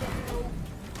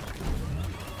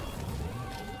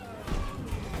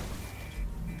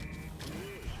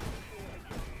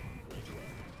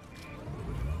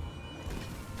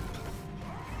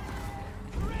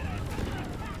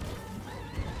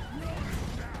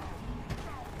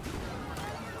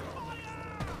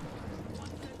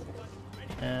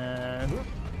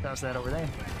 Toss that over there.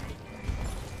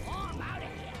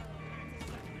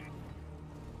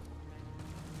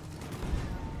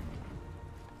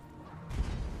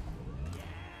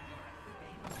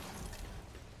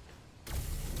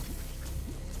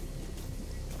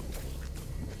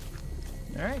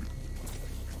 All right.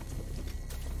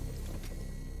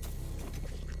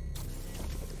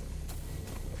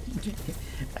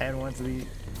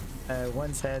 I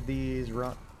once had these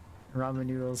ramen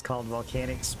noodles called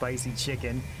volcanic spicy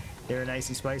chicken. They were nice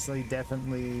and spicy,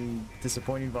 definitely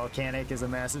disappointing. Volcanic is a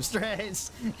massive stretch.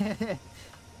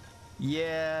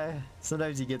 Yeah,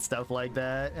 sometimes you get stuff like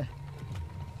that.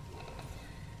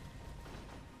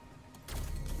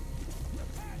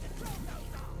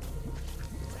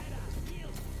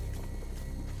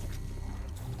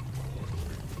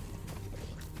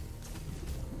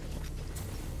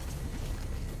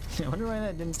 I wonder why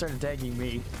that didn't start attacking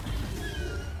me.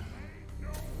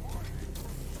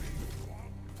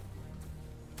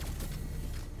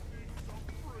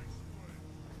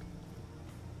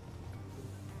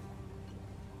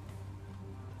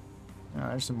 Oh,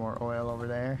 there's some more oil over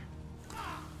there.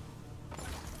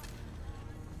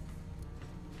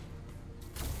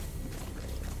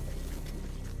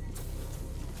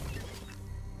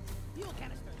 Fuel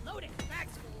canister loaded.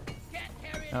 Back's full. Can't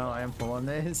carry it. Oh, I am full on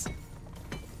this.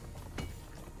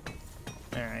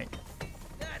 Alright.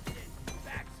 That's it.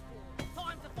 Back's full.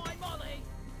 Time to find Molly.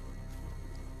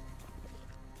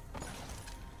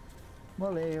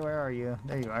 Molly, where are you?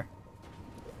 There you are.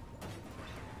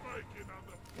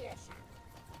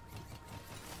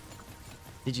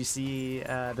 Did you see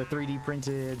the 3D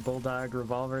printed Bulldog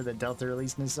revolver that Delta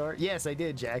released in the store? Yes, I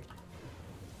did, Jack.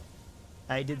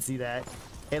 I did see that.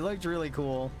 It looked really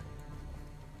cool.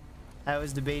 I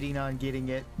was debating on getting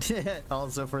it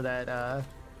also for that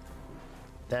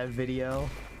that video.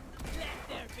 Let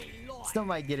there be light. Still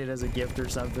might get it as a gift or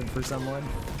something for someone.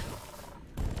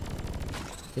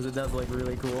 Because it does look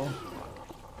really cool.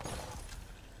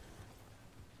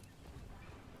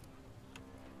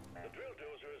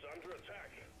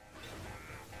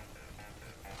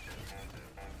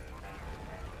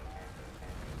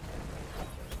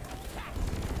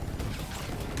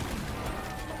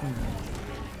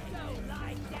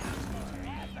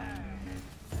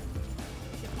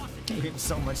 You have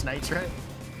so much nitrate.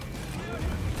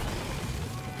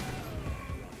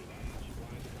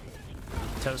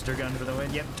 Toaster gun for the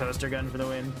win. Yep, toaster gun for the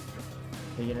win.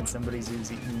 Thinking it's somebody's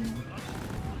who's eating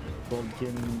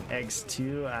Vulcan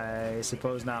X2. I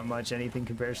suppose not much anything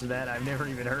compares to that. I've never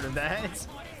even heard of that.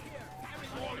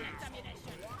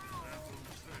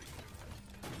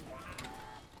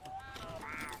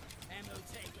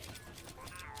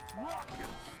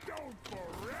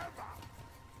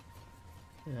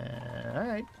 All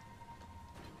right.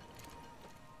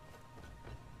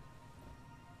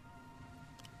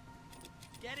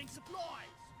 Getting supplies.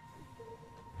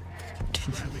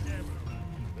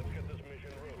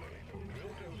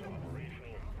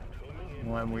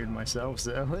 Well, I'm weird myself,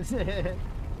 so.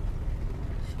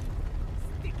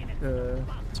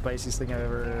 Spiciest thing I've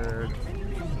ever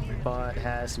bought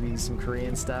has to be some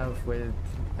Korean stuff with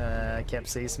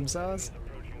capsaicin sauce.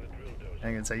 I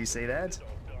think that's how you say that.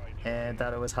 And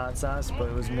thought it was hot sauce, but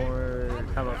it was more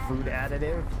of a food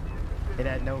additive. It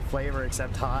had no flavor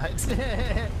except hot. It's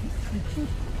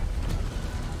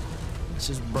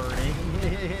just burning.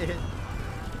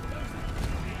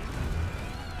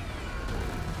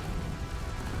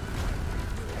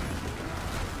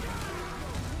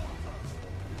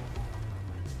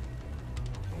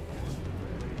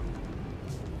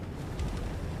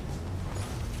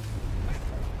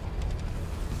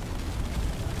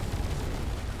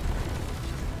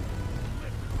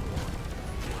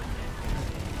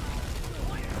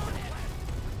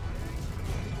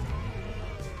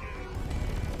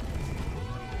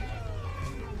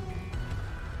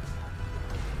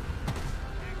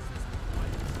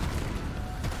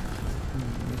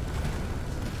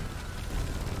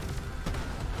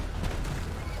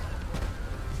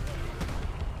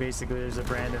 Basically, there's a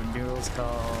brand of noodles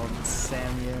called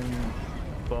Samyang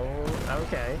Bowl.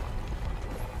 Okay.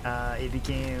 It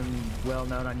became well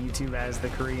known on YouTube as the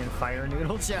Korean Fire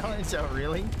Noodle Challenge. Oh,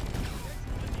 really?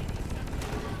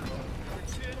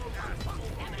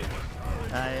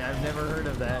 I've never heard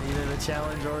of that, either the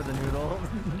challenge or the noodle.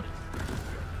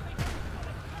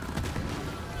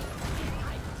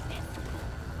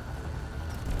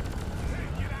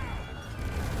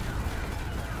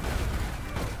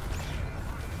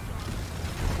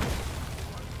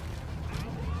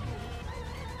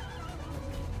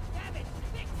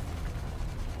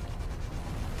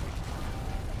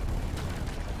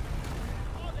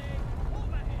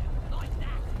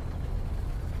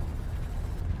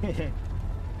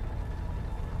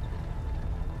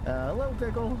 Hello,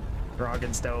 Pickle.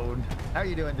 Stone. How are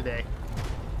you doing today?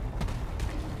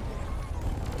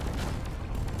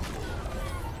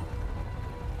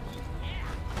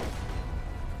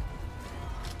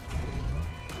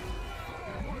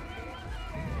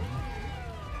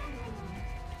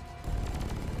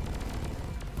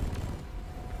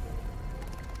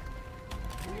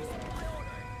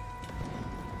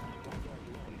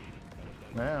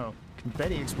 Wow,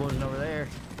 confetti explosion over there.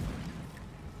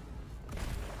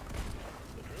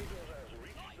 The drill dozer has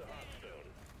reached the heartstone.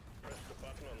 Press the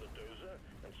button on the dozer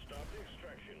and start the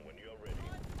extraction when you're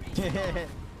ready.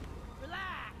 Relax.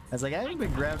 I was like, I haven't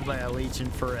been grabbed by a leech in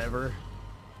forever.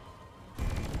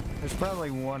 There's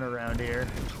probably one around here.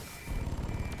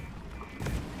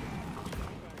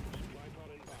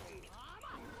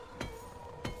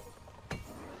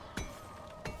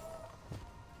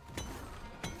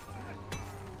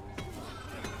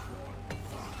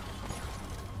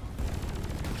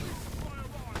 Supply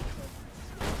pod inbound.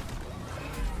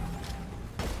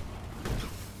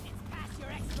 It's past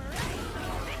your expiration.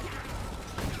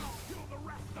 Kill the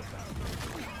rest of them.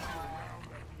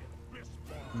 This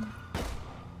one.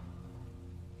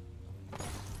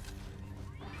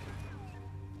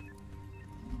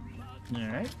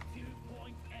 Alright.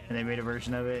 And they made a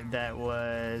version of it that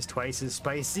was twice as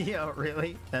spicy. Oh,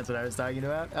 really? That's what I was talking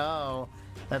about? Oh,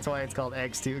 that's why it's called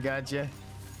X2. Gotcha.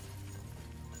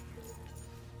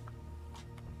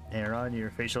 Aaron, your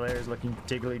facial hair is looking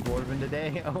particularly dwarven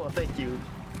today. Oh, well, thank you,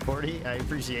 40. I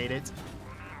appreciate it.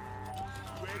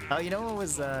 Oh, you know what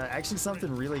was actually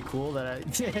something really cool that I...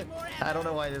 I don't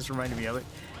know why this reminded me of it,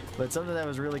 but something that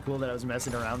was really cool that I was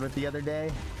messing around with the other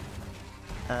day.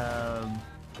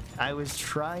 I was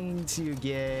trying to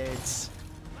get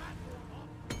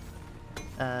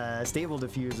Stable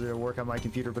Diffuser to work on my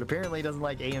computer, but apparently it doesn't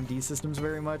like AMD systems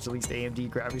very much, at least AMD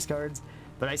graphics cards.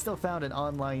 But I still found an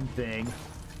online thing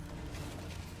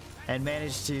and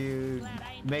managed to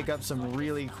make up some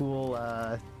really cool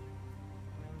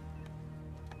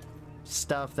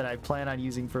stuff that I plan on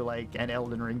using for like an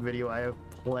Elden Ring video I have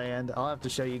planned. I'll have to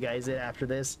show you guys it after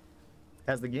this.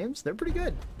 As the games, they're pretty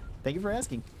good. Thank you for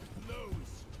asking.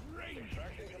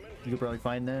 You could probably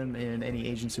find them in any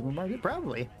Asian supermarket,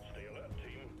 probably. Stay alert,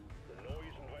 team. The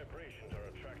noise and vibrations are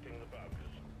attracting the bugs.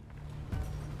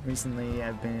 Recently,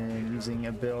 I've been using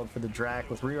a build for the Drac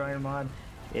with Rewire mod.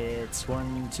 It's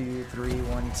 1, 2, 3,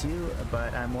 1, 2,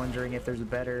 but I'm wondering if there's a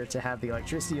better to have the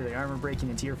electricity or the armor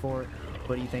breaking in Tier 4.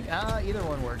 What do you think? Either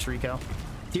one works, Rico.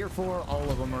 Tier 4, all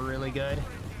of them are really good.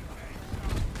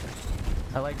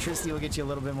 Electricity will get you a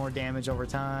little bit more damage over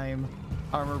time.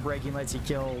 Armor breaking lets you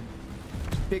kill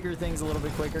bigger things a little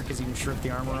bit quicker because you can strip the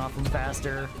armor off them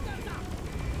faster.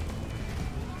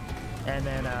 And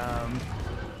then,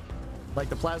 like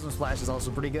the Plasma Splash is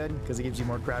also pretty good because it gives you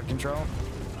more crowd control.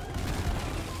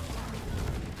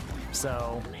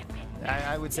 So,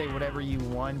 I would say whatever you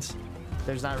want.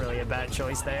 There's not really a bad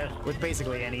choice there with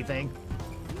basically anything.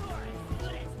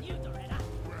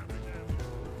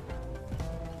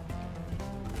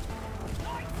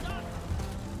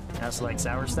 I also like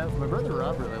sour stuff. My brother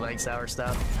Rob really likes sour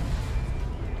stuff.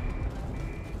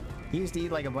 He used to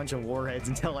eat like a bunch of warheads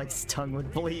until like his tongue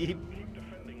would bleed.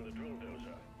 Defending the drill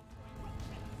dozer.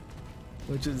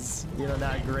 Which is, you know,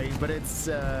 not great, but it's,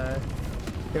 it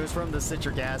was from the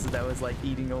citric acid that was like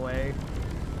eating away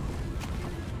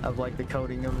of like the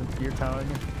coating of your tongue.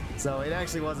 So it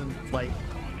actually wasn't like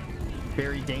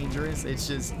very dangerous. It's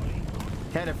just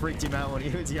kind of freaked him out when he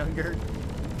was younger.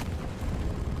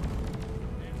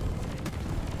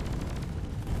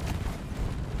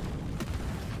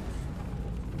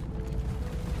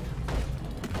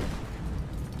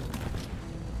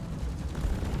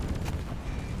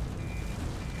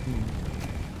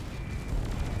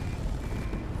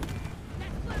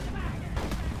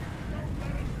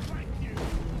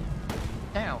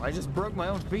 Ow, I just broke my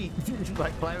own feet by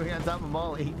climbing on top of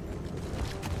Molly.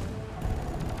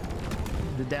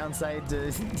 The downside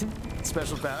to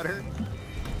special powder.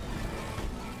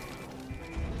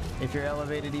 If you're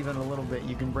elevated even a little bit,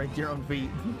 you can break your own feet.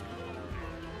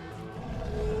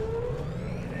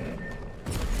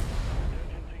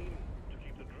 Team, to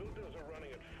keep the drill dozer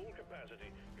running at full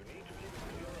capacity, you need to keep it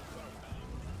clear of bugs.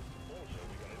 Also,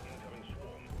 we got an incoming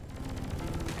swarm.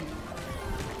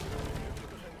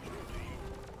 50% through, team.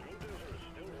 Drill dozer is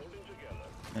still holding together.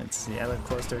 Let's see, I live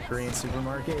close to a Korean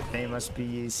supermarket. They must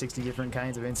be 60 different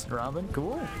kinds of instant ramen.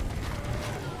 Cool.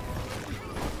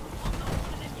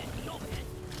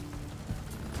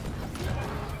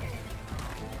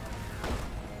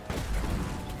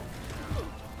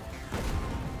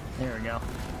 There we go.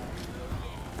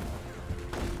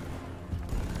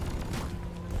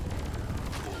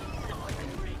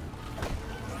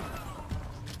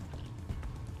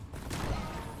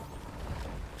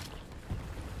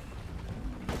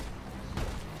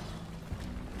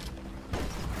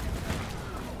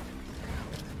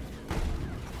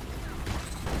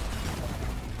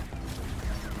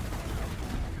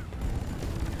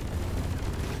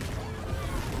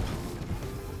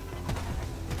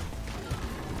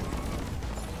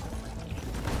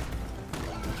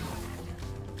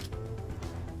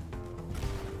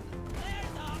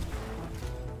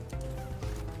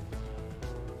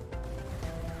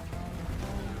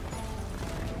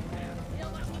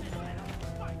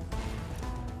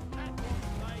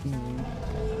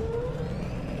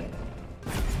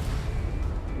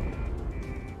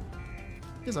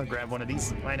 Guess I'll grab one of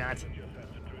these. Why not? Just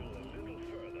have to drill a little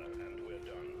further and we're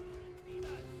done.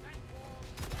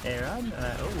 Aaron,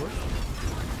 oh, work.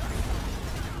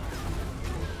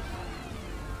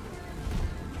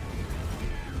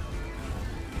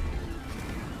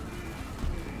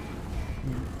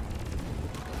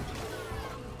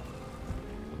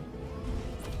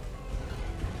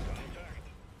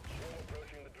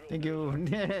 Thank you. Hunker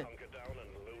down and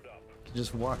load up.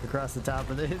 Just walk across the top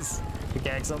of this.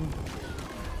 Pickaxe them.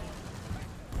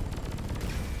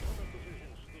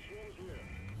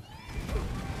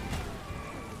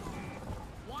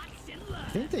 I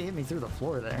think they hit me through the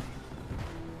floor there.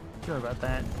 Sure about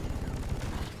that.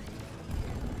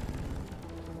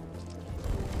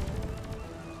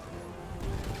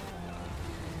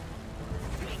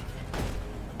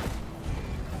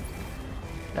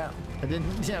 Oh, I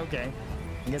didn't. Yeah, okay.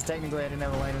 I guess technically I didn't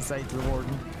have a line of sight to the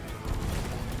warden.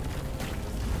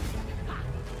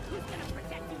 Who's gonna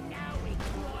protect you now,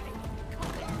 MacLeod?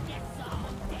 Come and get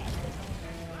some dead.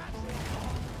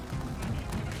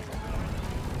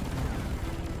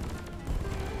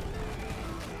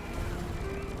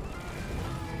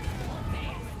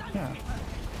 Yeah.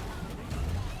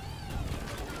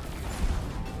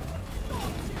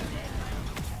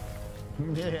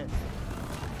 Yeah.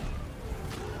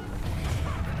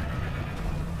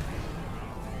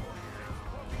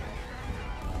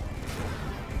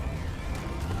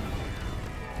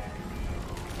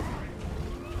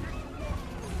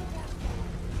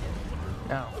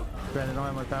 Oh, but I don't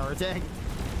have my power attack.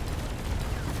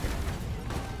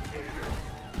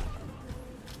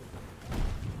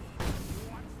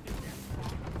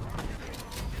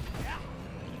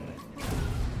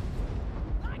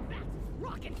 Like that!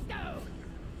 Rock and stone!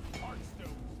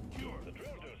 Hearthstone secure. The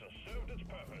drill dozer served its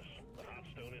purpose. The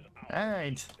heartstone is ours.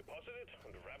 Alright, Deposit it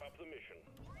and wrap up the mission.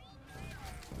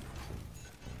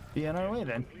 be on our way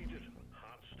then. Completed.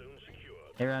 Heartstone secured.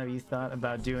 Aaron, have you thought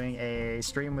about doing a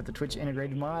stream with the Twitch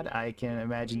integrated mod? I can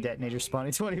imagine detonators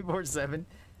spawning 24/7.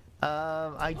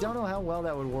 I don't know how well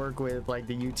that would work with like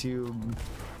the YouTube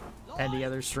and the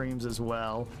other streams as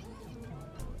well.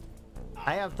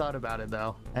 I have thought about it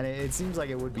though, and it seems like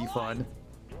it would be fun.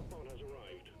 Dropbound has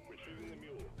arrived. Retrieving the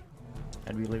mule.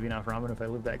 I'd be living off ramen if I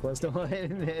lived that close to one. In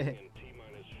T-minus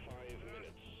 5 minutes.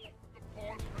 The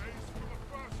pause phase for the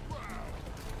first round.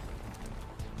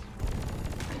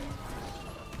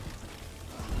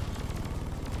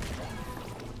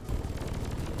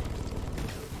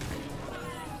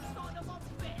 Son of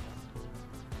a bitch!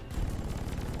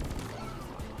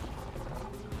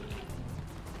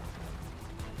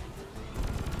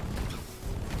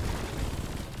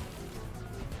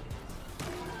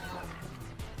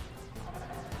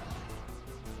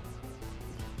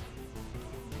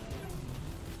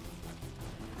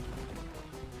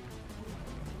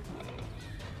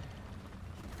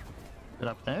 Is it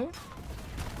up there?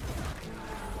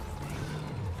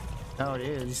 Oh, it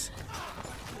is.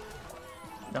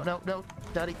 No, no, no,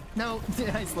 Daddy, no!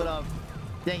 I slid off.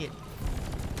 Dang it.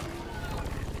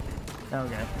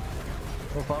 Okay.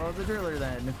 We'll follow the driller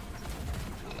then.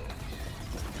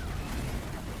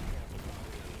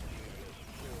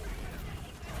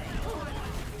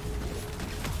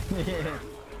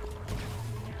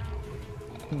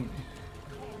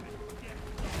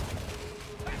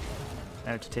 I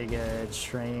have to take a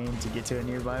train to get to a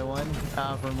nearby one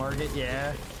for market.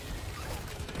 Yeah.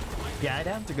 Yeah, I'd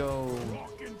have to go.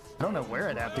 I don't know where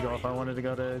I'd have to go if I wanted to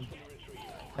go to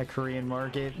a Korean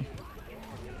market.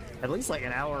 At least like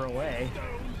an hour away.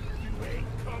 You ain't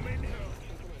coming home.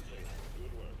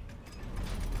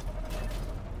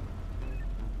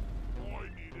 I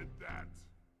needed that.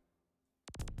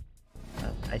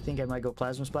 I think I might go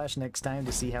Plasma Splash next time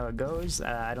to see how it goes.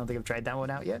 I don't think I've tried that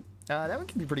one out yet. That one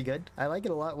can be pretty good. I like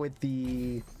it a lot with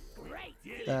the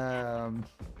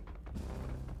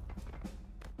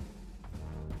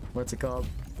what's it called?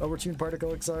 Overtuned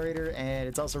Particle Accelerator, and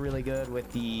it's also really good with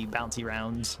the bouncy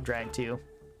rounds drag too.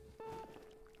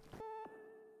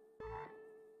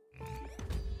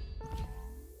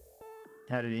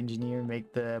 How did Engineer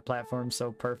make the platform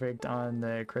so perfect on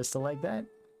the crystal like that?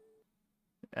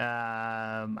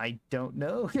 I don't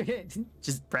know.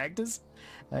 Just practice,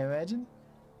 I imagine.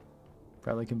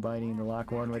 Probably combining the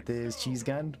lock one with his cheese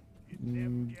gun.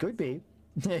 Could be.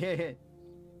 I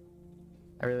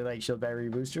really like shield battery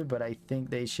booster, but I think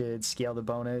they should scale the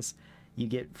bonus you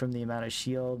get from the amount of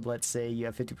shield. Let's say you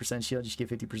have 50% shield, you should get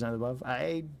 50% above.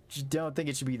 I just don't think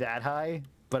it should be that high,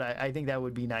 but I think that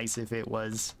would be nice if it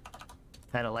was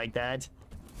kind of like that.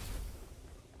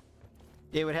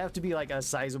 It would have to be like a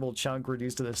sizable chunk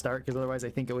reduced to the start, because otherwise I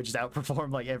think it would just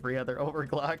outperform like every other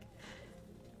overclock.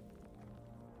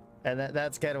 And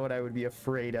that's kind of what I would be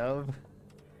afraid of.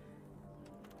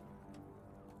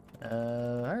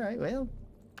 Alright, well.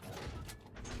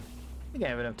 I think I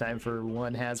have enough time for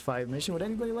one has 5 mission. Would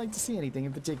anybody like to see anything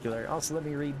in particular? Also, let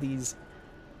me read these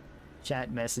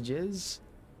chat messages.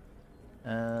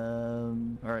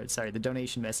 Alright, sorry, the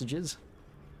donation messages.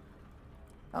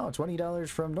 Oh, $20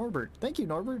 from Norbert. Thank you,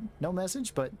 Norbert. No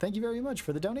message, but thank you very much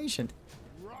for the donation.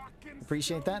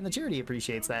 Appreciate that, and the charity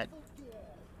appreciates that.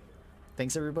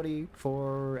 Thanks, everybody,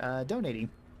 for donating.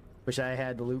 Wish I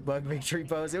had the loot bug victory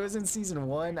pose. It was in Season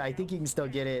 1. I think you can still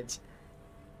get it.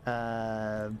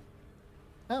 Oh.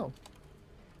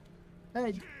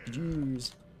 Hey,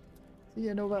 jeez. See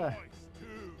ya, Nova.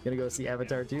 Gonna go see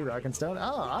Avatar 2, Rock and Stone. Oh,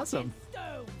 awesome.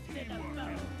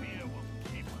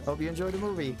 Hope you enjoyed the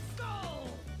movie.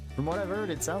 From what I've heard,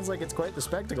 it sounds like it's quite the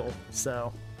spectacle,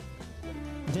 so.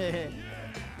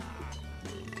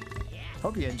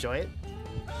 Hope you enjoy it.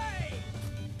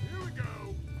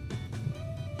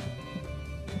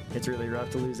 It's really rough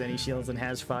to lose any shields in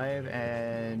Has 5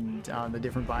 and on the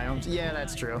different biomes. Yeah,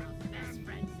 that's true.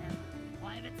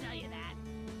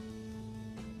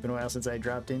 Been a while since I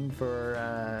dropped in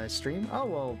for stream. Oh,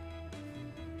 well,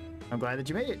 I'm glad that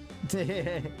you made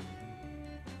it.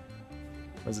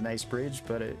 Was a nice bridge,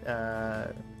 but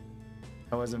I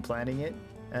wasn't planning it.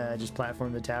 Just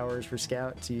platformed the towers for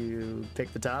Scout to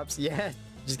pick the tops. Yeah,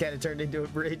 just kind of turned into a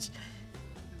bridge.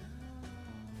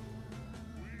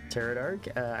 Turret Arc.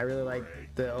 I really like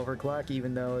the overclock,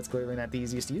 even though it's clearly not the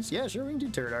easiest to use. Yeah, sure, we can do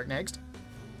Turret Arc next.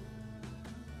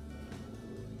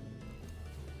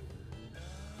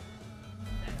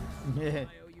 It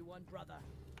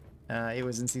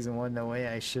was in Season 1, no way.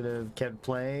 I should have kept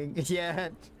playing. Yeah.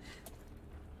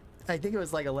 I think it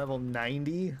was like a level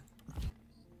 90.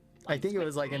 I think it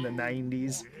was like in the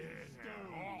 90s.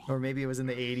 Or maybe it was in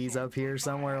the 80s up here,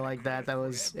 somewhere like that.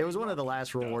 It was one of the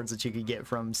last rewards that you could get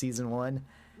from Season 1.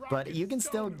 But you can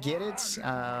still get it.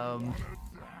 I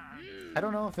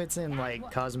don't know if it's in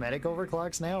like cosmetic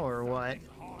overclocks now or what.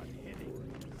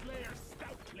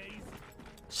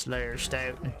 Slayer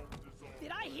Stout.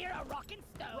 Did I hear a rockin'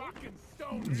 stone?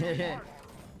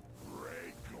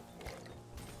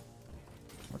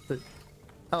 What the?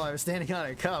 Oh, I was standing on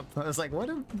a cup. I was like, what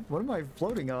am I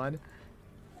floating on?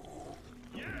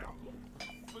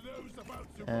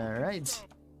 All right.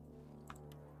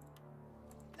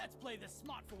 Let's play this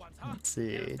smart for once, huh? Let's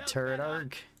see, Turret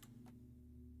Arc.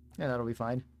 Yeah, that'll be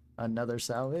fine. Another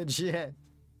salvage. Yeah.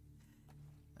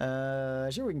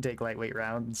 Sure, we can take lightweight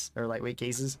rounds or lightweight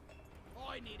cases.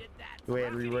 The way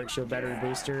I'd rework shield battery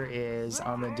booster is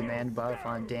on the demand buff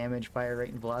on damage, fire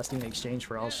rate, and velocity in exchange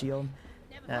for all shield.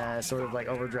 Sort of like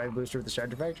overdrive booster with the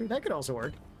starter factory. That could also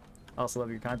work. Also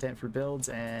love your content for builds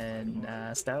and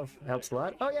stuff. Helps a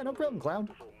lot. Oh yeah, no problem, Cloud.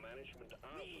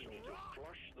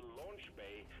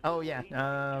 Oh yeah.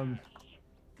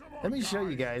 Let me show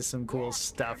you guys some cool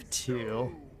stuff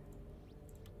too.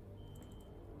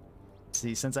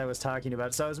 See, since I was talking about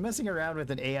it, so I was messing around with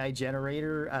an AI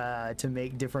generator to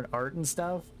make different art and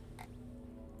stuff.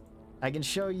 I can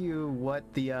show you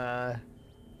what the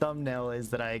thumbnail is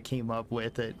that I came up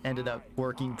with. It ended up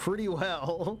working pretty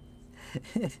well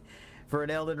for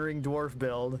an Elden Ring dwarf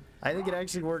build. I think it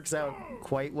actually works out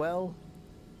quite well,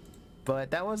 but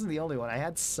that wasn't the only one. I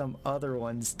had some other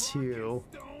ones too,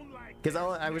 because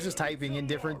I was just typing in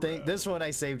different things. This one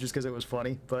I saved just because it was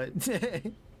funny, but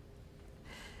that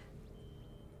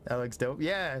looks dope.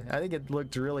 Yeah, I think it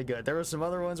looked really good. There were some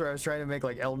other ones where I was trying to make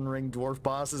like Elden Ring dwarf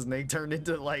bosses and they turned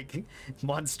into like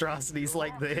monstrosities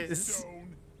like this,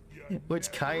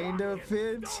 which kind of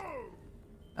fits.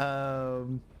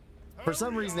 For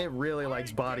some reason it really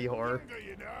likes body horror.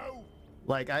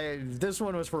 Like this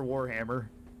one was for Warhammer,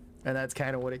 and that's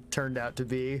kind of what it turned out to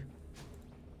be.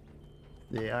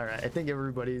 Yeah, all right. I think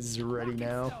everybody's ready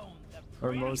now,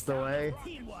 or most of the way.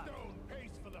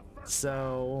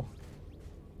 So,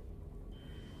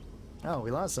 oh,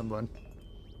 we lost someone.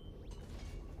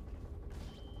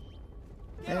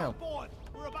 Yeah.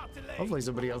 Hopefully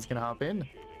somebody else can hop in.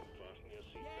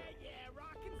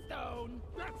 Rock and stone.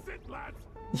 That's it, lads.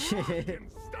 Rock and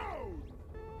stone.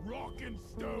 Rock and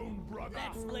stone, brother.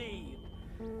 Let's leave.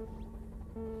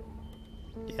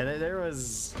 Yeah, there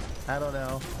was, I don't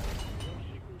know.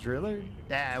 Driller?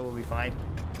 Yeah, we'll be fine.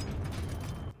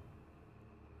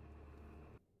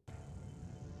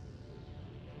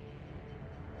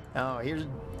 Oh, here,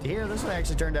 this one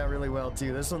actually turned out really well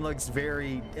too. This one looks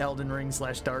very Elden Ring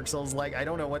 / Dark Souls like. I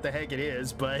don't know what the heck it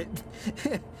is, but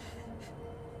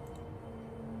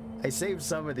I saved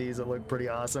some of these that look pretty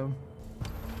awesome.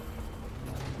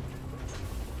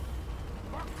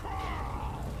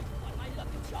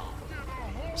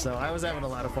 So I was having a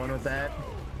lot of fun with that.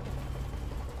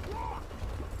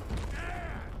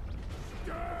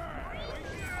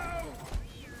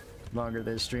 Longer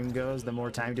the stream goes, the more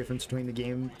time difference between the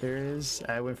game there is.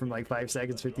 I went from like 5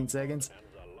 seconds, 15 seconds.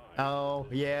 Oh,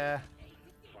 yeah.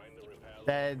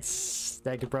 That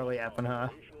could probably happen, huh?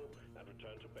 And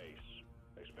return to base.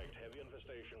 Expect heavy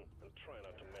infestation and try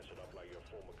not to mess it up like your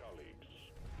former colleagues.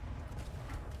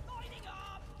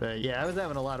 But yeah, I was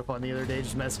having a lot of fun the other day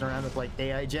just messing around with like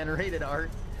AI generated art.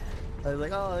 I was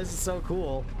like, oh, this is so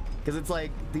cool. Because it's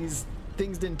like these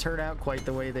things didn't turn out quite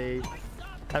the way they...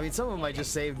 I mean, some of them I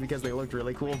just saved because they looked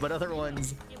really cool, but other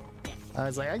ones, I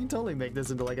was like, I can totally make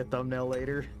this into like a thumbnail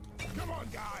later. Come on,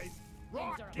 guys.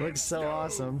 Rock It looks so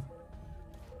awesome.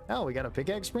 Oh, we got a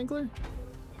pickaxe sprinkler?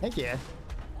 Heck yeah.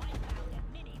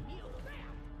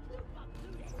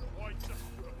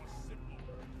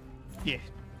 Yeah.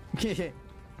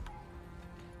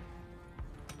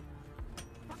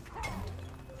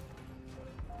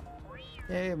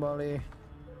 Hey, Molly.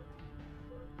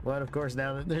 What, of course,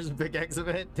 now that there's a pickaxe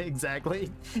event?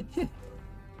 Exactly.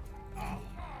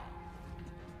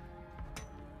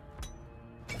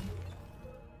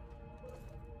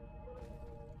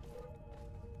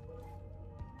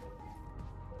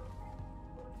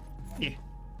 Yeah.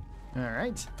 All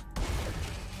right.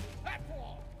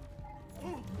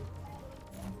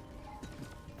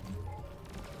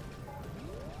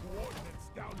 Coordinates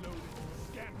downloaded to the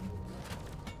scanner.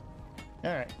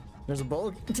 All right. There's a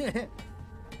bulk.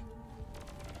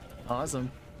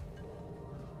 Awesome.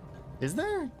 Is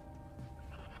there?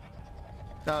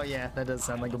 Oh yeah, that does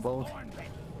sound like a bulk.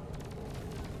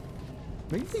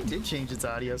 Maybe they did change its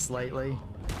audio slightly.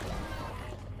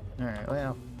 All right.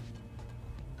 Well,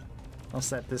 I'll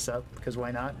set this up because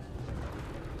why not?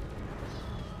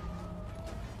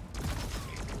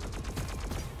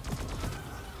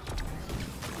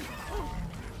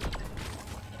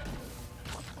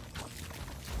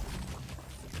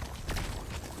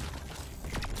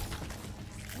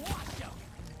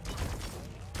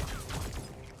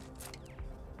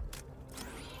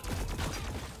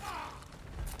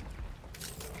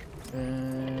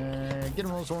 Get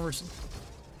him, those homers.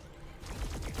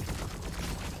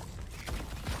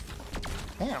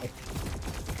 Ow.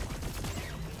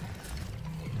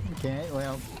 Okay,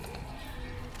 well.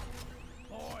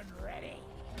 Born ready.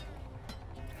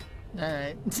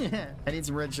 Alright. I need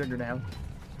some red sugar now.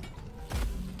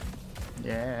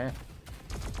 Yeah.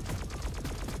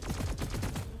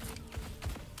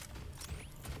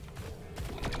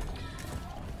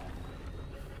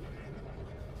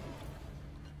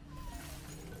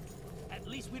 At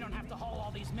least we don't have to haul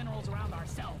all these minerals around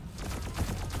ourselves.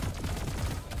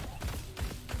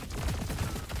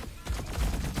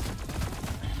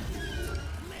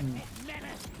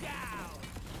 Menace down.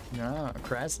 Ah,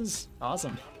 Crassus?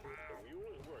 Awesome.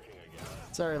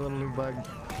 Sorry, little new bug.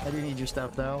 I do need your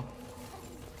stuff, though.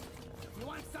 You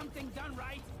want something done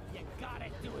right? You gotta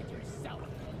do it yourself.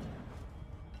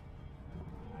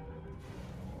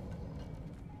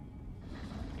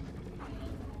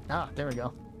 Ah, there we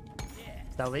go.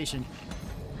 Salvation.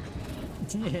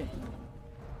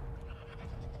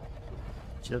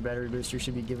 Shield battery booster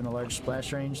should be given a large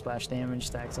splash range. Splash damage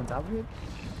stacks on top of it.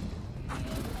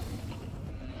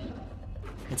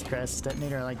 It's a Crassus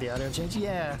detonator. I like the audio change.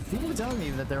 Yeah, people were telling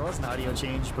me that there was an audio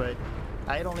change, but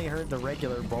I had only heard the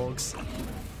regular bulks,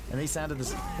 and they sounded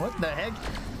this. What the heck?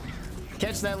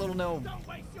 Catch that little gnome. Don't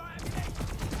waste your ammunition.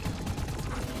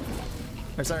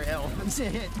 Or sorry, elf.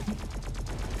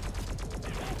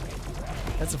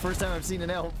 That's the first time I've seen an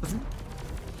elf.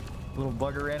 Little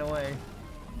bugger ran away.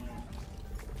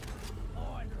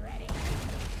 Born ready.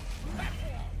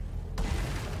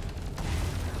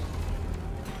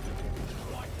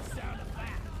 Like the sound of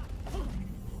that.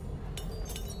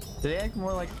 Do they act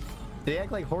more like... Do they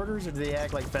act like hoarders or do they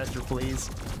act like fester fleas?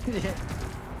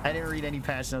 I didn't read any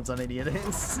patch notes on any of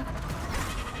this.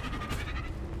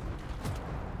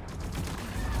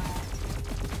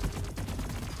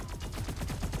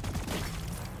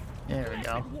 There we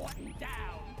go. Walking down.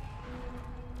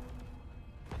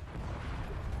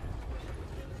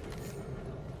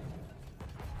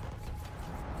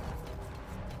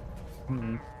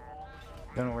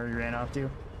 Don't know where he ran off to.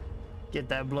 Get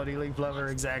that bloody leaf lover,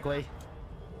 exactly.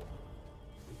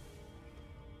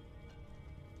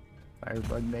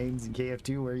 Firebug mains in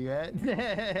KF2, where you at?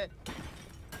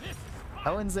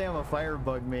 I wouldn't say I'm a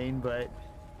firebug main, but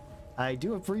I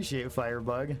do appreciate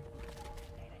firebug.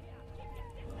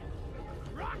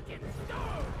 Rock and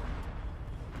stone.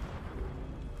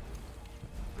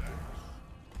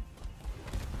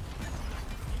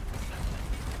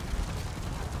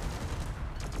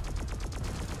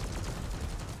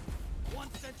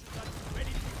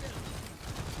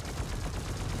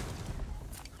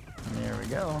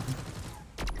 go.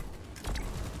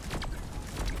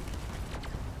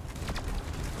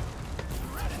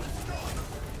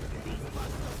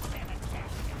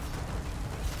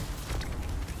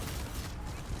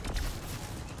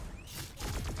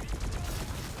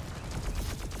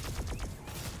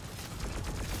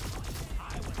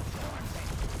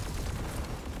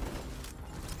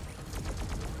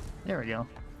 There we go.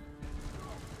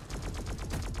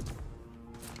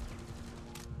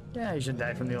 Yeah, you should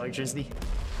die from the electricity.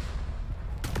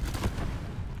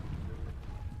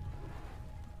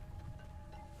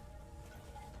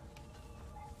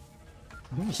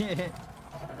 Yeah.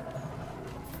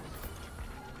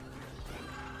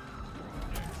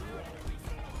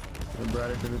 We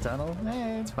brought it to the tunnel.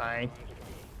 Eh, it's fine.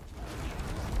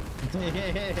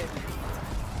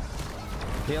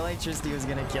 The electricity was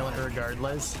gonna kill it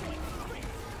regardless.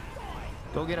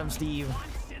 Go get him, Steve.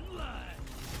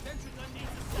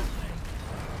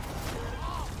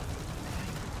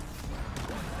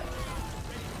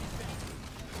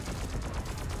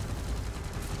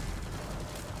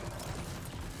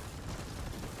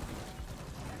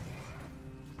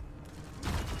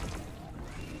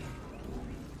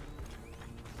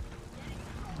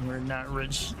 We're not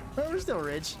rich. Oh, we're still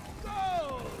rich.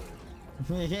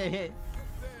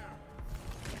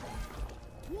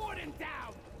 Warden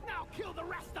down! Now kill the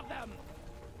rest of them!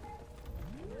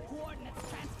 Coordinates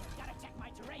transferred. Gotta check my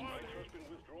terrain. Mines has been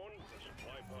withdrawn. The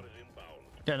supply pod is inbound.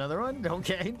 Another one?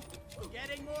 Okay.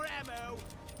 Getting more ammo!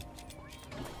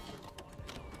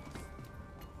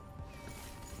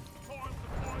 Time to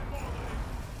find Molly.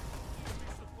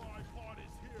 The supply pod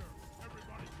is here.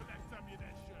 Everybody collect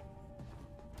ammunition.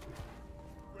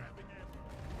 Grabbing ammo.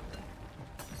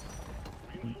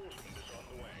 Reinforcement is on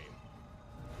the way.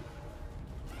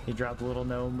 You drop a little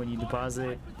gnome when you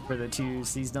deposit for the 2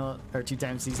 seasonal or 2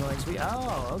 times seasonal XP.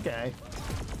 Oh, okay.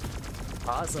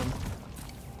 Awesome.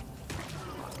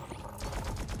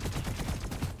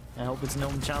 I hope it's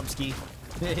Gnome Chomsky.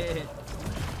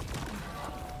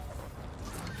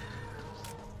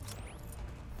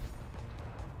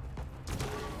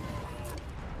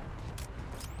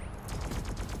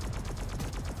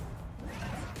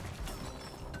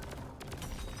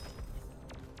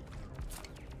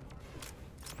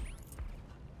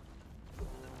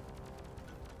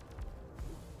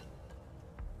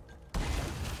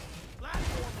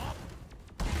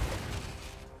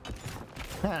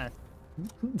 Huh.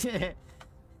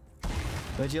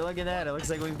 Would you look at that? It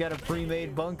looks like we've got a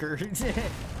pre-made bunker.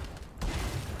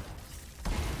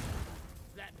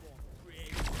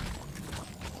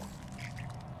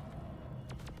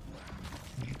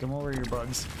 Come over here,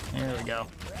 bugs. There we go.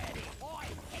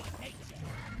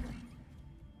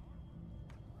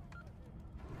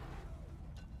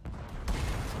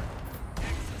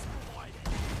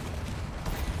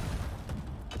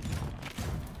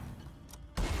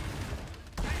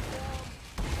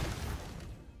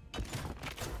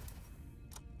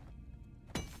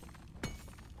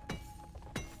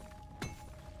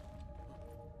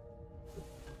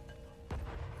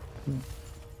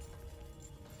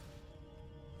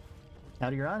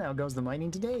 Howdy, you're on. How goes the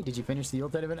mining today? Did you finish the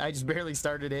Yuletide event? I just barely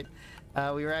started it.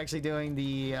 We were actually doing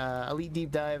the Elite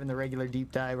Deep Dive and the regular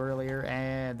Deep Dive earlier,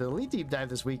 and the Elite Deep Dive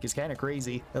this week is kind of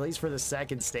crazy, at least for the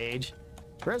second stage.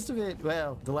 The rest of it,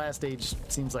 well, the last stage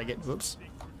seems like it... Whoops.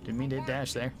 Didn't mean to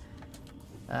dash there.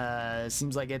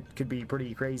 Seems like it could be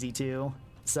pretty crazy, too.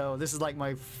 So this is like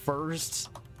my first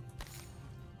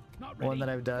one that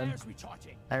I've done.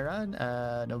 I run.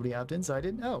 Nobody opted in, so I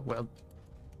didn't. Oh, well.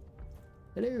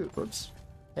 Hello. Whoops.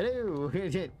 Hello.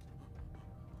 Secondary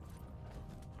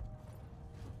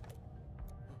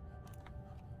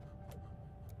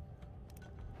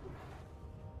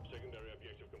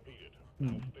objective completed. Now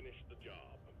finish the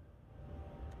job.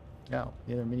 Oh,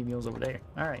 the other mini mule's over there.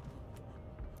 All right.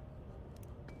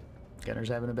 Gunner's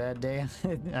having a bad day.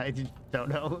 I don't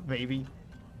know. Maybe.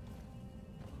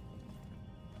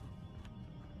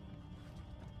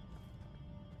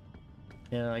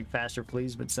 Yeah, like faster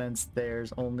fleas, but since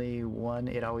there's only one,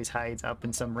 it always hides up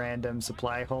in some random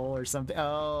supply hole or something.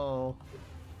 Oh.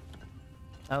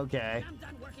 Okay. I'm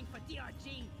done working for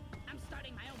DRG. I'm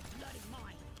starting my own bloody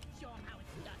mine. Show 'em how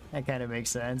it's done. That kind of makes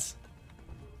sense.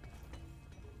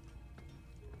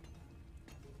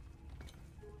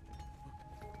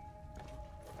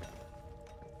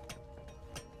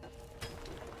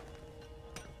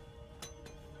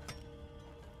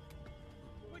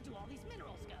 Where do all these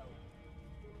minerals go?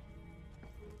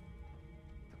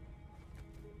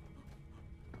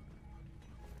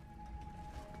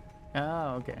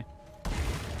 Oh, okay.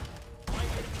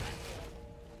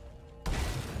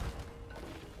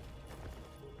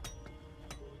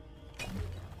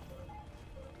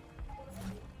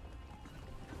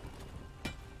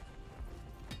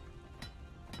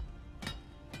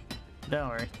 Don't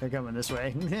worry, they're coming this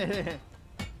way.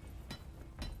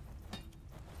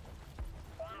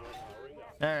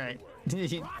 Alright. Rock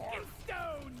and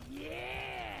stone, yeah!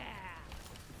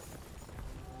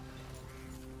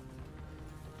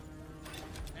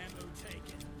 Ammo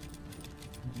taken.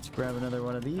 Let's grab another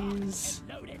one of these.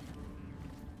 Loaded.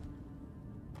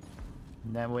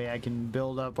 And that way I can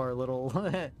build up our little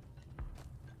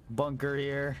bunker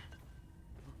here.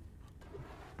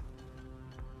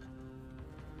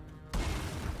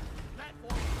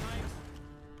 Platform nice.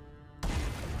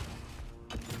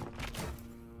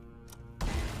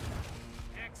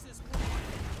 Axis one.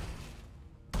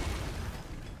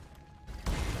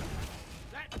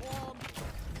 Platform.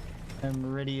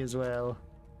 I'm ready as well.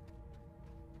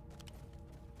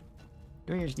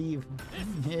 Come here, Steve.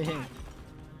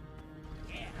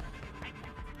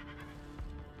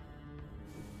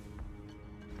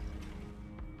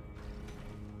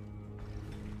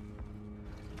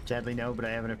 Sadly, no, but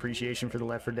I have an appreciation for the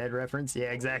Left 4 Dead reference.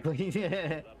 Yeah,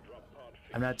 exactly.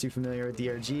 I'm not too familiar with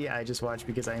DRG. I just watch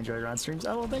because I enjoy Ron streams.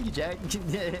 Oh, well, thank you, Jack.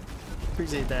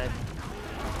 Appreciate that.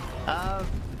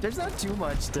 There's not too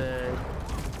much to...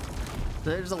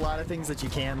 There's a lot of things that you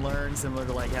can learn, similar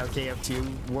to like how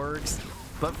KF2 works.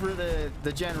 But for the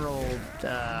general,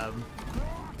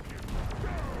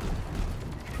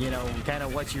 you know, kind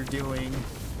of what you're doing,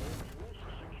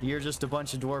 you're just a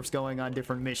bunch of dwarfs going on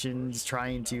different missions,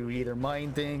 trying to either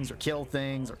mine things, or kill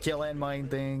and mine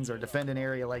things, or defend an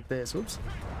area like this. Whoops.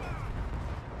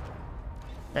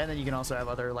 And then you can also have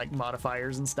other, like,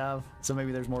 modifiers and stuff. So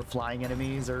maybe there's more flying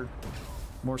enemies, or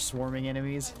more swarming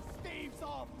enemies. Steve's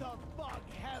off the bug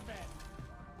heaven.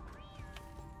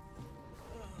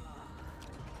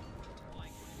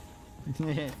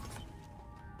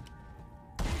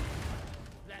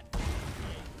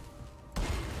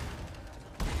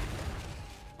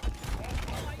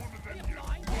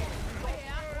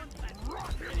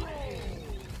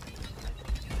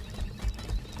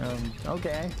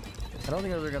 Okay. I don't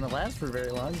think those are gonna last for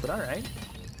very long, but alright.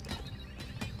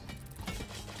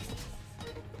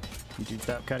 You should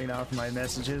stop cutting off my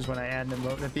messages when I add an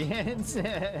emote at the end.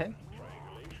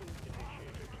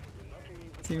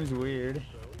 Seems weird.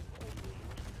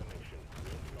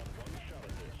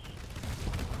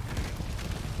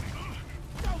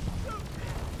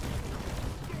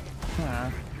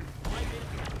 Huh.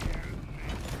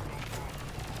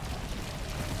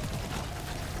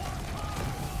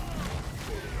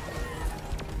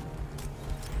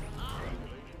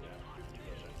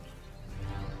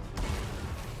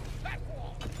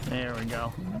 There we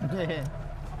go.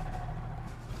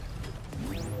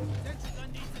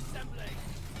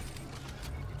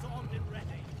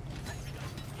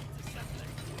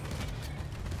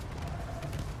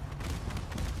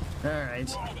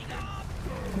 Alright.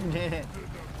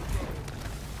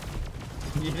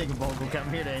 You think a bulk will come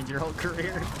here to end your whole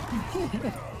career?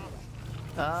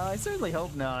 I certainly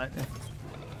hope not.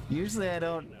 Usually I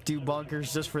don't do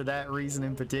bunkers just for that reason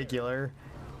in particular,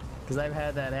 because I've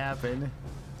had that happen.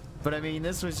 But I mean,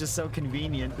 this was just so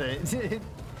convenient that...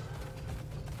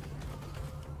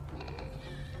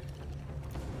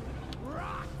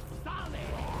 Rock solid.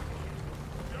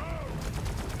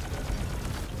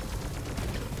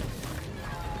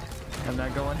 I'm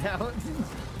not going out.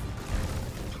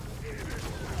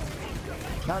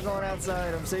 Not going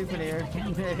outside, I'm safe in here.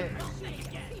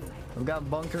 I've got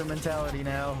bunker mentality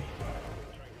now.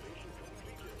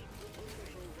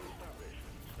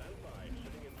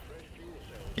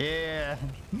 Yeah.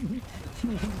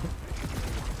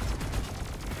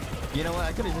 You know what?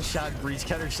 I could have just shot breach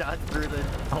cutter shot through the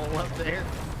hole up there.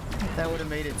 That would have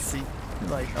made it seem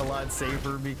like a lot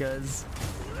safer because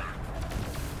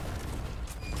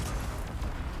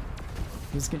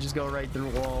this can just go right through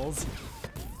walls.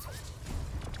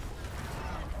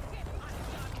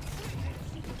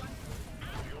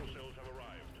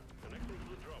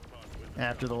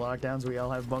 After the lockdowns, we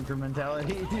all have bunker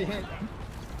mentality.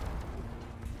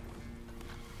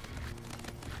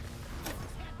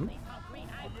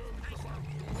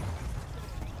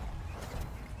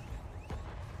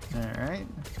 Alright.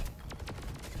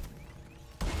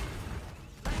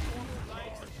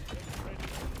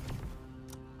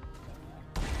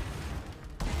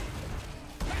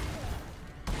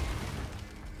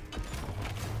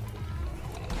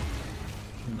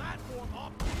 Platform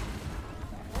up.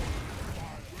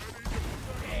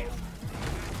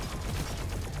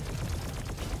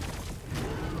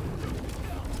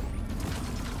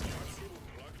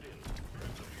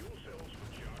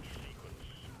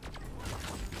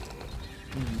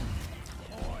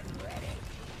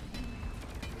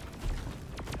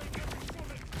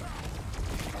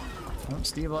 Oh,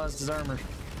 Steve lost his armor.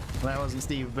 Well, that wasn't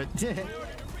Steve, but Shield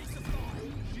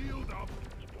up.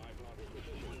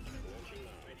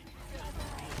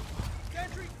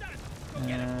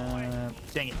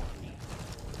 dang it.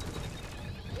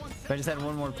 If I just had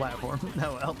one more platform.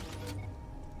 Oh well.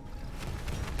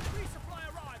 Resupply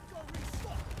arrived. Go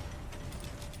restock.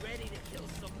 Ready to kill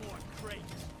some more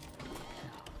crates.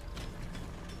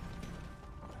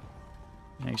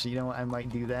 Actually, you know what? I might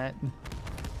do that. I'm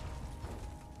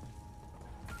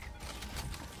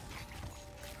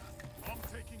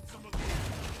taking some of these.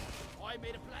 I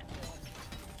made a platform.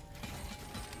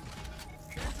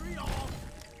 Sentry off.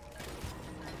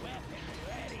 Weapon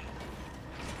ready.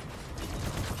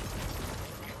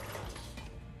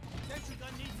 Sentry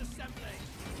gun needs assembling.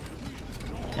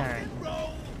 All right.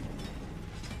 Roll.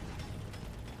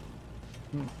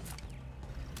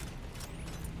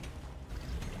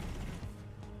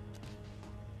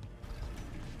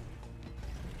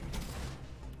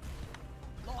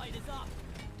 Light is up.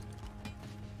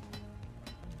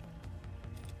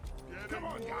 Come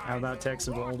on, guys. How about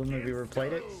Texas Hold'em? Have you ever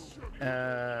played it?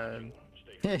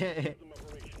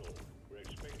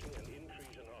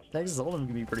 Texas Hold'em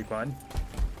can be pretty fun.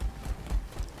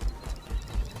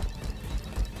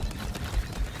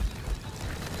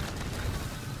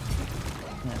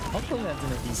 Yeah, hopefully that's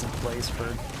in a decent place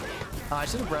for... Oh, I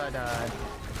should have brought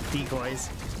decoys.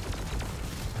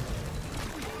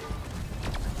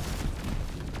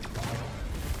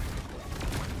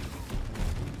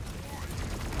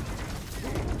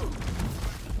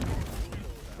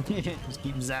 Just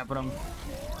keep zapping them.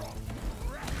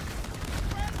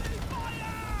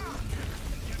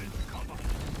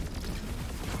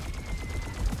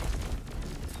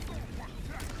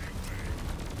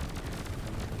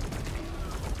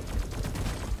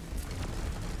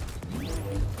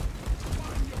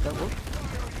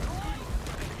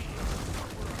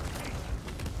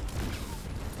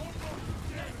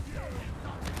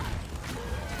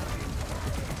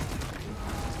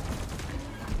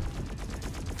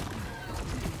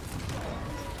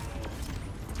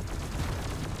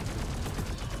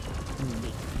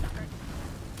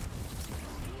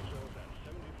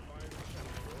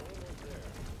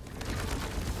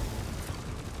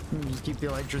 Just keep the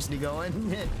electricity going.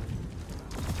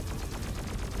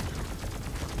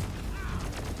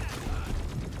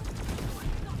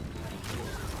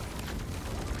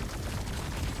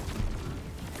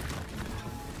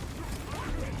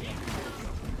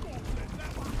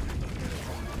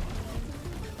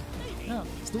 Oh,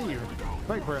 Steve,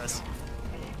 fight for us.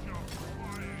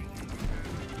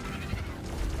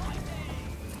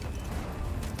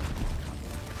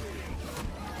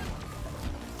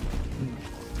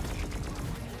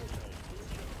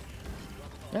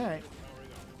 All right.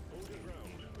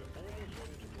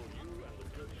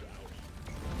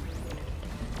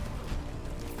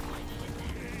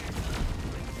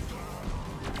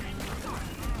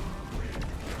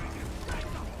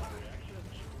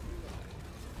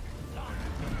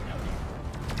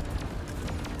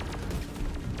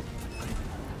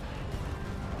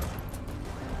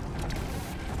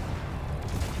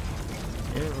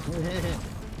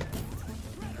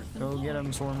 Go get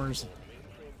them, swarmers.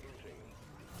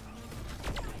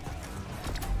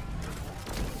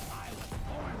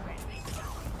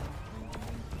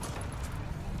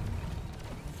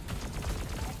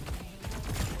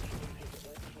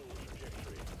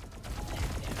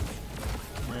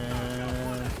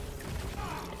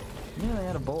 Yeah, I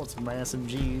had a bullets with my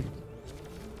SMG.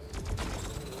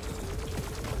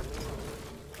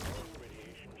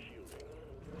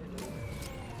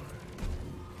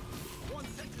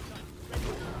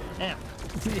 Damn.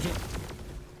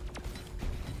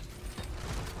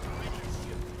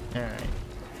 All right.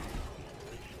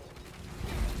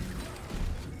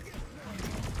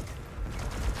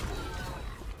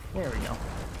 There we go.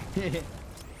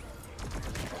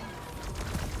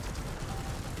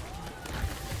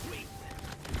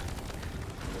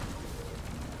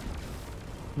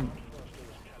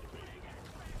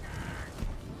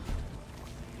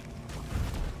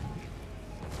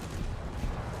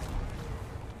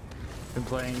 Been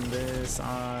playing this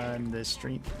on the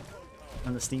stream,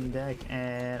 on the Steam Deck,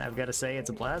 and I've got to say it's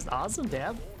a blast. Awesome,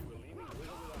 Dab.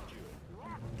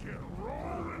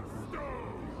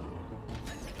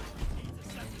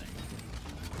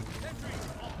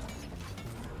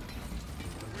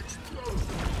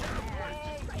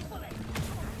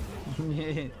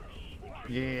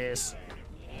 Yes.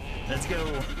 Let's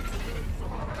go.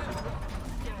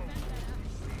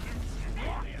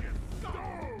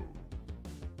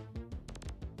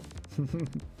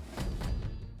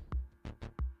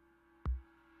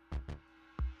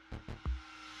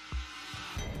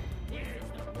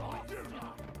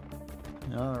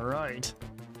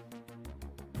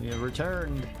 We have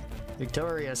returned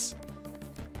victorious.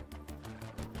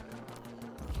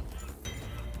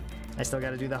 I still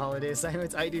gotta do the holiday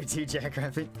assignments. I do too,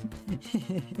 Jackrabbit.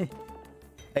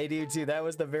 I do too. That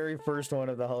was the very first one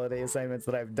of the holiday assignments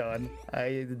that I've done.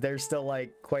 There's still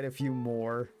like quite a few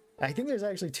more. I think there's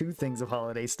actually 2 things of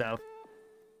holiday stuff.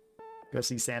 Go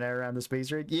see Santa around the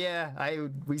space rig. Yeah,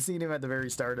 we seen him at the very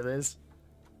start of this.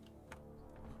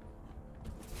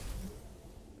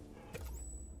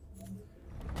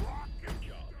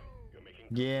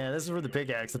 Yeah, this is for the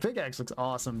pickaxe. The pickaxe looks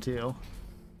awesome too.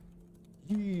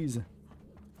 Jeez.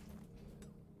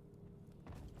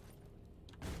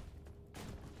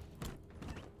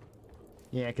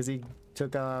 Yeah, because he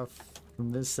took off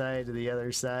from this side to the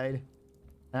other side.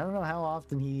 I don't know how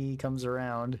often he comes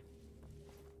around.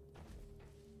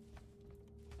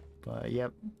 But,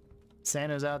 yep.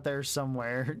 Santa's out there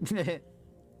somewhere.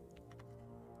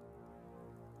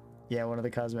 Yeah, one of the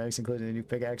cosmetics included the new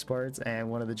pickaxe parts and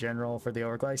one of the general for the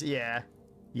overclocks. Yeah.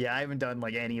 Yeah, I haven't done,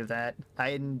 like, any of that. I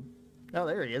hadn't... Oh,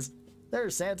 there he is.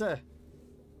 There's Santa.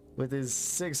 With his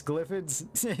 6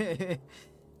 glyphids.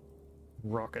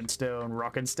 Rockin' stone,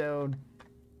 rockin' stone.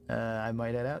 I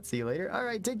might head out. See you later. All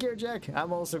right, take care, Jack.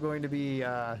 I'm also going to be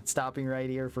stopping right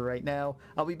here for right now.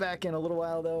 I'll be back in a little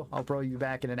while, though. I'll probably be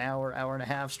back in an hour, hour and a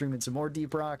half, streaming some more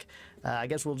Deep Rock. I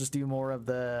guess we'll just do more of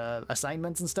the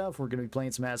assignments and stuff. We're going to be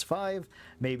playing some As 5.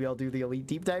 Maybe I'll do the Elite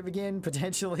Deep Dive again,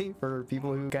 potentially, for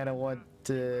people who kind of want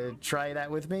to try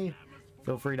that with me.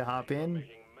 Feel free to hop in.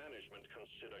 Management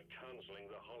consider canceling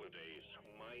the holidays,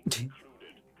 mine included.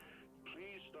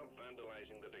 Please stop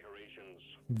vandalizing the decorations.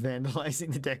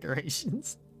 Vandalizing the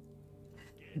decorations.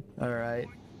 All right.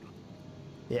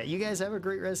 Yeah, you guys have a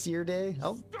great rest of your day.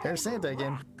 Oh, there's Santa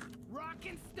again. Rock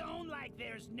and stone like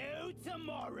there's no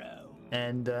tomorrow.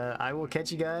 And I will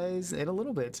catch you guys in a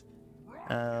little bit.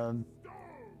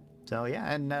 So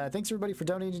yeah, and thanks everybody for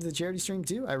donating to the charity stream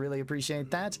too. I really appreciate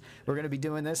that. We're going to be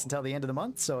doing this until the end of the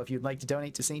month, so if you'd like to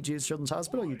donate to St. Jude's Children's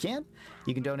Hospital, you can.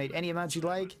 You can donate any amount you'd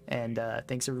like, and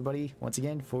thanks everybody once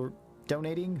again for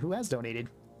donating who has donated.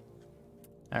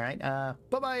 All right,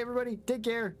 bye-bye everybody. Take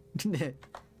care. Download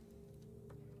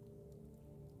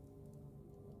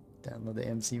the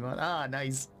MC mod. Ah,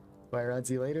 nice. Bye, Rod.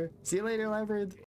 See you later. See you later, Labyrinth.